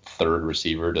need a third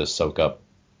receiver to soak up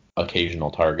occasional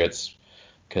targets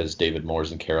because David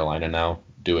Moore's in Carolina now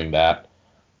doing that.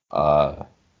 I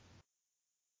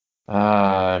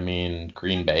mean,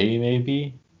 Green Bay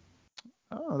maybe.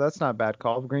 Oh, that's not a bad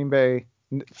call. Green Bay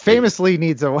famously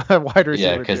needs a wide receiver.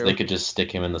 Yeah, because they could just stick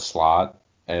him in the slot,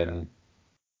 and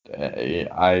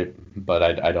but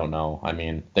I don't know. I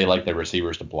mean, they like their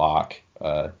receivers to block.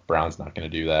 Brown's not going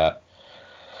to do that.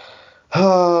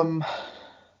 Other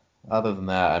than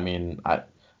that, I mean, I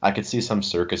could see some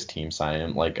circus team sign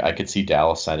him. Like I could see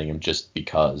Dallas signing him just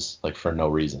because, like for no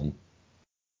reason.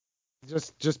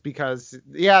 Just because,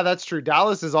 yeah, that's true.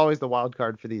 Dallas is always the wild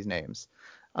card for these names.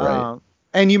 Right.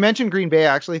 And you mentioned Green Bay.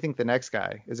 I actually think the next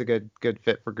guy is a good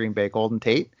fit for Green Bay, Golden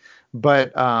Tate.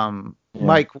 But Yeah.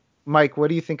 Mike, what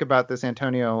do you think about this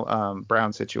Antonio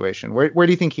Brown situation? Where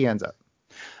do you think he ends up?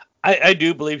 I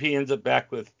do believe he ends up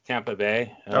back with Tampa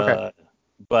Bay. Okay.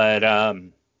 But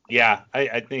yeah,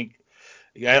 I think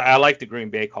I like the Green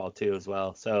Bay call too as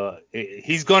well. So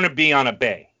he's going to be on a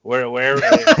bay where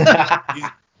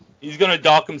he's going to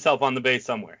dock himself on the bay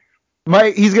somewhere.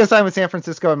 He's gonna sign with San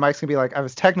Francisco, and Mike's gonna be like, I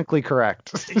was technically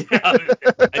correct. Yeah,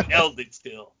 I nailed it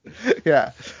still.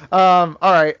 Yeah. All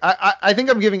right. I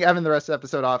think I'm giving Evan the rest of the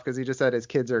episode off because he just said his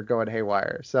kids are going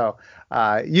haywire. So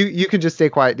you can just stay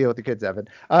quiet, deal with the kids, Evan.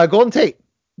 Golden Tate.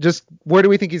 Just where do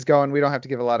we think he's going? We don't have to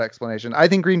give a lot of explanation. I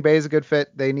think Green Bay is a good fit.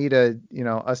 They need a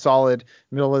solid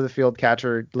middle of the field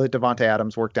catcher. Let Devontae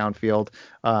Adams work downfield,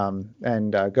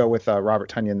 and go with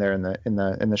Robert Tonyan there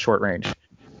in the short range.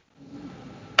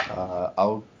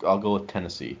 I'll go with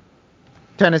Tennessee.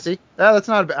 Tennessee. That's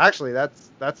not actually that's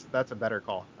a better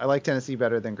call. I like Tennessee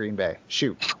better than Green Bay.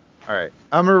 Shoot. All right.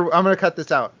 I'm gonna cut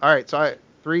this out. All right. So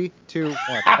 3, 2, 1.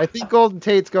 I think Golden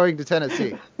Tate's going to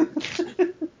Tennessee.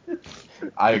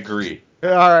 I agree. All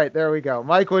right. There we go.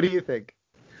 Mike, what do you think?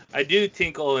 I do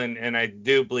tinkle and I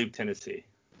do believe Tennessee.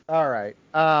 All right.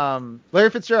 Larry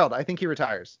Fitzgerald. I think he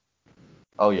retires.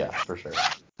 Oh yeah, for sure.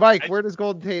 Mike, where does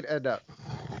Golden Tate end up?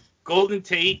 Golden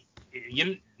Tate.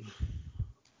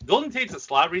 Golden Tate's a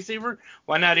slot receiver.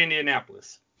 Why not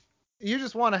Indianapolis? You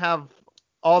just want to have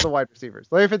all the wide receivers.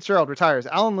 Larry Fitzgerald retires.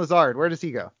 Alan Lazard, where does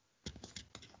he go?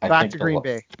 Back to Green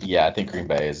Bay. Yeah, I think Green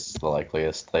Bay is the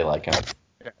likeliest. They like him.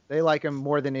 Yeah, they like him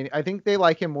more than I think they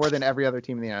like him more than every other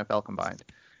team in the NFL combined.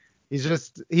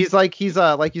 He's like you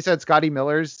said, Scotty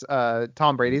Miller's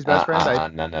Tom Brady's best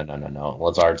friend. No.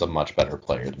 Lazard's a much better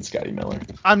player than Scotty Miller.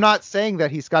 I'm not saying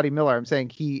that he's Scotty Miller. I'm saying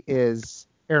he is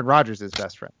Aaron Rodgers'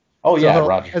 best friend. Oh yeah, so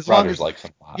Rodgers likes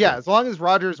him a lot. Yeah, as long as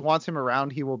Rodgers wants him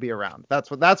around, he will be around.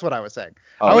 That's what I was saying.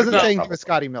 Oh, I wasn't saying he was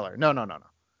Scotty Miller. No.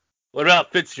 What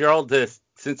about Fitzgerald to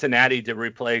Cincinnati to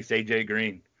replace AJ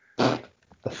Green?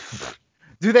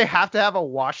 Do they have to have a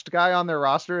washed guy on their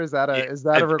roster? Is that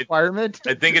a requirement?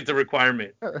 I think it's a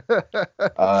requirement.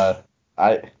 I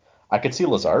could see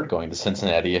Lazard going to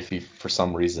Cincinnati if he for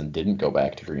some reason didn't go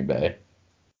back to Green Bay.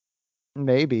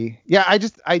 Maybe. Yeah,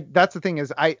 that's the thing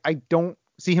is I don't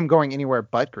see him going anywhere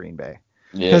but Green Bay.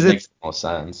 Yeah, it makes no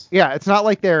sense. Yeah, it's not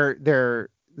like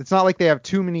it's not like they have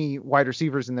too many wide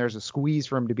receivers and there's a squeeze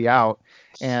for him to be out.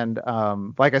 And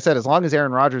like I said, as long as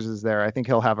Aaron Rodgers is there, I think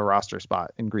he'll have a roster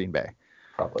spot in Green Bay.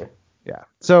 Probably. Yeah.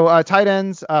 So tight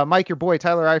ends, Mike, your boy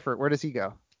Tyler Eifert, where does he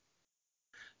go?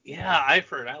 Yeah,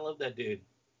 Eifert, I love that dude.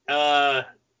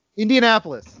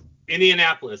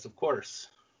 Indianapolis, of course.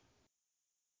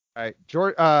 All right,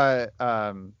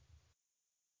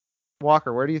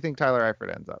 Walker, where do you think Tyler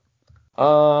Eifert ends up?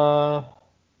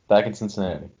 Back in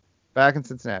Cincinnati. Back in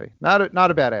Cincinnati. Not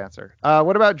a bad answer.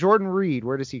 What about Jordan Reed?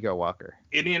 Where does he go, Walker?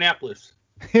 Indianapolis.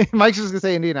 Mike's just gonna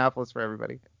say Indianapolis for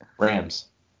everybody.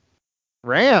 Rams.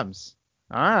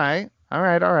 All right.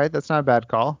 That's not a bad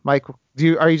call. Mike,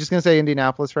 are you just gonna say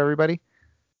Indianapolis for everybody?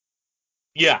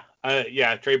 Yeah.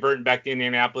 Yeah. Trey Burton back to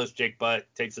Indianapolis. Jake Butt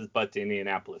takes his butt to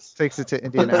Indianapolis. Takes it to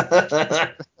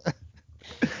Indianapolis.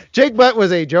 Jake Butt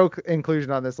was a joke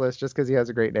inclusion on this list just because he has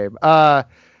a great name.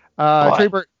 Trey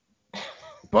Burton.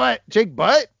 But Jake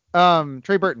Butt.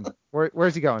 Trey Burton.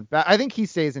 Where's he going? I think he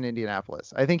stays in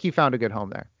Indianapolis. I think he found a good home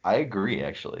there. I agree,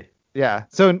 actually. Yeah.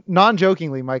 So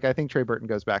non-jokingly, Mike, I think Trey Burton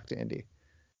goes back to Indy.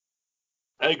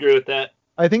 I agree with that.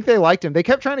 I think they liked him. They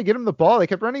kept trying to get him the ball. They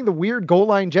kept running the weird goal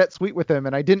line jet sweep with him,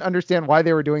 and I didn't understand why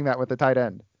they were doing that with the tight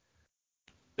end.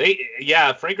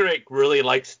 Frank Reich really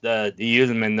likes to use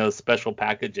them in those special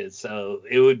packages. So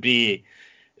it would be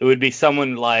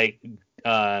someone like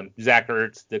Zach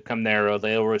Ertz to come there, or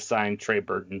they'll resign Trey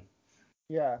Burton.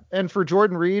 Yeah, and for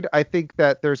Jordan Reed, I think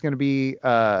that there's going to be.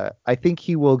 I think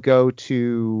he will go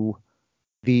to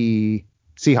the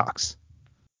Seahawks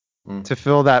to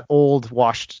fill that old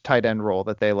washed tight end role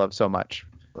that they love so much.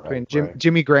 Between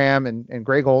Jimmy Graham and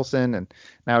Greg Olsen and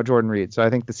now Jordan Reed. So I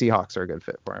think the Seahawks are a good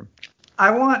fit for him.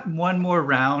 I want one more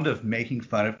round of making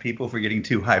fun of people for getting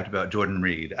too hyped about Jordan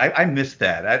Reed. I missed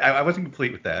that. I wasn't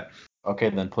complete with that. Okay,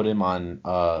 then put him on.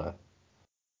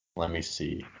 Let me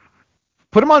see.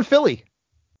 Put him on Philly.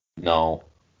 No.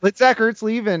 Let Zach Ertz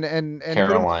leave and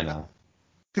Carolina.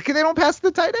 Because they don't pass the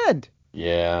tight end.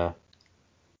 Yeah.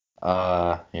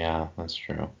 Yeah, that's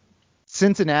true.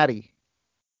 Cincinnati.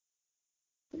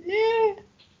 Yeah.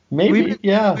 Maybe.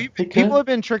 People have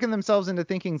been tricking themselves into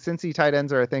thinking Cincy tight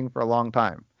ends are a thing for a long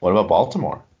time. What about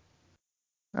Baltimore?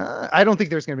 I don't think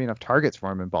there's going to be enough targets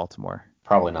for him in Baltimore.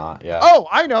 Probably not, yeah. Oh,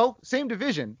 I know. Same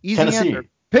division. Easy Tennessee. Answer.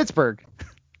 Pittsburgh.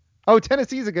 Oh,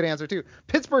 Tennessee's a good answer, too.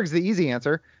 Pittsburgh's the easy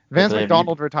answer. Vance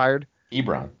McDonald retired.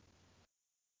 Ebron.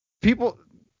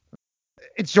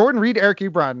 It's Jordan Reed, Eric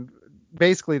Ebron,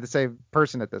 basically the same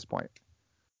person at this point.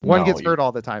 One gets hurt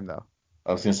all the time, though.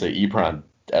 I was going to say Ebron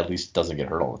at least doesn't get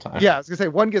hurt all the time. Yeah, I was going to say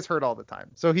one gets hurt all the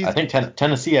time. So I think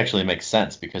Tennessee actually makes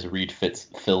sense because Reed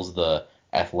fills the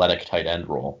athletic tight end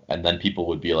role, and then people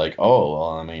would be like, oh, well,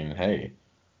 I mean, hey.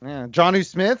 Yeah, Jonnu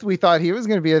Smith, we thought he was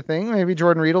going to be a thing. Maybe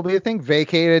Jordan Reed will be a thing.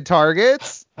 Vacated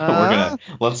targets.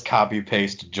 Let's copy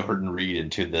paste Jordan Reed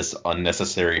into this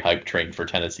unnecessary hype train for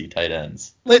Tennessee tight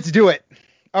ends. Let's do it.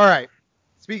 All right.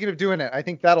 Speaking of doing it, I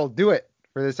think that'll do it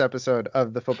for this episode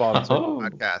of the Football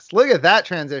Podcast. Look at that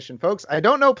transition, folks. I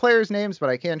don't know players' names, but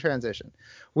I can transition.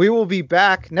 We will be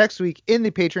back next week in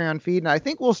the Patreon feed, and I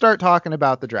think we'll start talking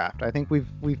about the draft. I think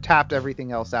we've tapped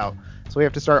everything else out, so we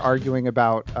have to start arguing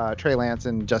about Trey Lance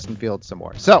and Justin Fields some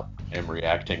more. So I'm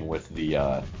reacting with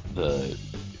the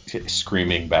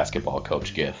screaming basketball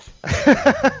coach gif.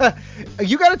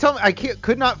 You got to tell me. I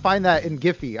could not find that in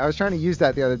Giphy. I was trying to use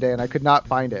that the other day, and I could not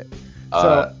find it.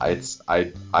 So I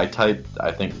typed,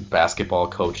 I think, basketball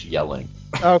coach yelling.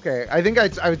 Okay, I think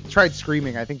I tried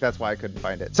screaming. I think that's why I couldn't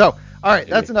find it. So, all right,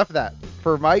 that's enough of that.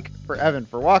 For Mike, for Evan,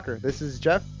 for Walker, this is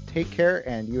Jeff. Take care,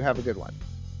 and you have a good one.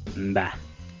 Bye.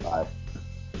 Bye.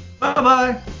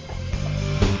 Bye-bye.